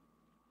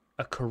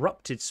 A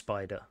corrupted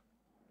spider.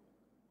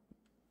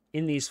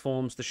 In these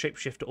forms, the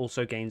shapeshifter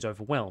also gains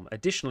overwhelm.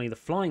 Additionally, the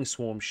flying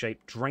swarm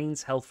shape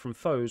drains health from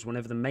foes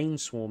whenever the main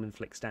swarm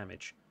inflicts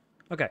damage.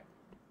 Okay.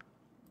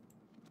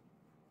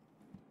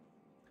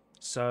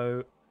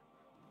 So,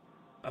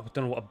 I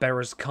don't know what a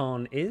Beres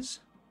Khan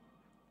is,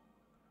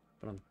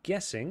 but I'm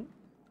guessing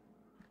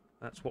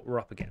that's what we're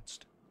up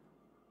against.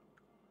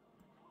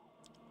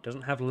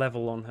 Doesn't have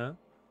level on her,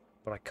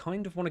 but I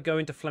kind of want to go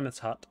into Flemeth's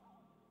hut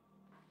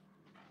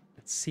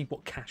Let's see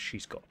what cash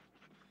she's got.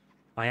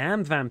 I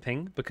am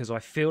vamping because I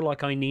feel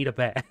like I need a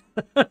bear.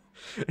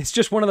 It's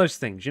just one of those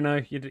things, you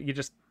know. You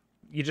just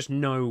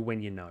know when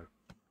you know.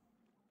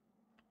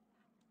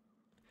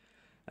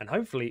 And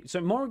hopefully, so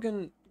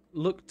Morrigan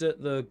looked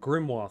at the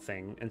grimoire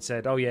thing and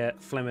said, "Oh yeah,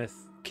 Flemeth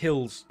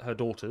kills her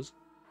daughters."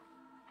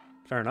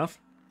 Fair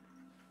enough.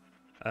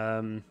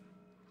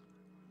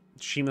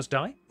 She must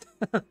die.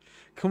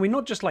 Can we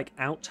not just like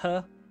out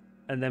her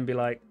and then be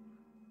like,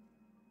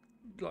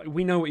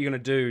 we know what you're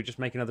gonna do. Just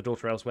make another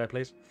daughter elsewhere,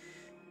 please.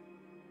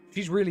 If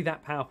she's really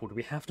that powerful, do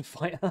we have to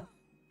fight her?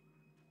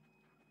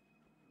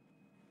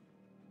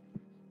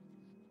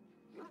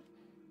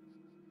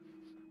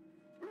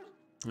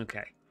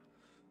 Okay.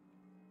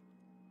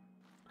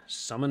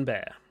 Summon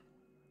bear.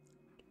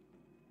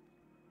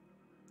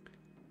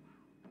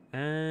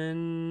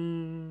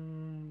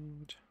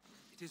 And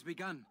It has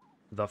begun.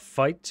 the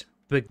fight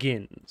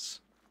begins.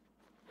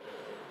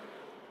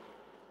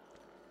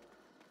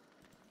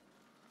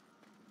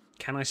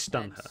 Can I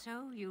stun And her?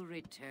 so you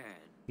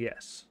return.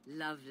 Yes.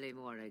 Lovely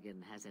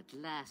Morrigan has at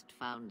last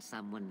found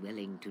someone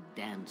willing to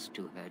dance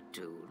to her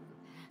tune.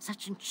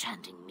 Such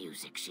enchanting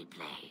music she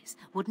plays,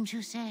 wouldn't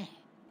you say?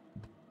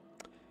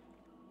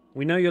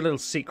 We know your little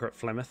secret,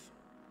 Flemeth.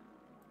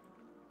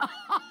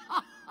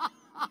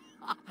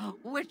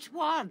 Which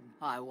one,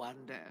 I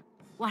wonder?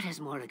 What has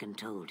Morrigan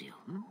told you?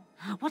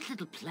 What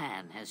little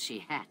plan has she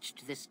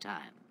hatched this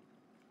time?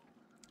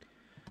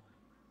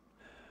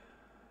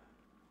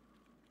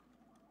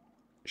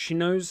 She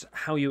knows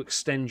how you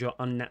extend your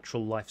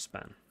unnatural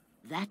lifespan.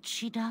 That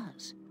she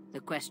does. The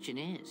question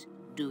is,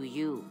 do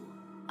you?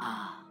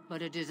 Ah,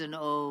 but it is an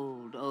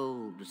old,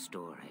 old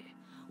story.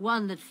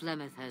 One that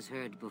Flemeth has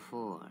heard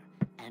before,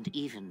 and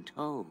even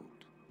told.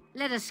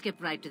 Let us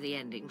skip right to the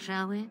ending,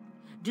 shall we?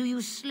 Do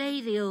you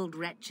slay the old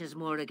wretch as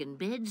Morrigan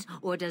bids,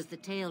 or does the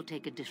tale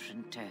take a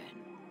different turn?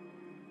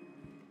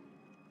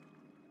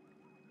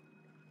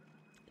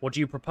 What do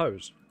you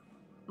propose?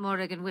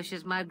 Morrigan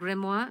wishes my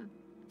grimoire?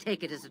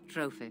 Take it as a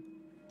trophy.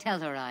 Tell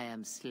her I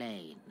am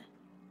slain.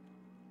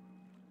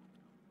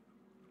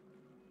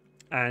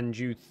 And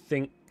you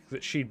think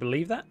that she'd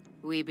believe that?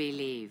 We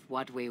believe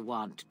what we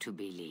want to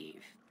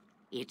believe.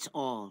 It's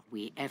all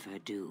we ever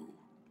do.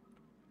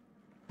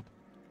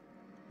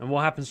 And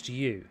what happens to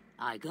you?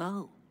 I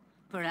go.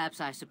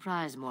 Perhaps I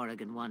surprise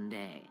Morrigan one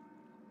day.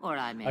 Or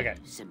I may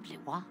simply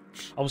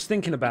watch. I was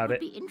thinking about It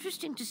it. would be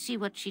interesting to see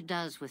what she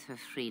does with her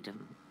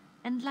freedom.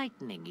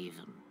 Enlightening,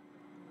 even.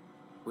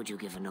 Would you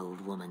give an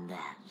old woman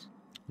that?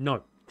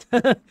 No.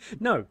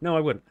 No, I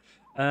wouldn't.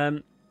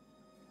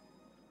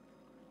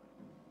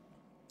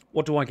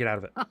 What do I get out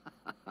of it?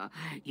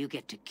 You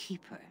get to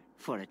keep her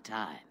for a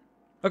time.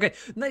 Okay,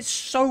 that's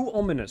so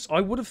ominous. I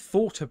would have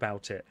thought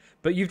about it,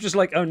 but you've just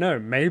like, oh no,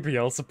 maybe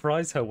I'll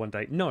surprise her one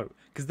day. No,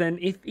 because then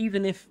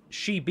even if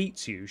she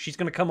beats you, she's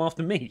going to come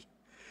after me.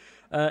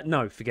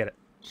 No, forget it.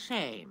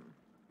 Shame.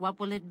 What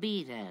will it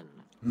be then?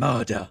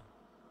 Murder.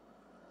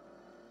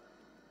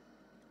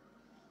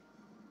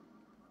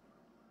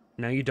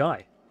 Now you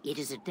die. It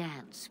is a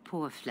dance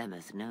poor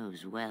Flemeth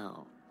knows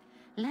well.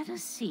 Let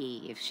us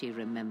see if she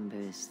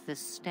remembers the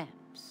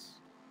steps.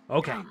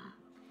 Okay. Come.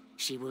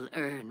 She will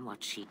earn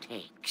what she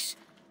takes.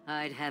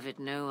 I'd have it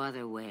no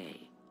other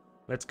way.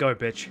 Let's go,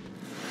 bitch.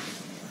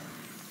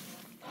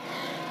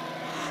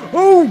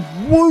 Oh,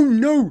 whoa,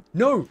 no,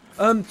 no.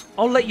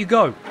 I'll let you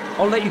go.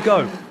 I'll let you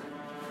go.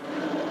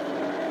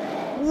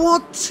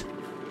 What?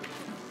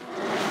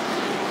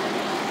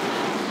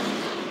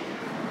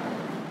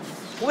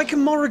 Why can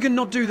Morrigan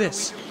not do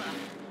this?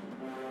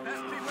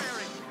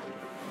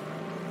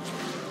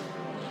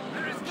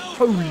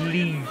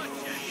 Holy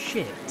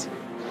shit.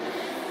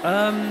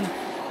 I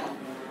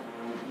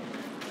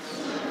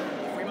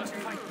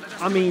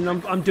mean,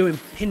 I'm doing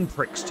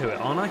pinpricks to it,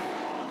 aren't I?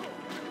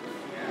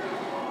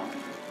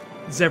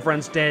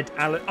 Zevran's dead.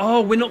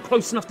 Oh, we're not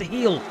close enough to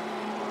heal.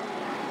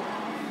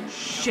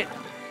 Shit.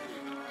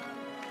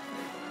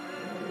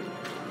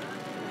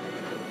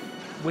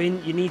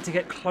 Win, you need to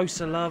get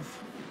closer, love.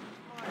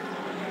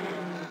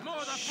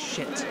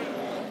 Shit.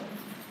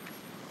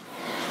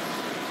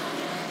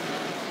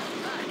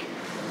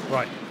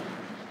 Right.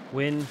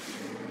 Win.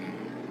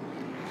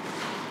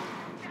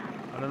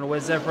 I don't know where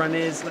Zevran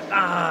is.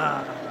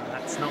 Ah,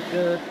 that's not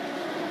good.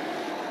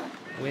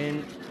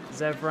 Win.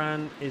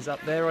 Zevran is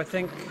up there, I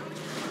think.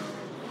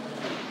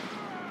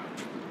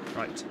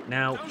 Right.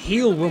 Now,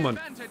 heal, woman.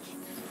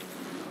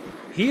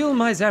 Heal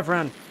my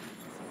Zevran.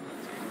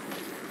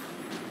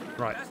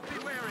 Right.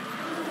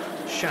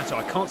 Shatter.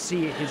 I can't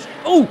see his...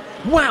 Oh,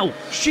 wow.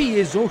 She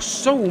is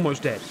so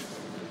almost dead.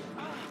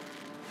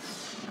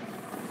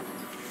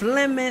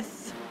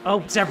 Flemeth. Oh,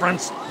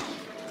 Zevran's...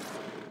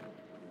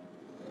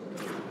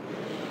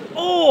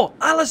 Oh,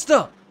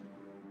 Alistair!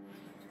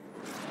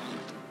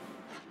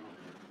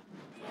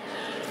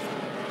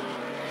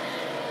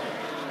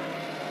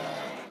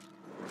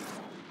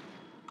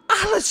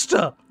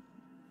 Alistair!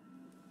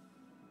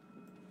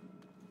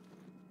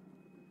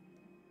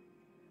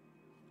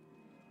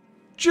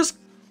 Just...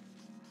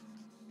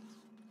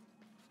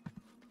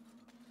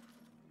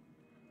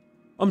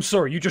 I'm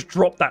sorry, you just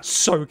dropped that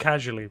so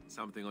casually.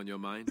 Something on your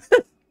mind?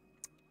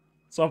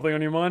 Something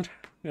on your mind?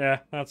 Yeah,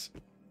 that's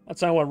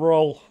how I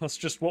roll. That's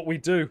just what we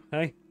do,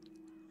 eh?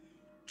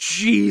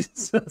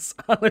 Jesus,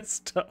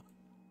 Alistair.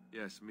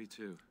 Yes, me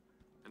too.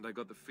 And I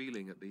got the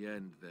feeling at the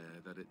end there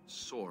that it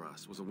saw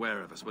us, was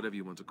aware of us, whatever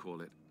you want to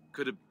call it.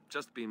 Could have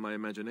just been my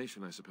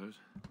imagination, I suppose.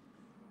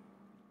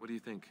 What do you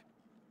think?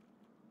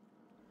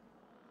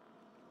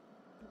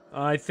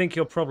 I think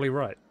you're probably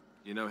right.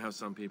 You know how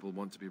some people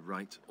want to be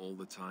right all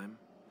the time?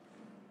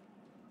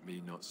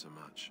 Me, not so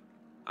much.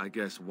 I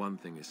guess one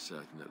thing is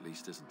certain, at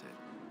least, isn't it?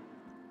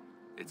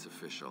 It's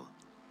official.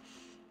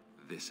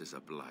 This is a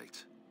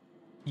blight.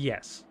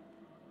 Yes.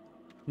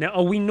 Now,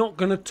 are we not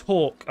going to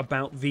talk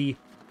about the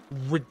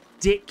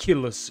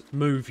ridiculous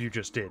move you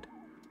just did?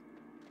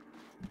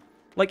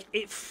 Like,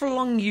 it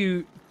flung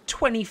you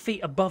 20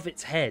 feet above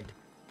its head,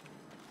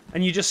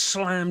 and you just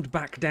slammed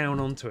back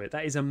down onto it.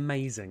 That is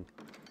amazing.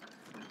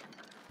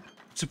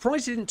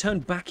 Surprised it didn't turn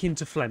back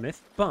into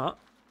Flemeth, but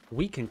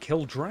we can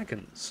kill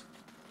dragons.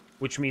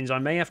 Which means I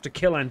may have to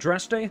kill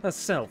Andraste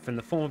herself in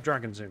the form of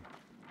Dragonzoon.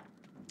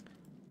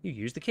 You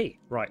use the key.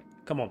 Right,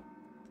 come on.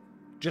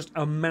 Just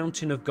a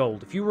mountain of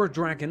gold. If you were a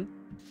dragon...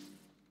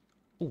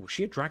 Oh, was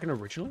she a dragon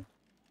originally?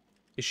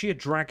 Is she a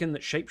dragon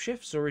that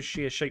shapeshifts, or is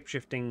she a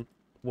shapeshifting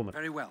woman?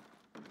 Very well.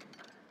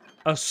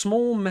 A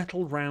small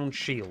metal round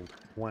shield.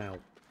 Wow.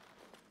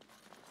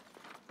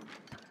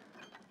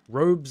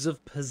 Robes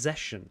of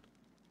Possession.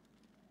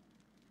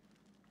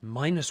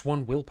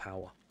 -1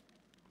 willpower.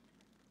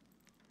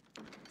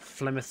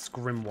 Flemeth's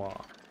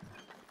Grimoire.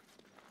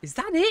 Is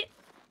that it?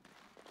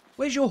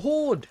 Where's your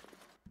hoard?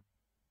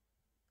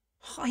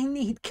 I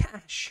need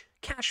cash.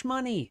 Cash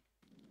money.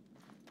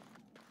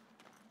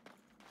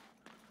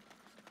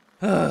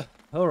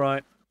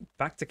 Alright.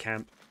 Back to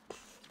camp.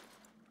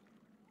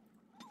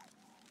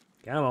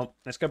 Come on.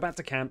 Let's go back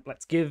to camp.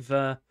 Let's give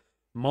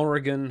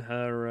Morrigan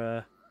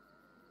her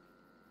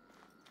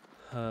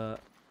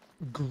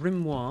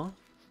grimoire.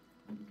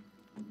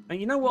 And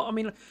you know what? I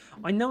mean,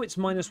 I know it's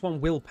 -1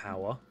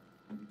 willpower.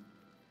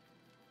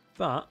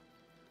 But...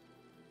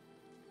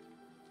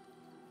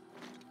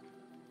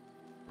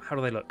 how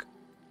do they look?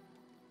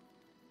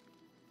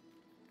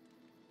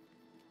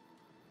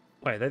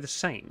 Wait, are they the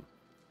same?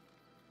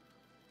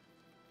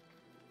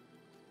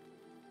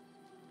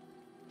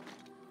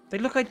 They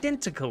look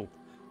identical.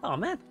 Oh,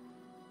 man.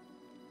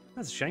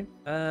 That's a shame.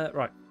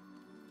 Right.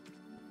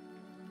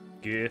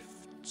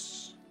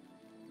 Gifts.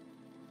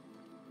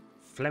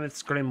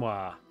 Flemeth's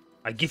Grimoire.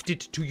 I gift it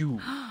to you.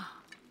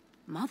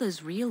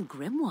 Mother's real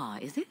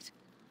grimoire, is it?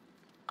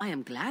 I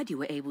am glad you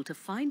were able to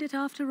find it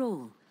after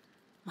all.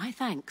 My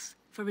thanks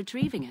for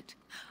retrieving it.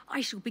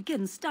 I shall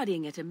begin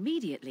studying it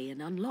immediately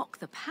and unlock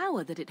the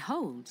power that it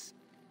holds.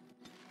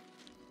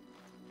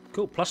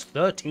 Cool, plus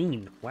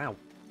 13. Wow.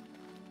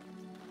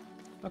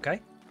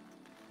 Okay.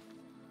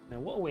 Now,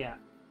 what are we at?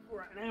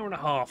 We're at an hour and a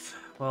half.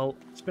 Well,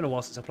 it's been a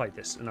while since I played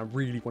this, and I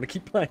really want to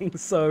keep playing,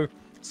 so...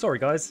 sorry,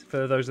 guys,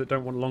 for those that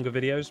don't want longer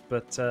videos,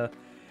 but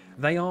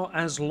they are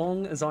as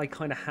long as I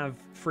kind of have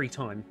free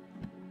time.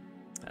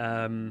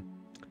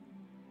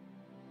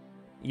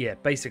 Yeah,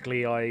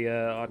 basically,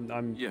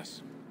 I'm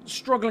yes.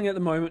 struggling at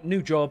the moment,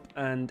 new job,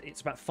 and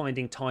it's about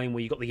finding time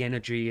where you've got the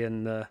energy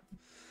and the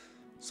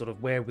sort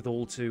of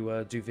wherewithal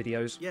to do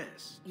videos.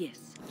 Yes.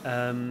 Yes.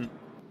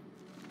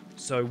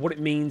 So what it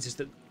means is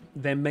that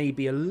there may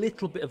be a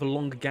little bit of a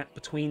longer gap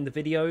between the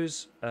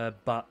videos,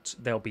 but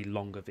there'll be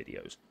longer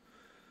videos.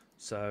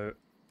 So,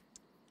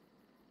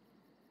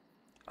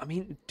 I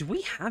mean, do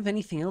we have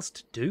anything else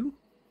to do?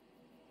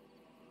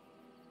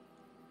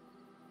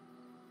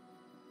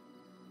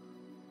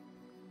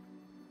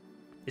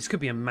 This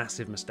could be a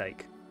massive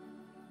mistake.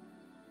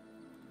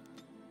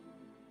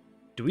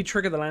 Do we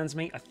trigger the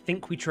Landsmeet? I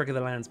think we trigger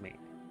the Landsmeet.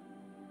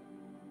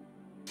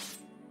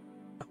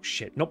 Oh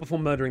shit, not before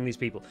murdering these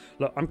people.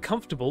 Look, I'm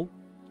comfortable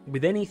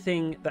with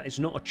anything that is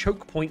not a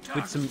choke point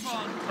with some...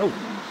 Oh,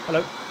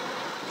 hello.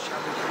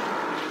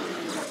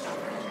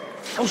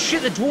 Oh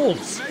shit, they're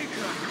dwarves!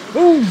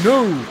 Oh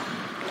no!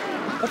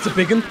 That's a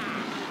big one.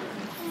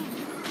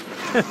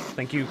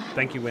 Thank you,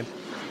 Win.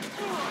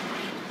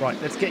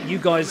 Right, let's get you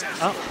guys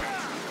up.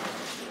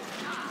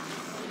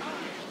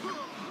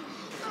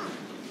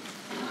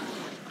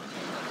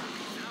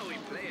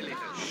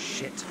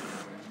 Shit.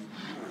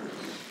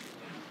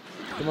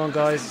 Come on,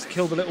 guys, let's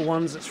kill the little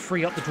ones. Let's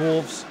free up the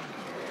dwarves.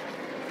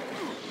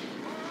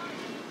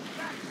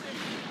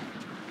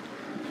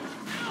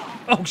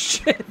 Oh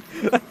shit!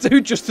 That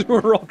dude just threw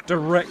a rock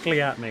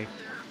directly at me.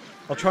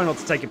 I'll try not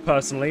to take it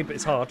personally, but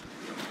it's hard.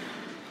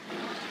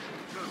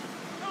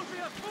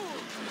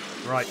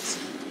 Right.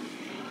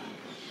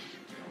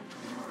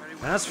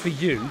 As for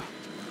you...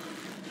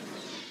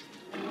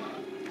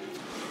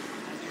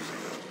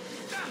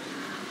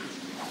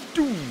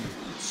 Doom!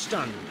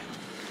 Stunned.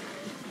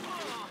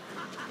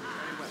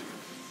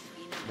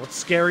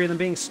 What's scarier than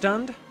being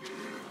stunned?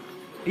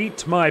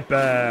 Eat my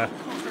bear!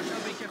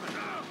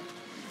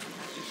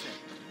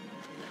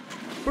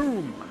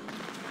 Boom!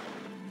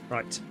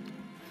 Right.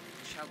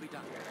 Shall be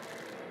done.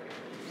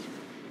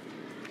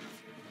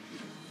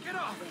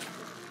 Get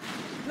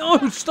off!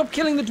 No, stop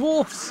killing the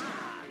dwarfs.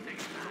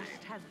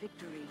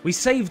 We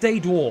saved a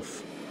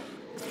dwarf.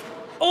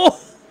 Oh!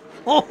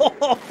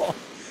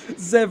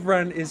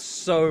 Zevran is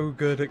so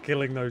good at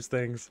killing those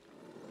things.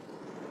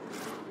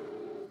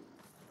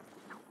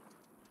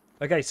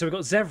 Okay, so we've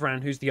got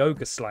Zevran, who's the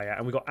Ogre Slayer,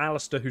 and we've got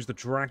Alistair, who's the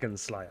Dragon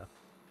Slayer.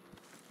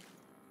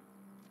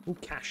 Ooh,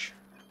 cash.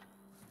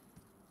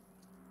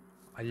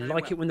 I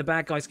like it when the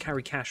bad guys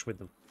carry cash with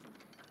them.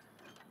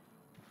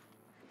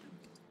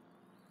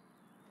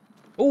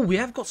 Oh, we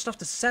have got stuff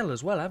to sell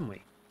as well, haven't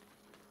we?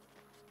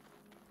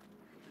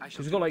 Because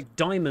we've got, like,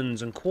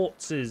 diamonds and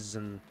quartzes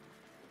and...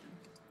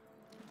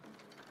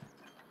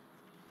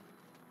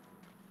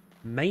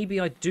 Maybe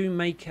I do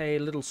make a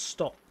little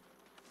stop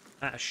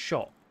at a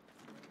shop.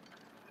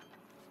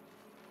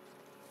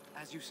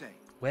 As you say.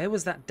 Where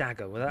was that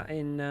dagger? Was that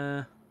in...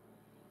 Oh,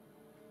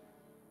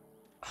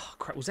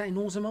 crap. Was that in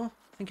Orzammar?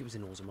 I think it was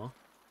in Orzammar.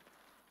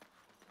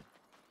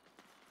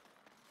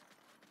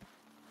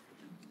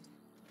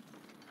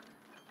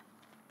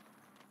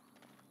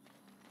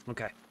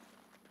 Okay.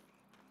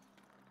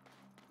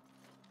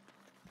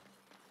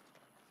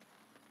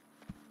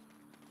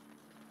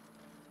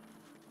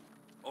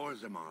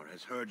 Orzammar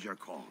has heard your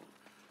call.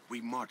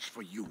 We march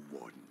for you,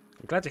 Warden.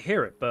 I'm glad to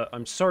hear it, but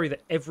I'm sorry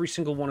that every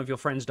single one of your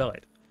friends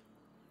died.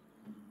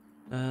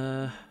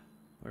 Where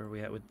are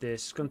we at with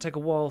this? It's going to take a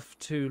while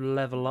to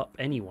level up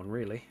anyone,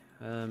 really.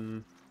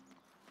 So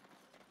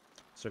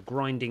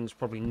grinding's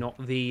probably not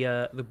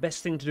the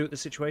best thing to do at the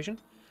situation.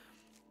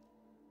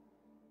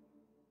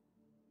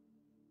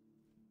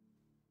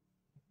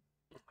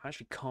 I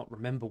actually can't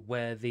remember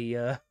where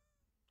the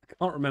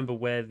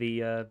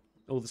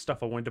all the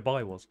stuff I wanted to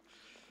buy was.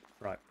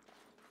 Right.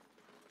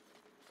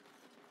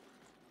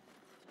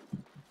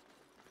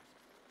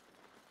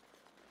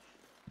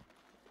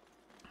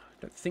 I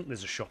don't think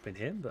there's a shop in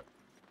here, but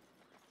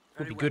it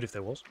would be good if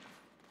there was.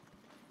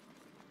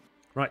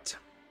 Right.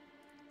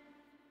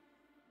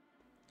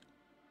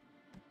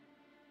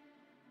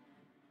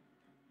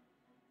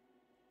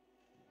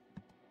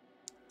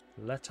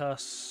 Let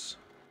us...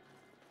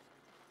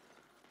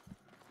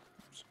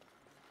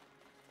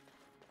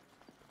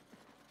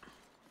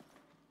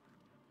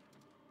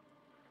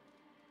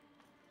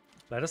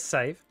 Let us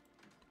save.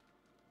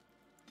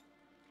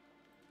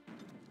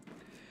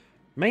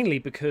 Mainly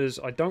because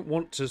I don't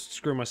want to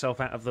screw myself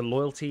out of the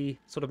loyalty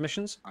sort of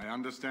missions. I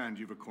understand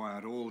you've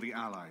acquired all the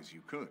allies you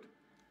could.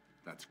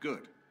 That's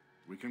good.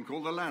 We can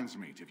call the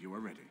Landsmeet if you are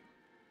ready.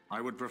 I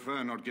would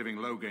prefer not giving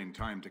Loghain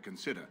time to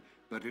consider,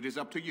 but it is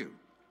up to you.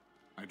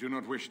 I do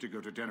not wish to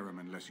go to Denerim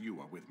unless you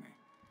are with me.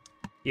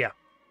 Yeah.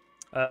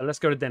 Let's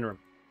go to Denerim.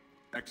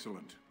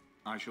 Excellent.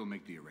 I shall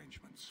make the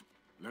arrangements.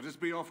 Let us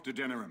be off to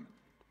Denerim,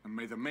 and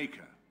may the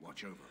Maker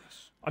watch over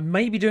us. I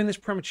may be doing this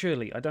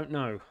prematurely. I don't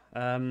know.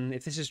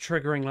 If this is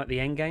triggering like the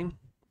end game.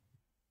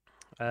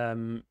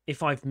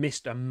 If I've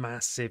missed a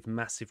massive,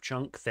 massive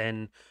chunk,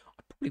 then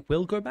I probably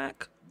will go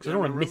back. Because I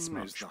don't want to miss Denerim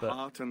much. is the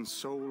heart and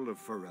soul of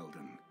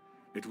Ferelden.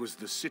 It was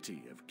the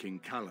city of King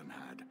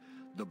Calenhad,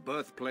 the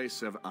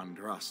birthplace of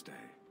Andraste.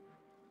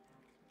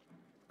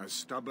 As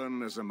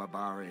stubborn as a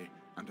Mabari,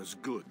 and as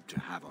good to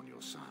have on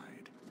your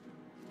side.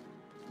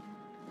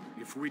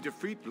 If we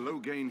defeat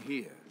Loghain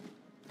here,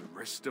 the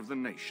rest of the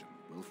nation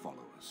will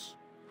follow us.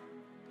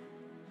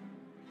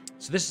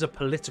 So this is a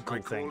political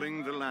By thing.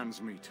 calling the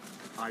Landsmeet,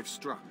 I've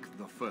struck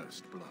the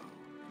first blow.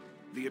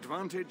 The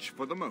advantage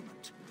for the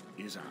moment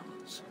is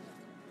ours.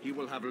 He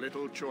will have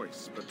little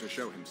choice but to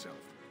show himself,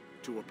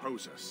 to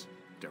oppose us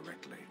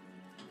directly.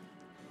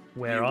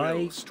 Where He I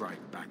will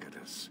strike back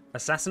at us.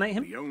 assassinate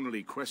him? The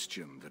only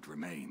question that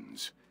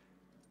remains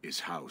is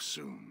how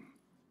soon.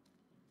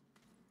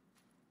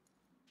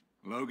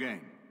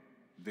 Loghain,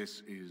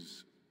 this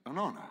is an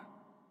honor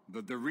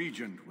that the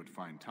Regent would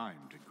find time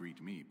to greet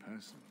me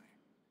personally.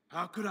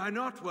 How could I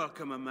not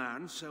welcome a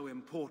man so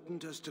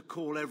important as to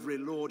call every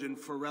lord in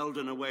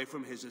Ferelden away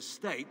from his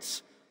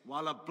estates,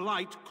 while a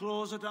blight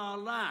claws at our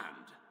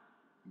land?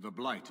 The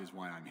Blight is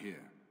why I'm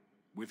here.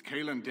 With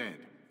Cailan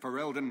dead,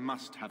 Ferelden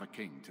must have a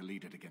king to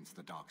lead it against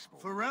the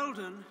Darkspawn.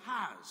 Ferelden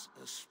has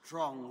a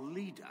strong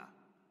leader.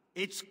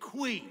 Its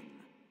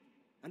queen.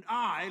 And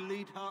I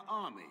lead her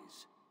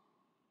armies.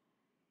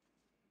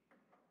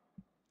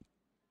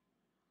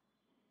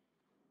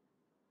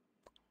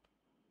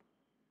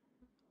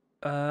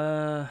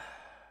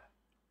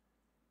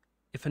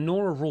 If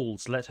Honora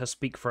rules, let her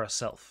speak for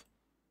herself.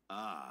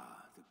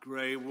 Ah, the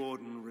Grey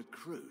Warden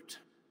recruit.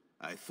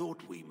 I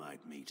thought we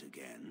might meet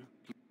again.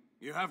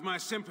 You have my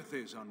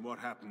sympathies on what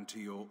happened to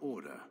your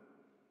order.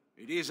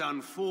 It is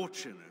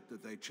unfortunate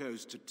that they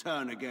chose to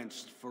turn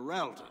against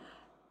Ferelden.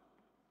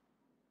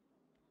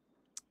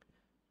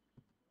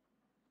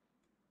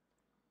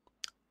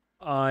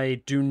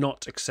 I do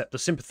not accept the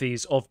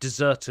sympathies of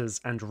deserters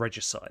and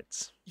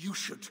regicides. You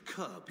should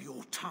curb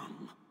your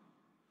tongue.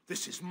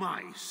 This is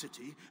my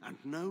city, and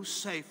no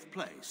safe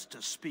place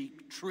to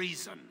speak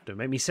treason. Don't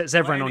make me set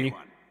Zevran on you.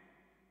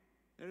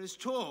 There is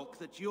talk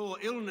that your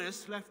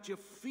illness left you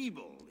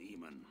feeble,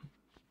 Eamon.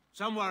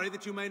 Some worry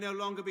that you may no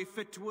longer be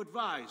fit to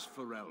advise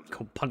Ferelden.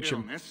 Go punch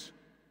him. Illness?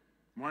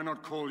 Why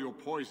not call your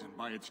poison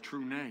by its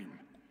true name?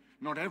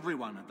 Not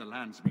everyone at the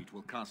Landsmeet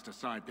will cast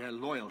aside their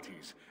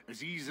loyalties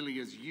as easily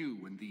as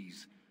you and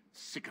these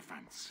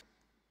sycophants.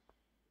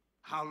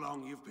 How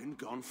long you've been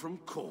gone from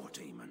court,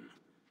 Eamon?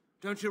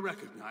 Don't you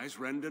recognize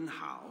Rendon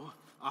Howe,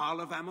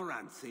 Arl of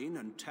Amaranthine,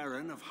 and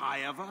Terran of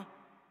Highever?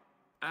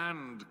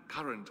 And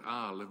current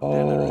Arl of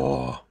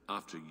Denerim,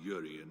 after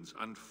Urien's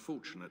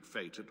unfortunate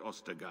fate at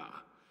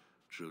Ostagar.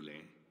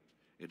 Truly,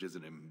 it is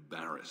an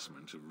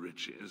embarrassment of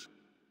riches.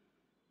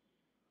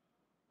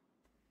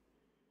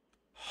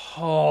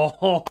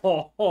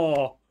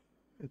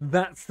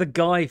 That's the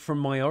guy from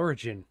my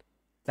origin.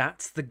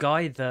 That's the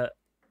guy that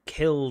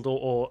killed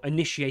or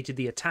initiated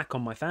the attack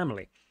on my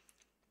family.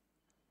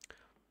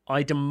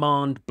 I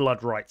demand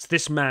blood rights.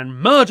 This man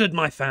murdered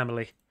my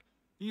family.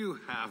 You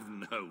have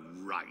no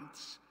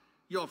rights.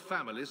 Your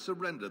family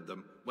surrendered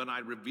them when I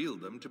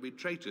revealed them to be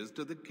traitors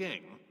to the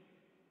king.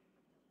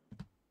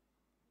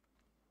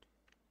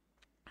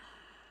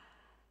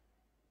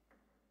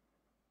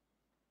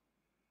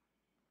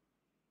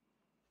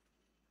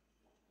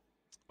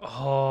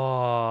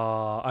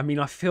 Oh, I mean,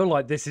 I feel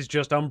like this is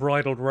just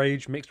unbridled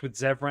rage mixed with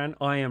Zevran.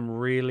 I am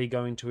really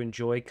going to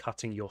enjoy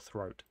cutting your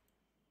throat.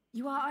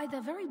 You are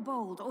either very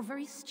bold or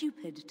very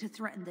stupid to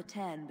threaten the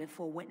Ten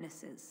before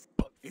witnesses.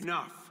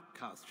 Enough,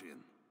 Calthrian.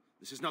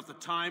 This is not the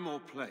time or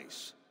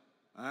place.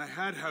 I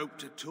had hoped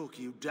to talk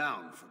you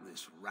down from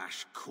this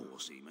rash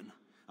course, Eamon.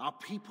 Our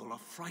people are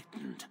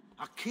frightened.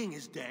 Our king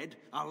is dead.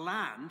 Our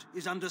land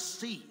is under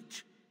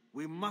siege.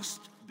 We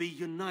must be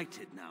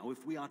united now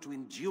if we are to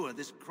endure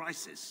this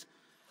crisis.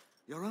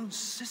 Your own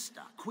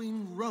sister,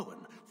 Queen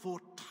Rowan,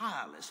 fought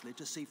tirelessly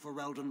to see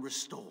Ferelden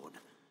restored.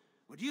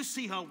 Would you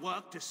see her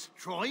work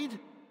destroyed?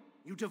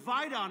 You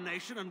divide our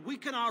nation and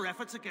weaken our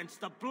efforts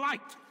against the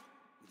Blight,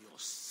 with your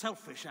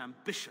selfish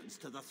ambitions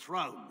to the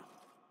throne.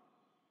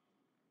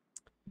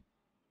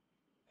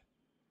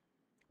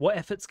 What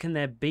efforts can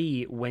there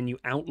be when you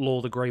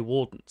outlaw the Grey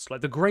Wardens?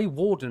 Like, the Grey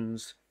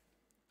Wardens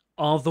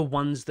are the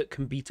ones that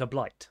can beat a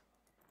Blight.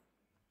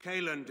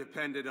 Cailan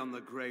depended on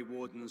the Grey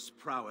Warden's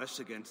prowess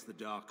against the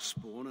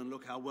Darkspawn, and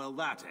look how well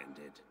that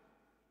ended.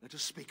 Let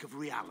us speak of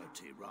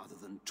reality rather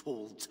than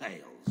tall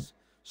tales.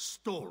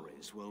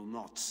 Stories will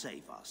not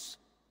save us.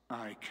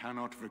 I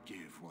cannot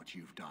forgive what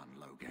you've done,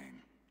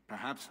 Loghain.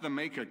 Perhaps the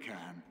Maker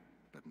can,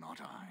 but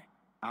not I.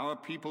 Our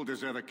people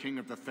deserve a king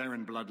of the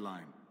Theron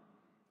bloodline.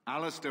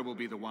 Alistair will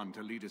be the one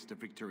to lead us to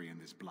victory in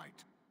this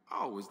Blight.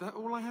 Oh, is that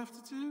all I have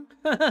to do?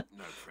 No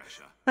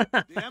pressure.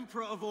 The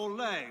Emperor of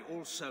Orlais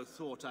also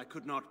thought I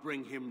could not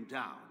bring him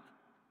down.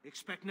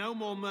 Expect no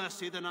more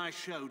mercy than I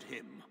showed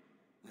him.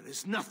 There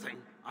is nothing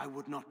I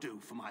would not do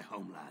for my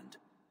homeland.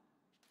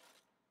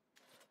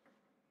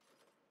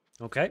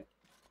 Okay.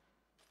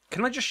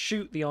 Can I just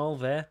shoot the Arl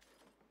there?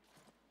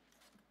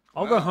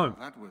 I'll go home.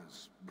 That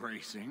was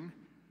bracing.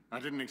 I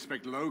didn't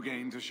expect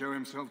Loghain to show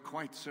himself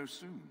quite so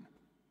soon.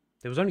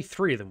 There was only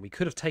 3 of them. We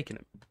could have taken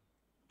him.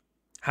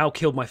 Hal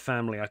killed my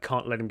family. I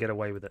can't let him get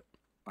away with it.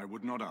 I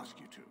would not ask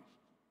you to.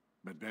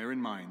 But bear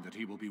in mind that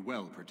he will be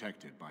well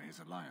protected by his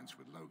alliance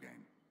with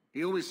Loghain.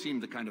 He always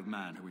seemed the kind of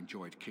man who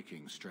enjoyed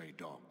kicking stray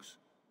dogs.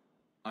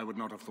 I would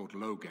not have thought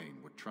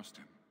Loghain would trust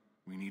him.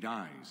 We need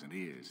eyes and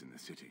ears in the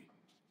city.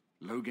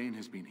 Loghain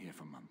has been here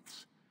for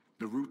months.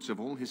 The roots of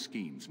all his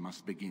schemes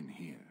must begin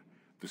here.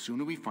 The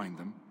sooner we find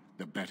them,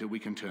 the better we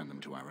can turn them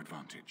to our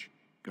advantage.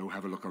 Go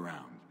have a look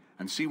around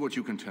and see what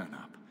you can turn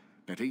up.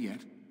 Better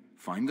yet,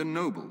 find the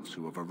nobles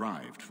who have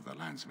arrived for the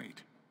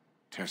Landsmeet.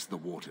 Test the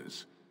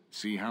waters.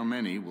 See how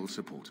many will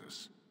support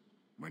us.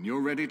 When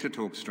you're ready to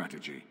talk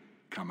strategy,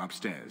 come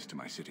upstairs to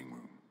my sitting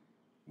room.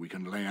 We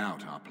can lay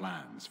out our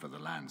plans for the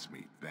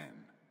Landsmeet then.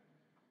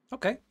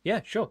 Okay,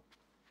 yeah, sure.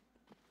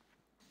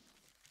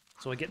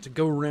 So I get to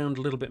go around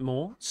a little bit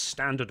more.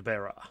 Standard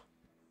bearer.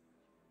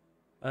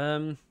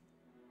 Where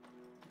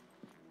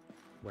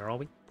are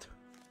we?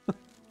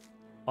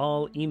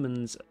 Arl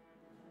Eamon's...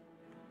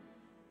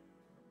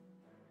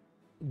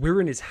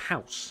 We're in his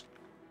house.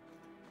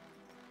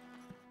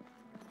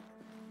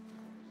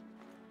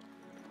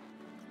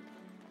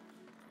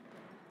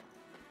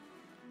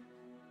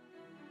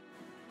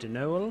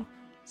 Denoel?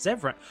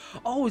 Zevran.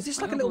 Oh, is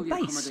this like a little Are all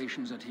the base?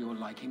 accommodations are to your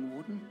liking,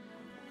 Warden?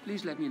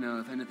 Please let me know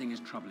if anything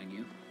is troubling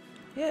you.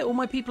 Yeah, all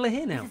my people are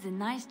here now. This is a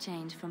nice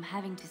change from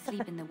having to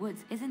sleep in the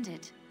woods, isn't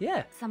it?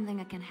 Yeah. Something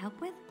I can help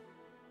with?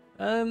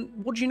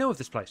 What do you know of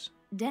this place?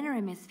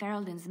 Denerim is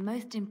Ferelden's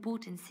most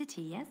important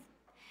city, yes?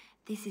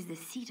 This is the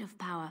seat of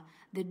power,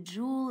 the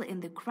jewel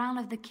in the crown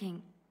of the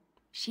king.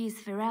 She is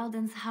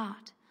Ferelden's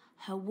heart.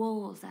 Her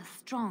walls are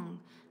strong,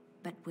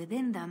 but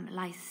within them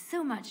lies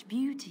so much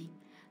beauty,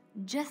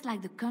 just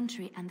like the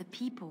country and the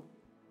people.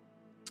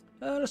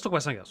 Let's talk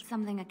about something else.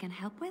 Something I can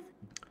help with?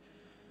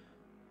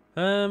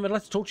 I'd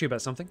like to talk to you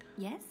about something.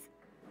 Yes?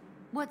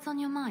 What's on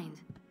your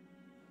mind?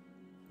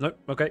 No,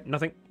 okay,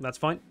 nothing. That's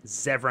fine.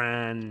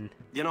 Zevran.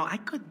 You know, I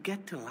could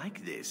get to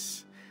like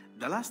this.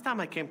 The last time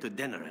I came to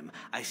Denerim,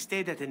 I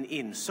stayed at an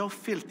inn so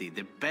filthy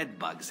the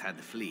bedbugs had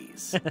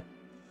fleas.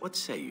 What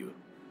say you?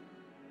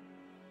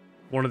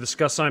 Want to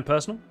discuss something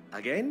personal?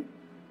 Again?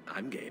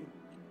 I'm game.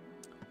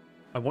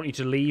 I want you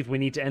to leave. We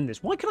need to end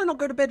this. Why can I not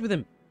go to bed with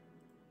him?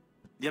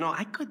 You know,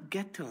 I could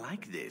get to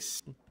like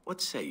this. What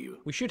say you?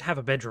 We should have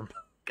a bedroom.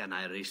 Can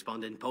I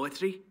respond in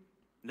poetry?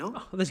 No?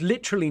 Oh, there's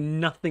literally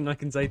nothing I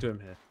can say to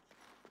him here.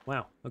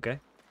 Wow, okay.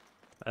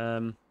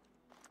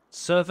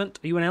 Servant,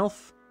 are you an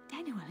elf?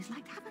 Daniel is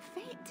like to have a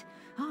fit.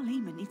 Our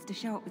Lehman needs to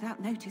show up without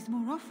notice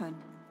more often.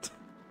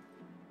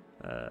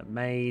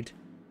 Maid.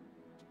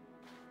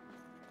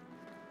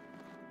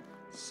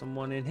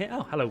 Someone in here?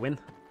 Oh, hello, Win.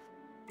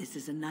 This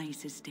is a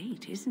nice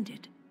estate, isn't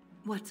it?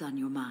 What's on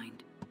your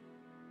mind?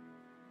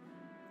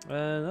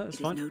 That's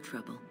fine. No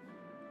trouble.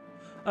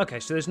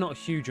 Okay, so there's not a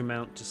huge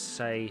amount to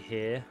say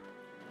here.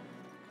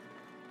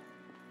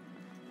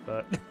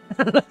 But...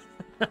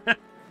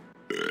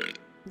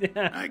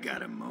 yeah. I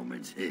got a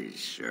moment.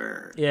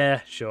 Sure.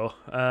 Yeah, sure.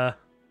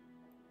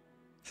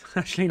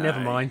 Actually, never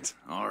mind.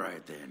 All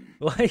right, then.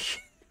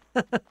 Like,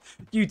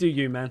 you do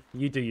you, man.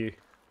 You do you.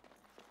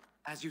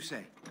 As you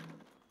say.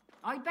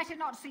 I'd better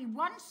not see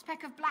one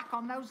speck of black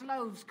on those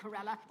loaves,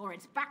 Corella, or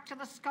it's back to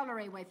the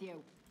scullery with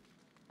you.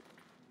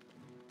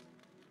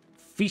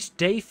 Feast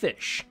day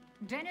fish.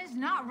 Dinner's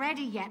not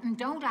ready yet, and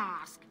don't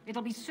ask.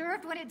 It'll be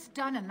served when it's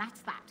done, and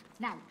that's that.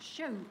 Now,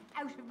 shoo,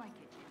 out of my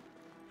kitchen.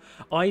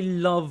 I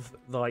love,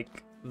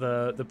 like,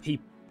 the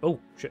people... Oh,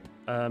 shit.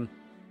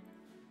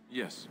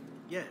 Yes.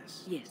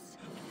 Yes. Yes.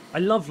 I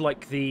love,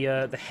 like, the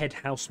head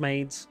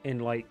housemaids in,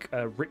 like,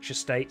 rich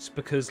estates,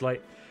 because,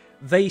 like,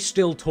 they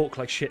still talk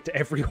like shit to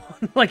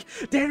everyone. Like,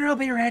 dinner will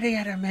be ready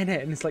in a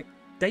minute. And it's like,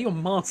 they're your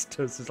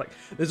masters. It's like,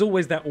 there's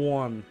always that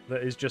one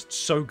that is just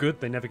so good,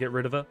 they never get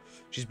rid of her.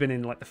 She's been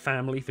in, like, the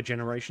family for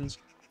generations.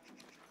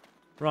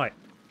 Right.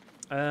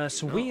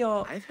 So we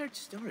are... I've heard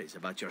stories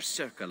about your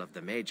Circle of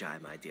the Magi,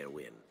 my dear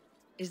Win.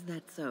 Is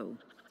that so?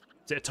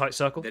 Is it a tight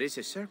circle? There is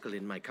a circle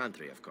in my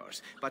country, of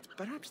course, but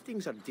perhaps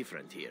things are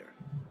different here.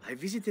 I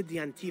visited the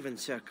Antivan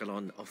Circle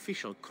on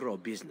official Crow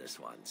business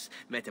once,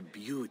 met a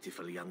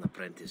beautiful young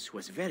apprentice who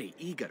was very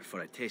eager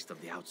for a taste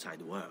of the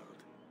outside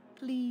world.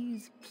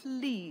 Please,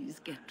 please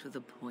get to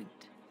the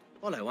point.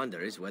 All I wonder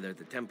is whether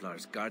the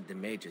Templars guard the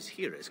mages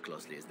here as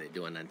closely as they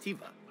do in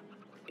Antiva.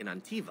 In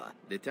Antiva,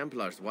 the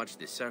Templars watch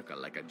the circle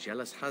like a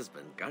jealous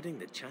husband guarding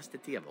the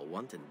chastity of a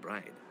wanton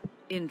bride.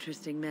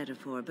 Interesting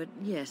metaphor, but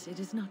yes, it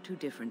is not too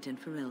different in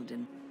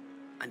Ferelden.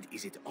 And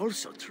is it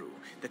also true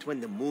that when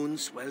the moon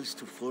swells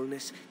to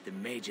fullness, the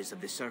mages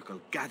of the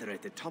circle gather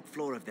at the top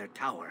floor of their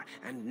tower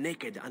and,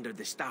 naked under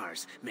the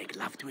stars, make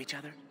love to each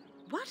other?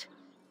 What?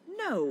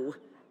 No.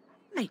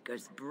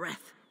 Maker's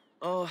breath.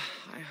 Oh,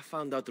 I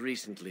found out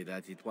recently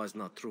that it was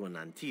not true in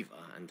Antiva,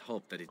 and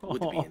hoped that it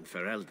would be in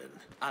Ferelden.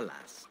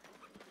 Alas.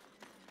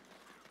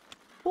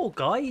 Poor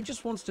guy, he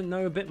just wants to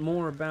know a bit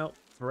more about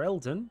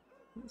Ferelden.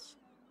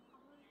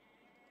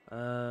 Where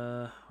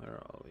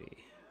are we?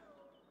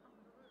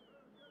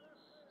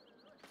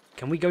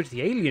 Can we go to the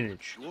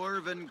alienage?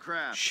 Dwarven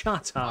craft.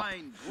 Shut up.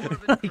 Fine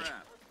dwarven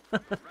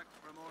craft.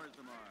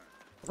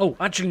 Oh,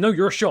 actually, no,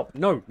 you're a shop.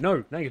 No,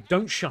 you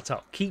don't shut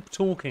up. Keep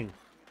talking.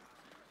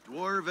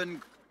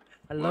 Dwarven.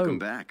 Hello. Welcome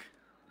back.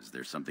 Is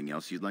there something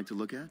else you'd like to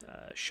look at?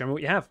 Show me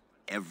what you have.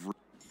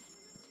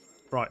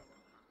 Right.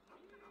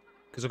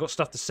 Because I've got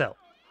stuff to sell.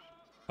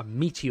 A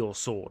meteor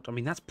sword. I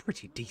mean, that's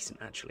pretty decent,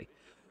 actually.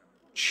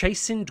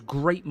 Chastened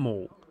Great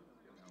Maul.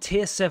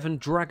 Tier 7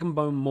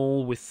 Dragonbone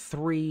Maul with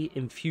 3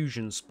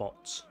 infusion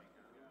spots.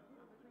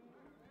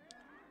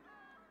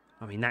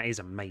 I mean, that is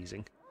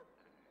amazing.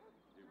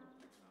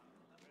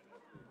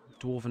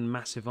 Dwarven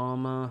Massive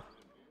Armor.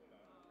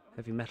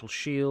 Heavy Metal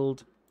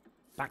Shield.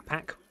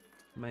 Backpack.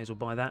 May as well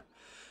buy that.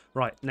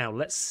 Right, now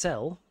let's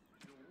sell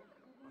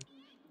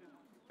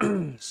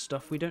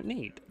stuff we don't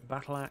need.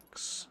 Battle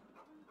Axe.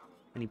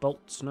 Any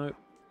bolts? No.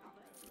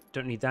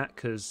 Don't need that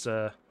because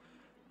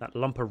that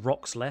lump of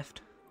rocks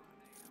left.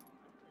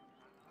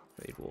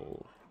 Trade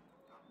wall.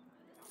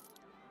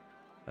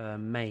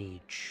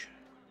 Mage.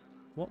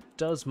 What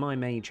does my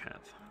mage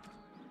have?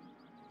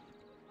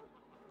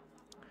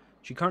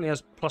 She currently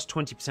has plus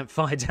 20%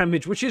 fire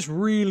damage, which is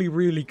really,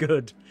 really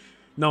good.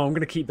 No, I'm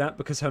going to keep that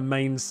because her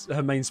main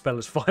spell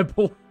is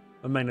Fireball.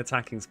 Her main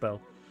attacking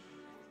spell.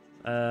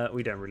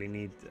 We don't really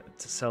need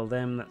to sell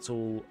them. That's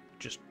all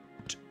just...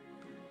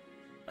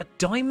 A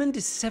diamond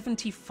is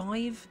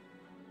 75?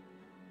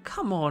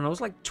 Come on, I was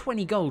like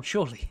 20 gold,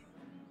 surely.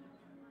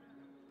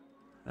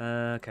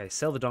 Okay,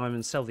 sell the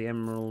diamond, sell the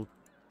emerald.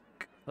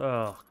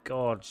 Oh,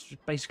 God, it's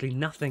just basically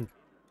nothing.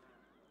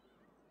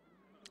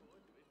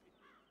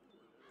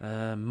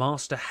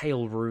 Master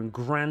Hail Rune,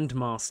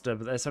 Grandmaster,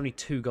 but there's only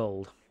 2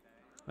 gold.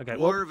 Okay,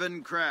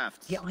 Dwarven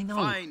crafts. Yeah, I know.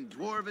 Fine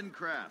dwarven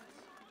crafts.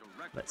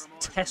 Let's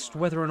test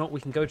whether or not we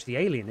can go to the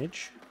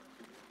alienage.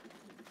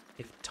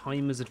 If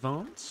time is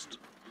advanced.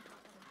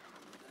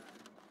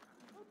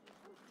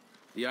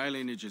 The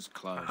alienage is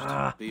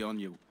closed. Be on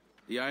you.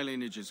 The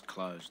alienage is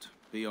closed.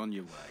 Be on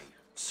your way.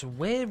 So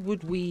where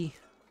would we...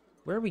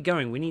 Where are we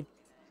going? We need...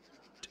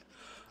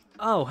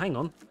 Oh, hang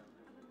on.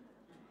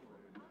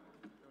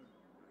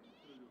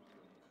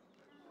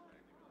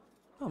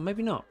 Oh,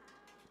 maybe not.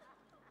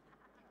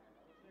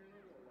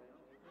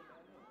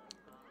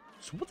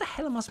 So what the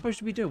hell am I supposed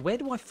to be doing? Where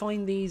do I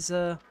find these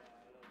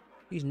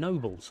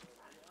nobles?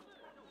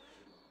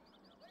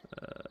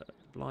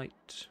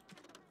 Blight.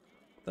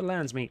 The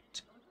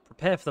Landsmeet.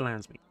 Prepare for the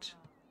Landsmeet.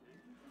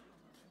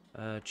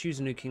 Choose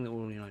a new king that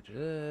will unite.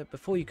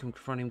 Before you can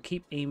confront him,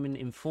 keep Eamon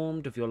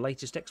informed of your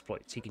latest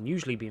exploits. He can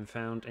usually be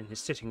found in his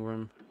sitting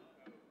room.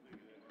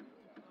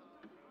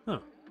 Huh.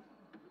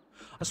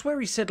 I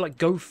swear he said, like,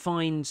 go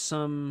find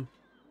some...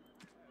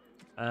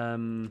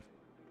 Go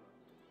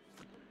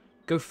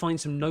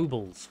find some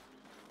nobles.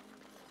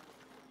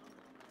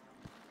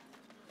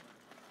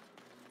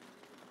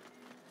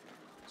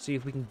 See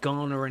if we can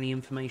garner any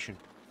information.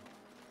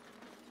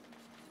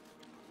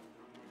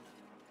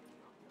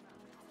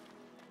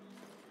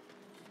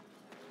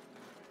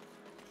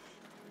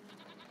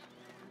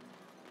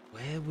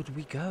 Where would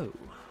we go?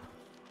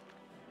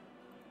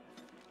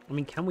 I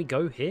mean, can we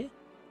go here?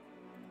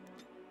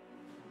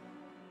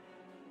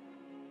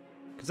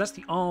 Because that's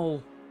the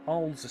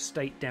Arl's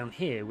estate down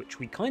here, which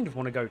we kind of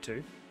want to go to.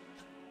 And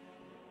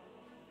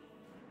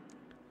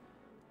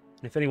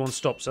if anyone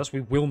stops us,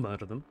 we will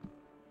murder them.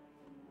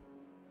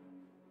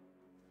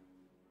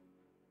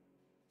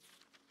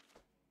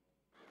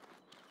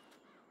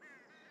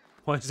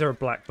 Why is there a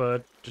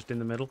blackbird just in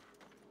the middle?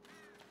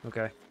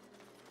 Okay.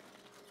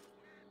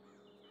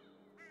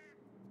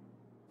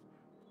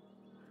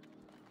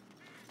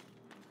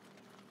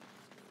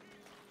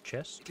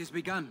 Chest. It has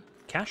begun.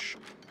 Cash.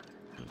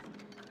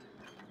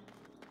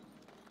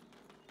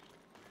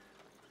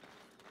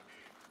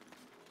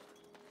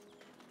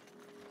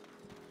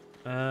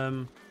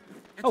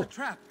 It's a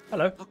trap.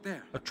 Hello. Look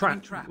there. A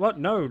trap. What?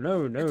 No,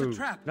 no, no. It's a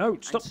trap. No,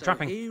 stop And so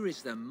trapping. Here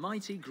is the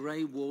mighty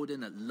Grey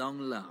Warden at long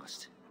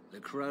last. The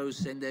crows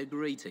send their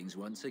greetings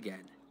once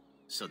again.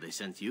 So they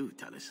sent you,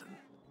 Taliesin.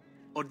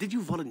 Or did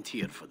you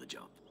volunteer for the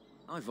job?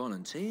 I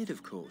volunteered,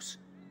 of course.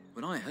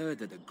 When I heard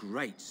that the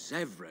great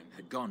Zevran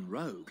had gone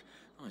rogue,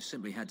 I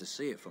simply had to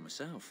see it for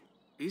myself.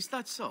 Is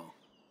that so?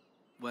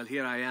 Well,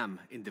 here I am,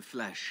 in the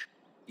flesh.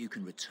 You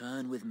can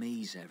return with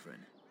me,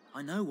 Zevran.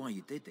 I know why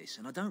you did this,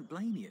 and I don't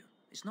blame you.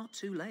 It's not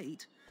too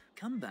late.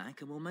 Come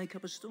back and we'll make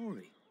up a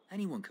story.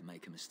 Anyone can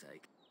make a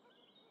mistake.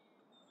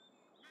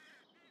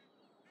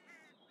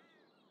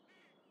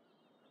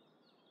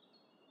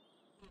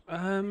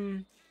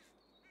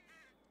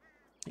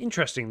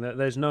 Interesting that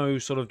there's no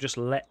sort of just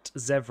let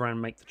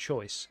Zevran make the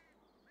choice.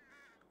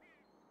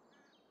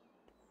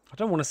 I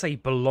don't want to say he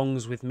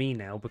belongs with me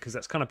now because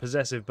that's kind of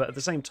possessive, but at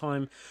the same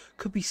time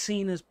could be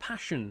seen as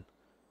passion.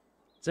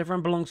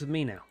 Zevran belongs with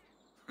me now.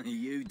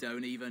 You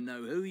don't even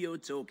know who you're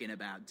talking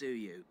about, do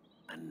you?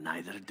 And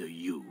neither do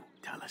you,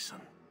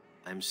 Taliesin.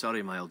 I'm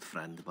sorry, my old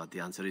friend, but the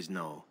answer is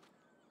no.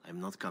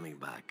 I'm not coming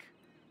back.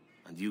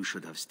 And you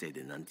should have stayed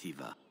in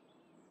Antiva.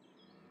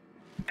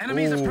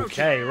 Enemies approaching.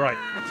 Okay, right.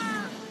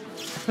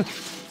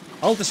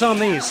 I'll disarm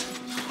these.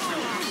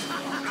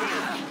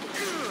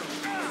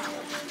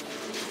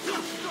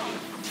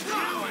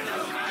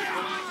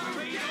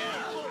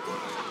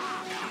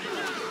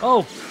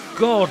 Oh,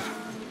 God.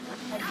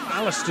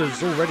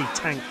 Alistair's already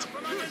tanked.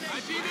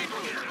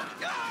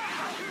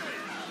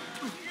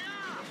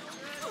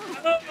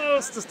 Oh,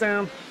 Alistair's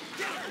down.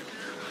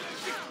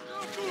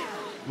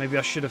 Maybe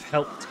I should have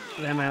helped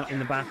them out in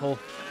the battle.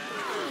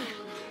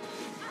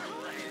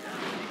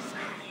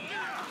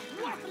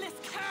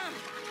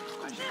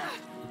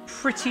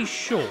 Pretty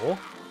sure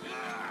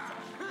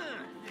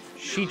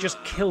she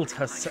just killed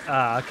her.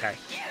 Ah, okay.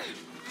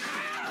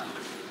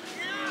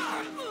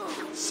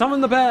 Summon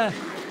the bear.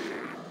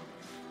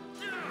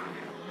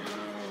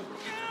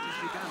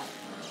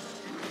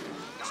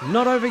 It's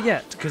not over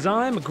yet, because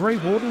I'm a Grey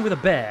Warden with a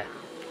bear.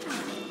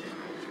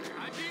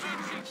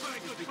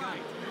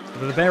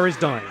 But the bear is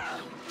dying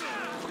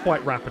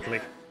quite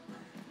rapidly.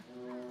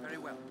 Very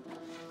well.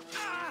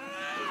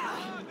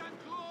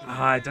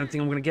 I don't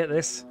think I'm going to get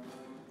this.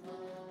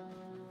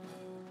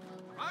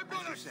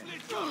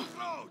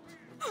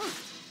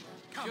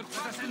 You're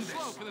fast and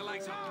slow for the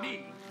likes of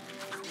me.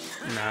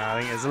 Nah, I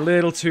think there's a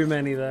little too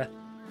many there.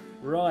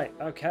 Right,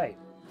 okay.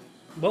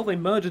 Well, they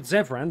murdered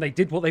Zevran. They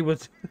did what they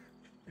would.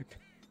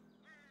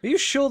 Are you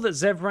sure that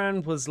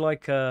Zevran was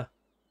like a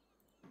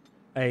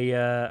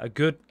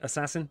good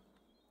assassin?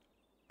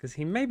 Because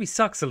he maybe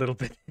sucks a little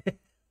bit.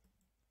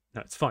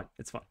 No, it's fine.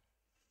 It's fine.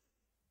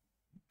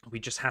 We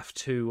just have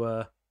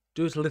to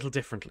do it a little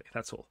differently.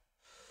 That's all.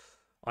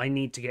 I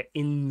need to get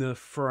in the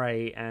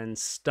fray and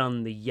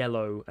stun the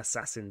yellow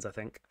assassins, I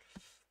think.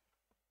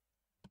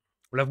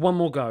 We'll have one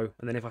more go,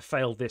 and then if I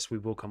fail this, we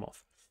will come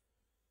off.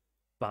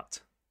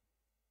 But...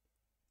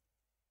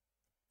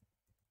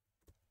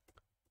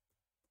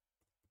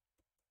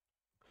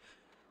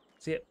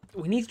 see,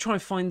 we need to try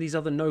and find these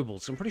other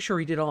nobles. I'm pretty sure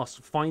he did ask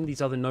to find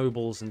these other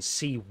nobles and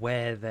see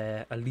where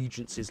their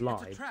allegiances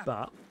lie,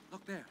 but...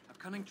 Look there, a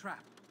cunning trap.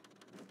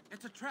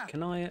 It's a trap.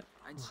 Can I...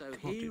 And so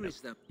here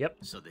is the... Yep.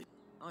 So they...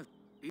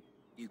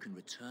 You can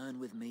return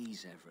with me,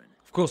 Zevran.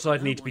 Of course,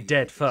 I'd need to be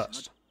dead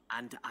first.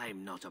 And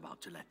I'm not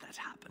about to let that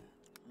happen.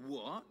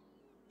 What?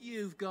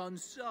 You've gone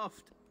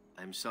soft.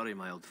 I'm sorry,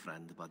 my old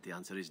friend, but the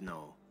answer is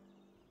no.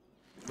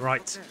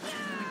 Right.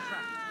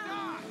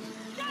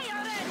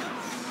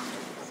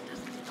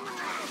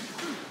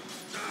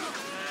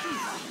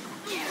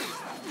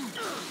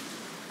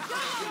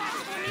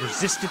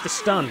 Resisted the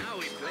stun.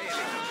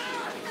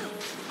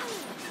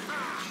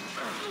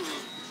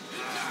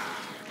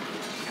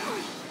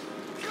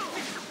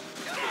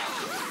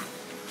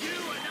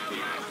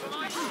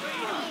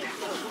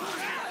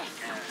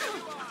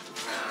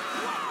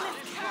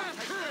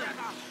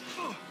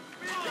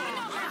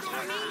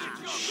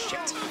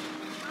 Shit.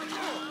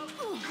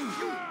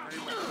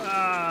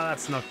 Ah,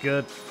 that's not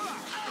good.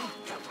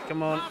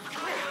 Come on.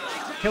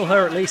 Kill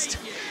her at least.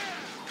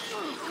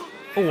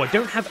 Oh, I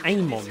don't have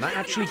aim on. That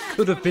actually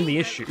could have been the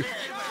issue.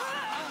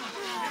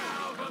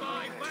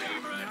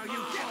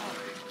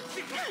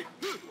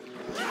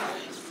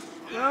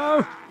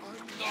 No!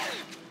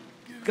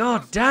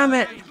 God damn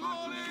it!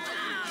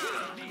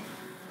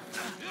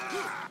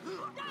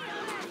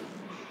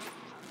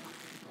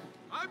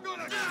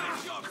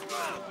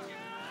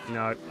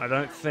 No, I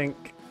don't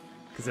think,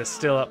 because they're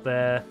still up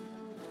there.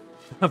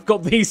 I've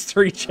got these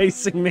three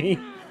chasing me.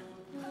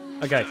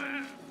 Okay.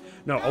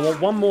 No, I want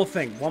one more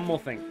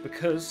thing,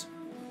 because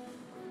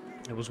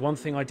there was one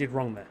thing I did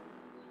wrong there.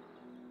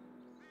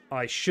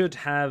 I should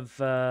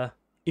have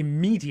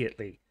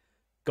immediately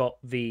got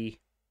the...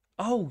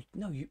 Oh,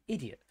 no, you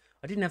idiot.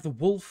 I didn't have the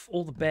wolf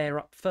or the bear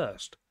up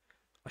first.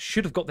 I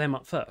should have got them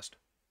up first.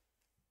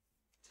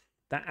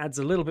 That adds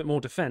a little bit more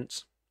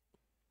defense,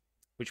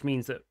 which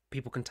means that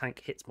people can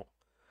tank hits more.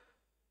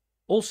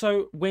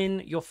 Also, when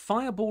you're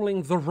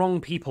fireballing the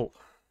wrong people,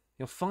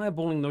 you're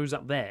fireballing those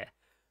up there,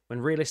 when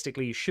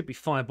realistically you should be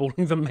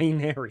fireballing the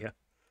main area.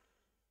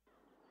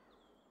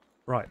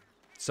 Right,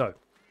 so.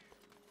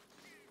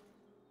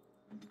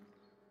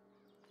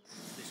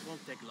 This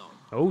won't take long.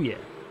 Oh yeah.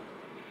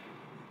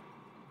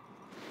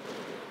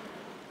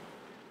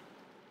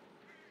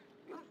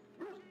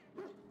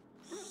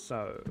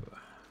 So.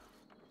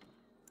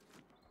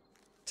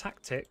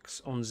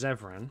 Tactics on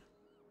Zevran.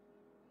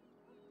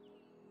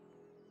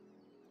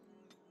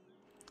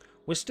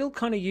 We're still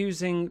kind of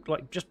using,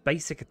 like, just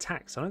basic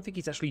attacks. I don't think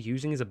he's actually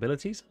using his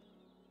abilities.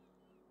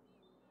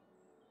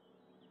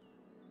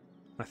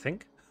 I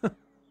think.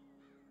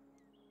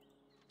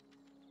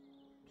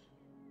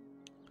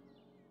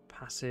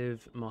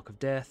 Passive, Mark of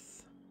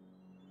Death.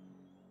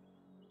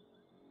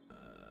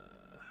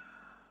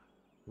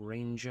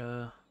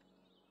 Ranger.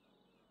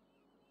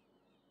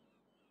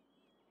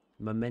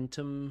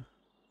 Momentum.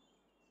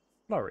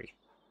 Flurry.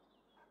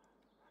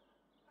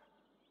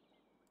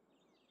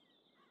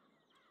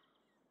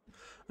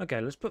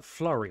 Okay, let's put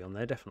Flurry on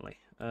there, definitely.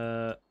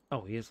 Oh,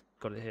 he has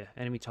got it here.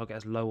 Enemy target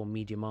has low or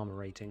medium armor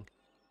rating.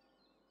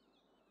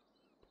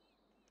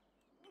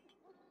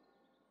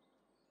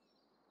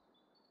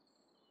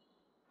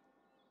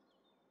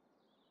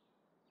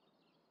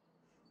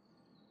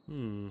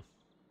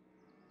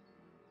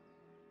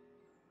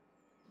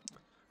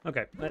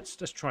 Okay, let's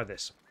try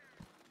this.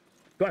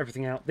 Got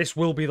everything out. This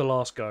will be the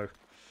last go.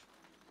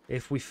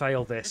 If we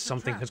fail this,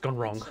 something has gone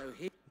wrong.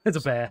 There's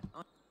a bear.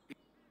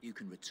 You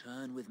can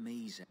return with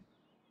me, Zevran.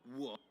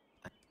 What?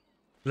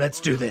 Let's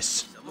do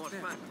this.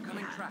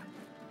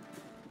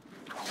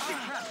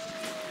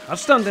 I've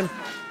stunned him.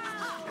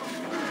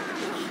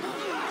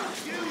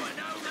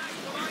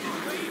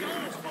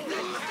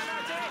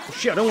 Oh,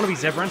 shit, I don't want to be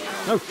Zevran.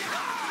 No.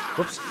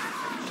 Whoops.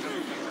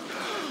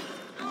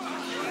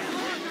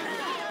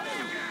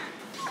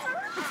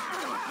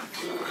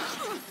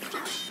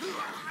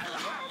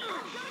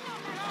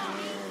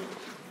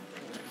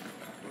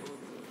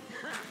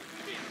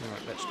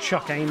 Alright, let's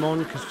chuck aim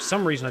on, because for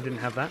some reason I didn't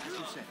have that.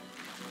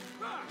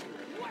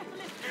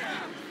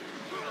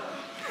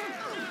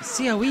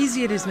 See how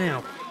easy it is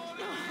now.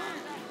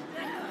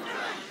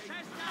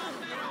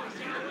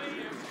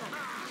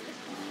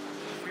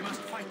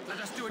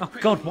 Oh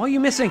god, why are you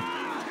missing?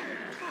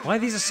 Why are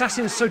these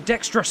assassins so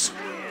dexterous?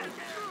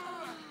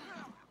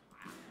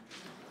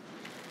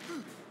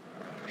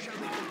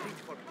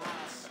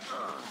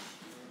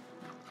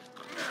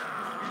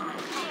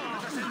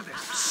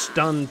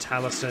 Stun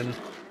Taliesin.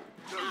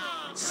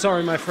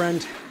 Sorry, my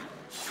friend.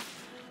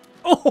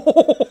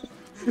 Oh!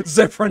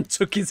 Zevran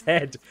took his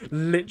head,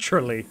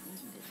 literally.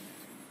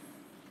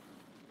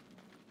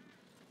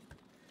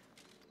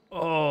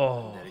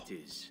 Oh. There it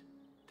is.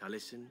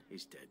 Taliesin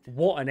is dead.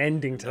 What an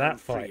ending to that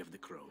Free fight. of the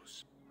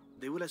crows.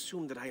 They will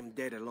assume that I am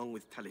dead along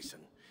with Taliesin.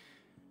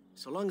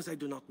 So long as I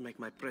do not make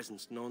my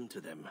presence known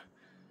to them,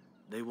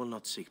 they will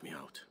not seek me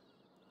out.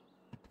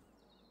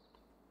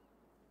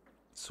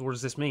 So what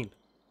does this mean?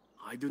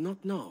 I do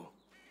not know.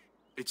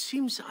 It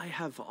seems I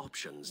have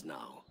options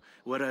now,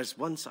 whereas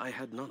once I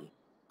had none.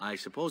 I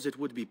suppose it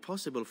would be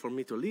possible for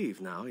me to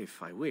leave now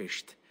if I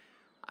wished.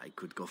 I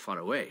could go far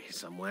away,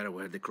 somewhere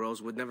where the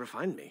crows would never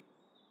find me.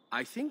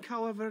 I think,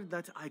 however,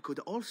 that I could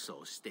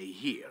also stay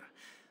here.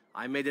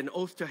 I made an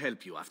oath to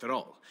help you, after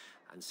all,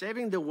 and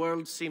saving the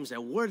world seems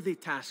a worthy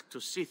task to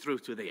see through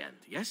to the end,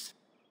 yes?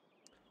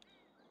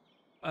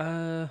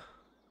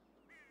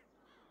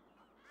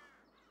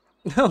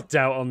 No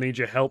doubt I'll need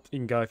your help. You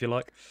can go if you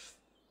like.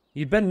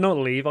 You'd better not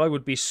leave. I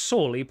would be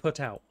sorely put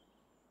out.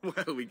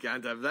 Well, we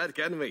can't have that,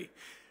 can we?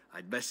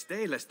 I'd best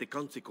stay lest the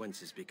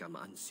consequences become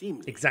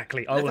unseemly.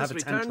 Exactly. I will have a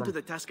Let us return tantrum. to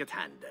the task at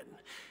hand, then.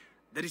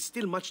 There is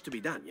still much to be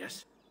done,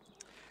 yes?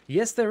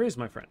 Yes, there is,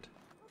 my friend.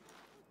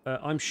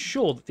 I'm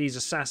sure that these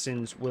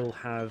assassins will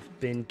have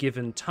been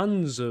given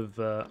tons of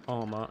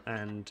armor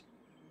and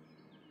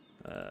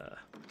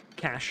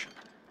cash.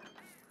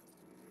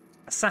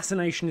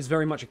 Assassination is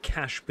very much a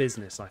cash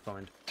business, I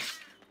find.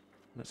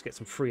 Let's get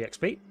some free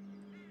XP.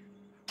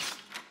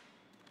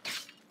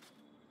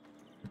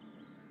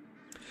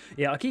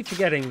 Yeah, I keep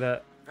forgetting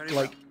that,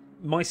 like,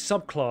 my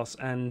subclass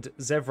and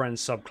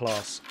Zevran's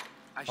subclass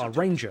are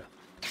Ranger.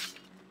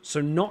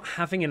 So not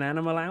having an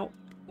animal out,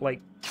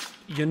 like,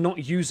 you're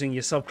not using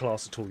your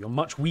subclass at all. You're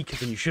much weaker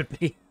than you should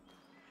be.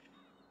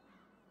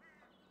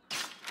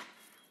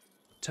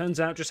 Turns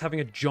out just having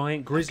a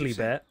giant grizzly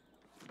bear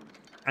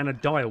and a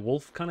dire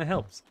wolf kind of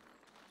helps.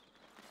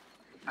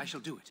 I shall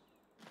do it.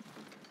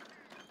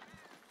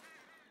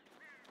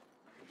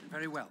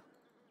 Very well.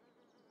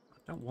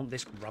 I don't want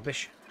this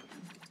rubbish.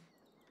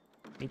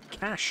 I need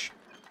cash.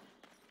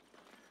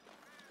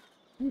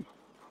 Ooh.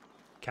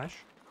 Cash.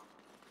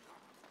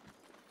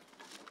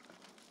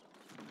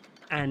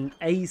 And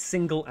a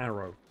single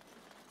arrow.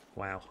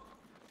 Wow.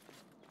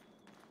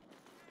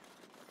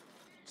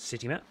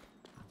 City map.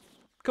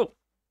 Cool.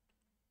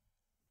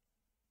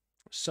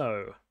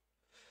 So,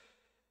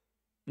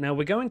 now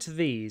we're going to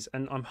these,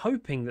 and I'm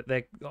hoping that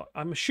they're...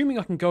 I'm assuming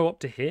I can go up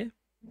to here.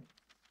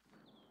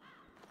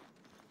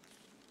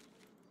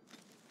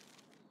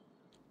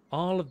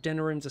 Arl of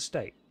Denerim's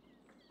estate.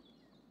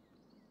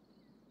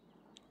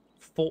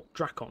 Fort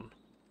Drakon.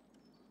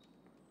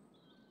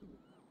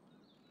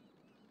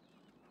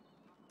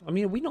 I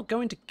mean, are we not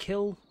going to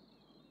kill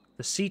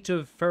the seat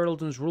of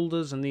Ferelden's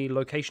rulers and the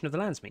location of the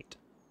Landsmeet?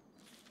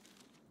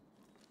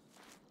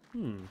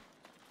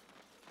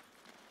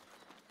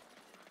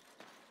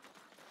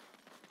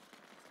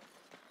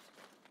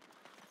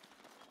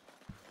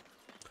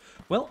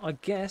 Well, I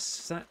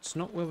guess that's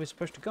not where we're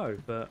supposed to go,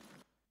 but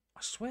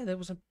I swear there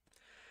was a...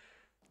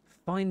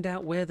 Find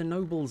out where the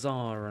nobles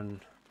are and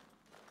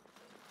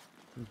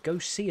go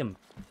see them.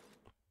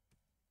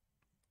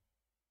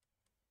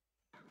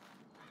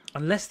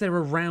 Unless they're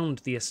around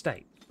the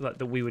estate like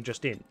that we were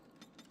just in.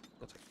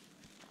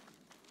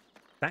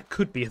 That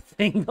could be a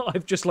thing that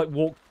I've just like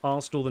walked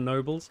past all the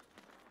nobles.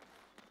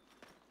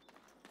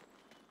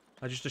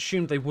 I just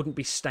assumed they wouldn't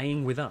be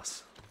staying with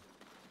us.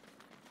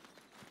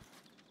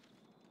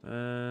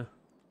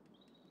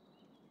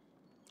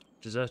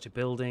 Deserted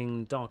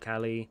building, dark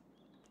alley,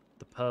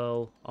 the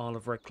Pearl, Isle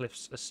of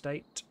Redcliffe's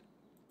estate.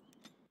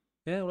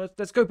 Yeah, well,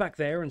 let's go back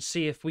there and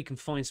see if we can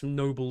find some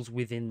nobles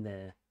within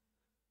there.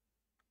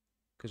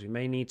 Because we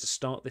may need to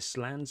start this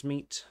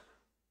Landsmeet.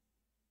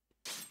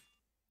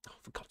 Oh,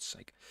 for God's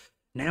sake.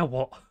 Now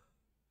what?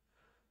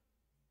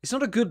 It's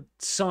not a good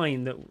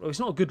sign that... It's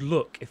not a good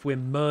look if we're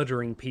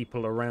murdering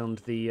people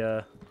around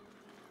the...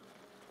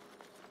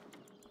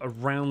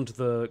 around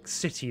the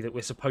city that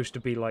we're supposed to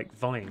be, like,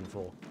 vying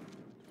for.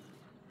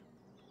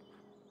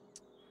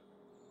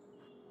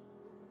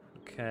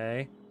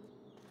 Okay.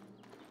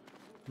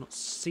 Not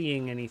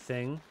seeing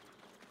anything.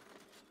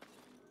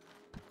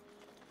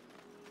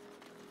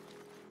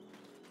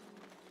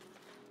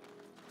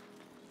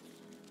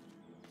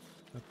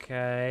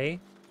 Okay.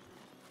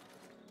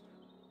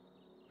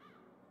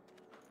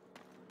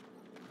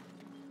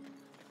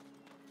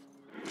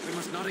 We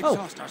must not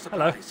exhaust our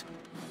hello. supplies.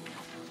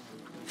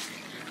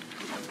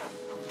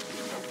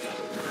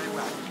 Very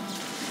well.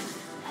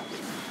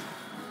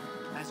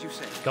 As you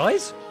say.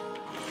 Guys?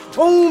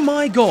 Oh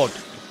my god!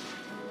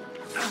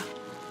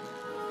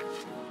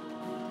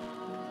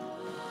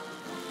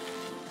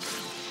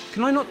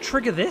 Can I not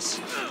trigger this?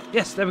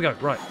 Yes, there we go,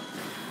 right.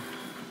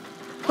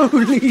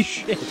 Holy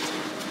shit!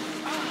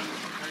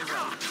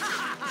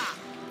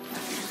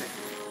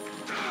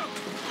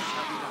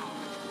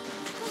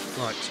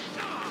 Right.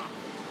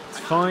 It's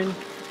fine.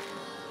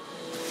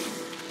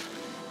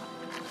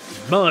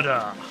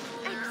 Murder!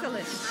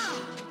 Excellent.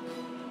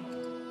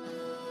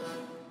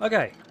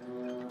 Okay.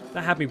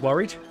 That had me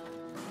worried.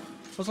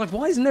 I was like,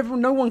 why isn't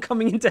no one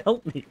coming in to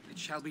help me? It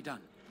shall be done.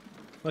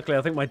 Luckily,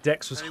 I think my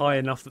dex was high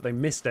enough that they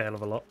missed a hell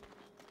of a lot.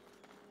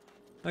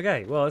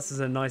 Okay, well, this is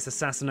a nice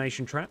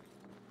assassination trap.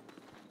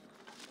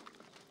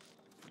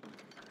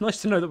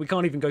 Nice to know that we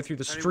can't even go through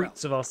the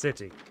streets of our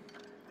city.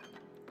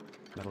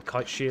 Metal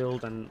kite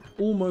shield and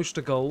almost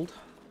a gold.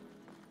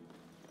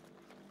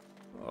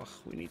 Ugh,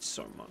 we need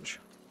so much.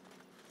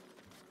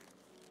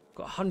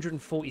 Got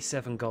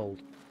 147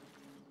 gold.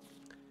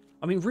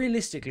 I mean,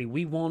 realistically,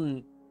 we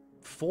won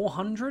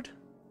 400?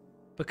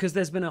 Because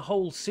there's been a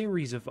whole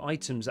series of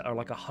items that are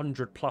like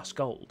 100 plus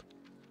gold.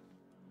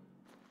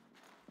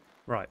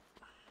 Right.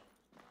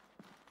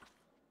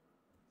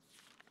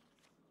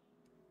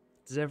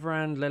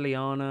 Zevran,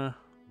 Leliana,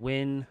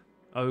 Wynn,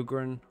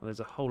 Ogren. Well,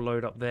 there's a whole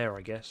load up there,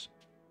 I guess.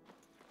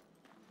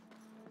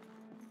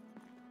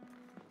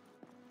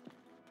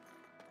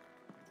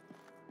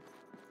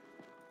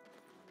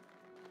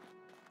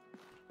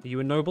 Are you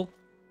a noble?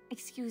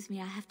 Excuse me,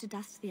 I have to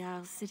dust the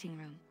Isle's sitting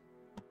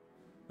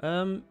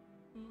room.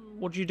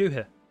 What do you do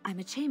here? I'm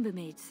a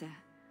chambermaid, sir.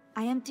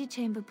 I empty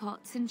chamber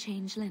pots and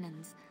change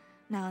linens.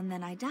 Now and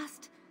then I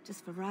dust,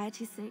 just for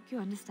variety's sake, you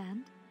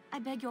understand? I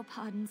beg your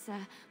pardon, sir,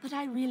 but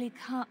I really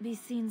can't be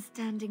seen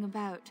standing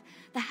about.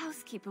 The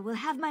housekeeper will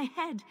have my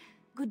head.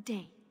 Good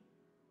day.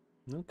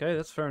 Okay,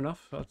 that's fair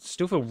enough. I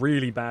still feel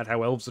really bad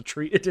how elves are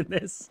treated in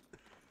this.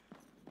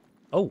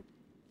 Oh.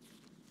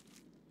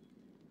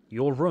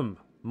 Your room.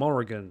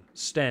 Morrigan,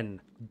 Sten,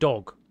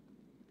 Dog,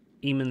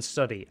 Eamon's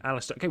study,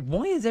 Alistair. Okay,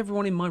 why is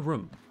everyone in my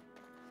room?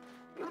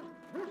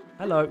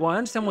 Hello. Well, I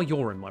understand why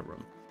you're in my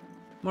room.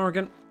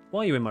 Morrigan,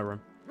 why are you in my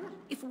room?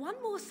 If one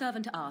more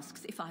servant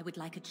asks if I would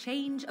like a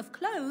change of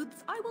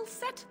clothes, I will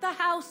set the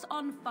house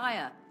on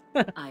fire.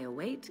 I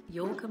await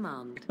your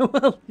command.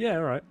 Well, yeah,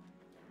 all right.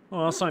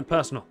 Well, I'll sign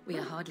personal. We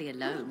are hardly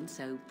alone,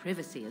 so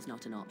privacy is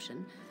not an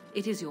option.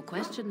 It is your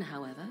question,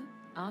 however.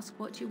 Ask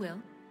what you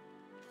will.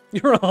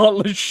 You're a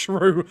heartless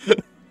shrew.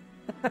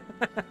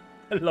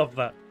 I love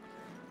that.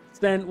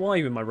 Stan, why are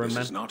you in my room, man?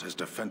 This is not as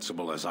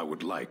defensible as I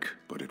would like,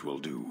 but it will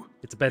do.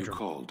 It's a bedroom. You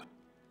called.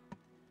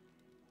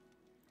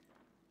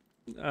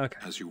 Okay.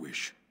 As you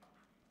wish.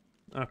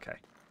 Okay.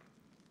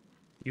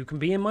 You can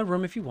be in my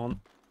room if you want.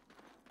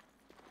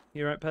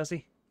 You right,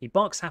 Percy? He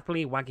barks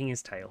happily, wagging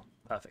his tail.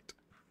 Perfect.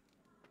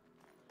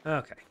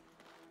 Okay.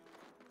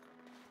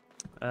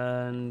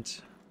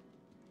 And...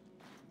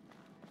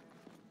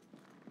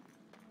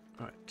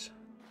 Right.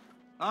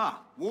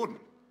 Ah, Warden.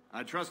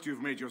 I trust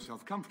you've made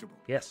yourself comfortable.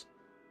 Yes.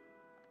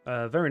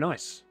 Very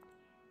nice.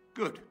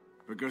 Good,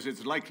 because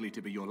it's likely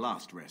to be your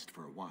last rest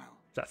for a while.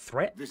 Is that a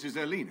threat? This is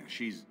Erlina.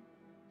 She's...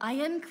 I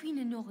am Queen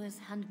Enora's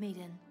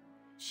handmaiden.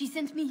 She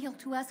sent me here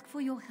to ask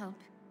for your help.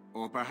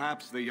 Or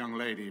perhaps the young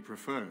lady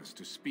prefers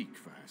to speak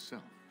for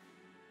herself.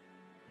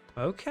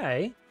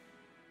 Okay.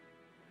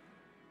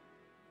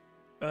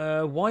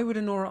 Why would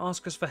Enora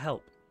ask us for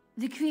help?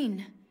 The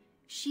Queen,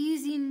 she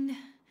is in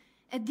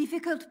a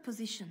difficult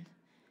position.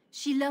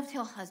 She loved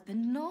her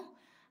husband, no?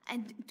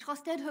 And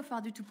trusted her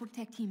father to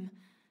protect him.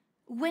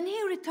 When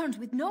he returns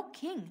with no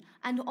king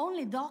and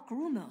only dark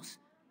rumors,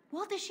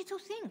 what is she to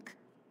think?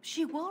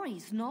 She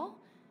worries, no?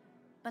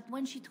 But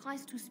when she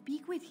tries to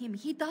speak with him,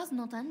 he does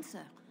not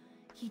answer.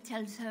 He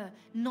tells her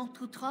not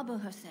to trouble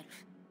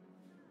herself.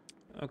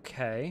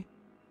 Okay.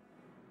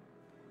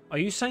 Are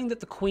you saying that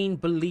the Queen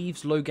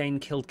believes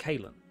Loghain killed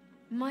Cailan?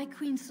 My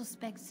Queen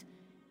suspects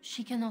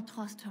she cannot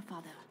trust her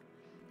father.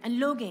 And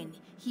Loghain,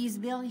 he is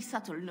very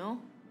subtle, no?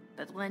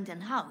 But when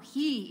and how,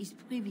 he is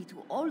privy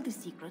to all the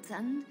secrets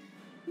and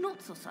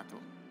not so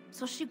subtle.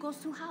 So she goes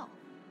to how?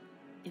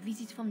 A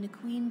visit from the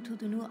Queen to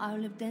the new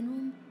Isle of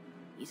Denrum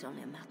is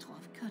only a matter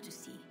of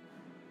courtesy.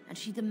 And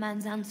she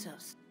demands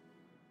answers.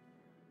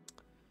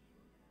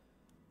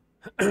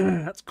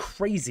 That's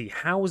crazy.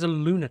 How is a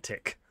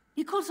lunatic?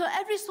 He calls her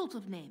every sort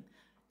of name,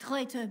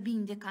 traitor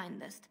being the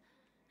kindest,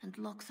 and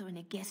locks her in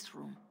a guest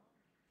room.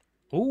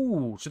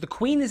 Ooh, so the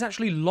Queen is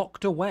actually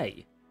locked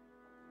away.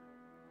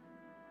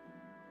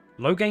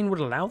 Loghain would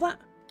allow that?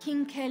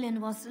 King Cailan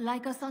was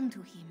like a son to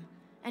him,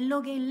 and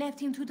Loghain left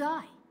him to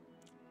die.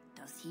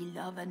 Does he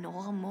love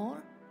Enora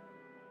more?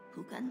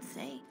 Who can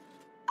say?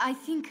 I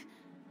think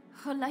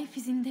her life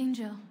is in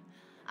danger.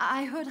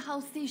 I heard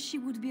House say she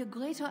would be a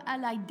greater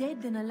ally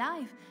dead than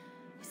alive,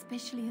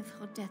 especially if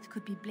her death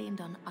could be blamed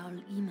on Owl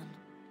Eamon.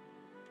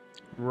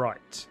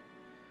 Right.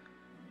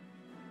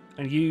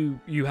 And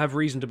you have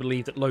reason to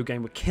believe that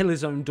Loghain would kill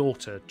his own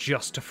daughter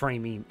just to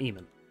frame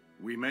Eamon?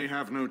 We may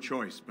have no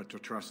choice but to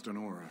trust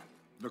Enora.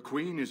 The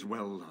Queen is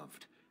well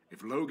loved. If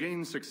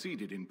Loghain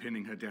succeeded in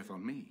pinning her death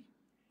on me,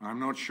 I'm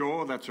not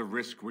sure that's a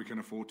risk we can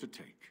afford to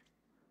take.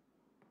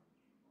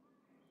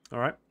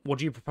 Alright, what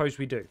do you propose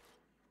we do?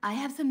 I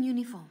have some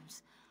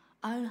uniforms.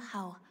 I'll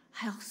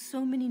hire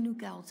so many new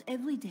girls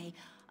every day.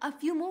 A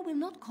few more will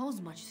not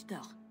cause much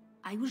stir.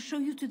 I will show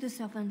you to the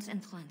servants'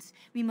 entrance.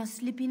 We must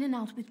slip in and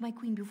out with my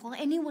queen before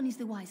anyone is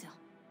the wiser.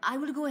 I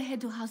will go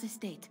ahead to House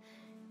Estate.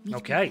 Meet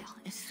me there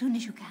as soon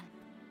as you can.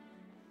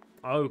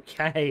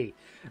 Okay,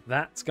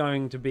 that's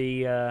going to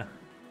be,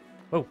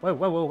 Whoa, where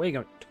are you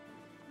going?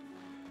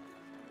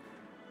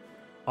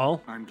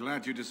 Al? I'm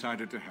glad you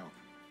decided to help.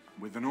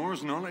 With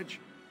Enora's knowledge,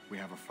 we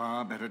have a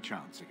far better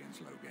chance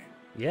against Loghain.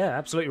 Yeah,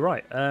 absolutely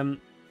right. Do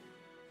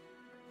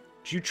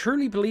you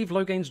truly believe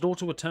Loghain's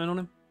daughter would turn on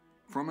him?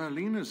 From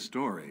Erlina's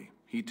story,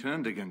 he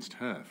turned against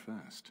her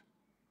first.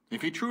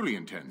 If he truly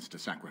intends to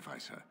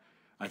sacrifice her,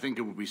 I think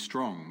it would be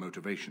strong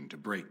motivation to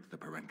break the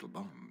parental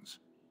bonds.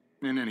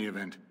 In any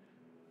event,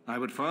 I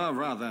would far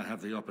rather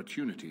have the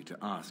opportunity to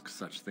ask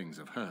such things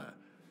of her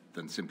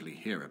than simply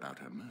hear about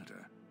her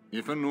murder.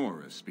 If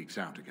Enora speaks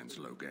out against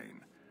Loghain,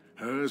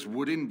 hers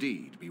would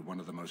indeed be one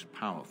of the most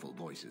powerful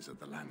voices of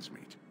the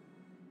Landsmeet.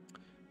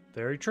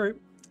 Very true.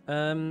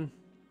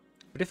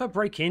 But if I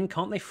break in,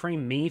 can't they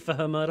frame me for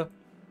her murder?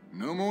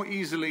 No more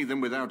easily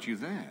than without you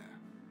there.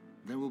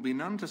 There will be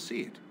none to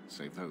see it,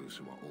 save those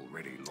who are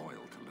already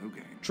loyal to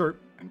Loghain. True.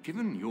 And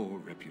given your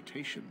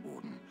reputation,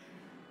 Warden,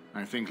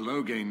 I think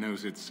Loghain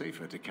knows it's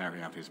safer to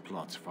carry out his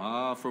plots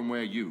far from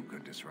where you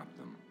could disrupt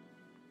them.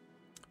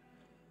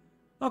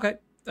 Okay,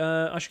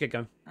 I should get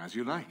going. As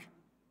you like.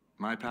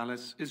 My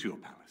palace is your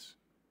palace.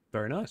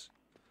 Very nice.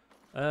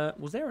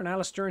 Was there an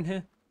Alistair in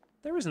here?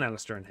 There is an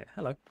Alistair in here.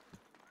 Hello.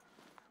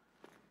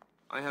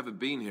 I haven't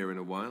been here in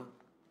a while.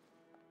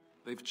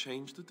 They've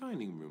changed the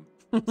dining room.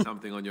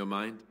 Something on your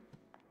mind?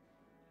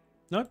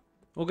 No,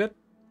 all good.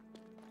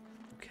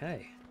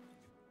 Okay.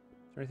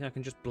 Is there anything I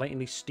can just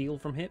blatantly steal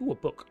from here? Ooh, a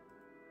book.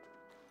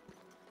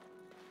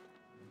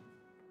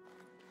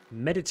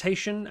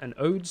 Meditation and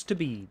Odes to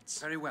Beads.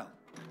 Very well.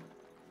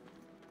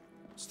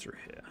 What's through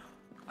here?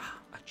 Ah,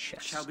 a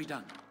chest. Shall be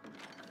done.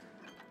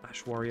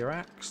 Ash Warrior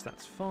Axe,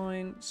 that's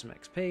fine. Some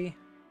XP.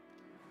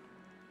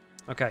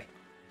 Okay.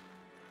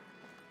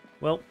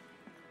 Well,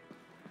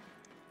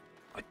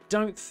 I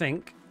don't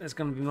think there's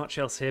going to be much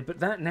else here, but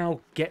that now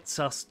gets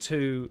us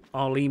to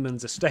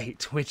Arlemon's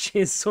estate, which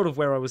is sort of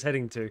where I was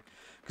heading to.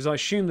 Because I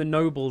assume the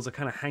nobles are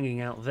kind of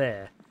hanging out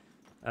there.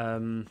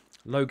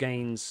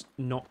 Loghain's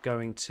not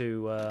going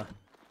to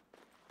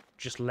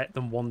just let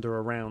them wander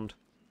around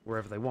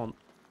wherever they want.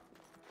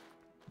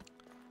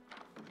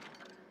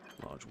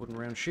 Large wooden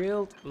round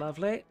shield,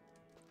 lovely.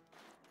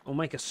 We'll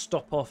make a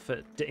stop off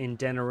in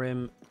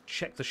Denerim,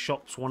 check the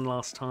shops one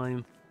last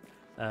time.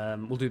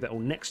 We'll do that all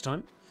next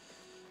time.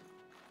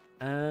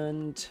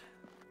 And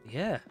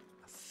yeah,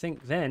 I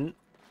think then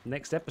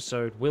next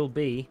episode will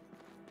be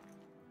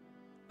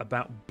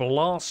about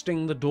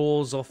blasting the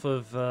doors off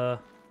of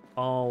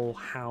Arl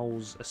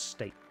How's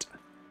estate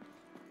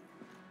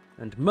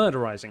and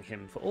murderizing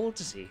him for all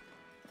to see.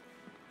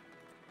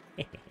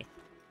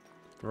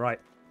 Right.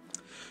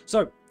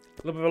 So, a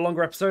little bit of a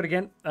longer episode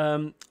again.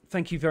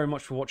 Thank you very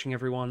much for watching,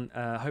 everyone.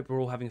 I hope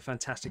we're all having a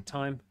fantastic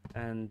time,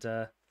 and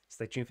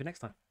stay tuned for next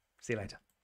time. See you later.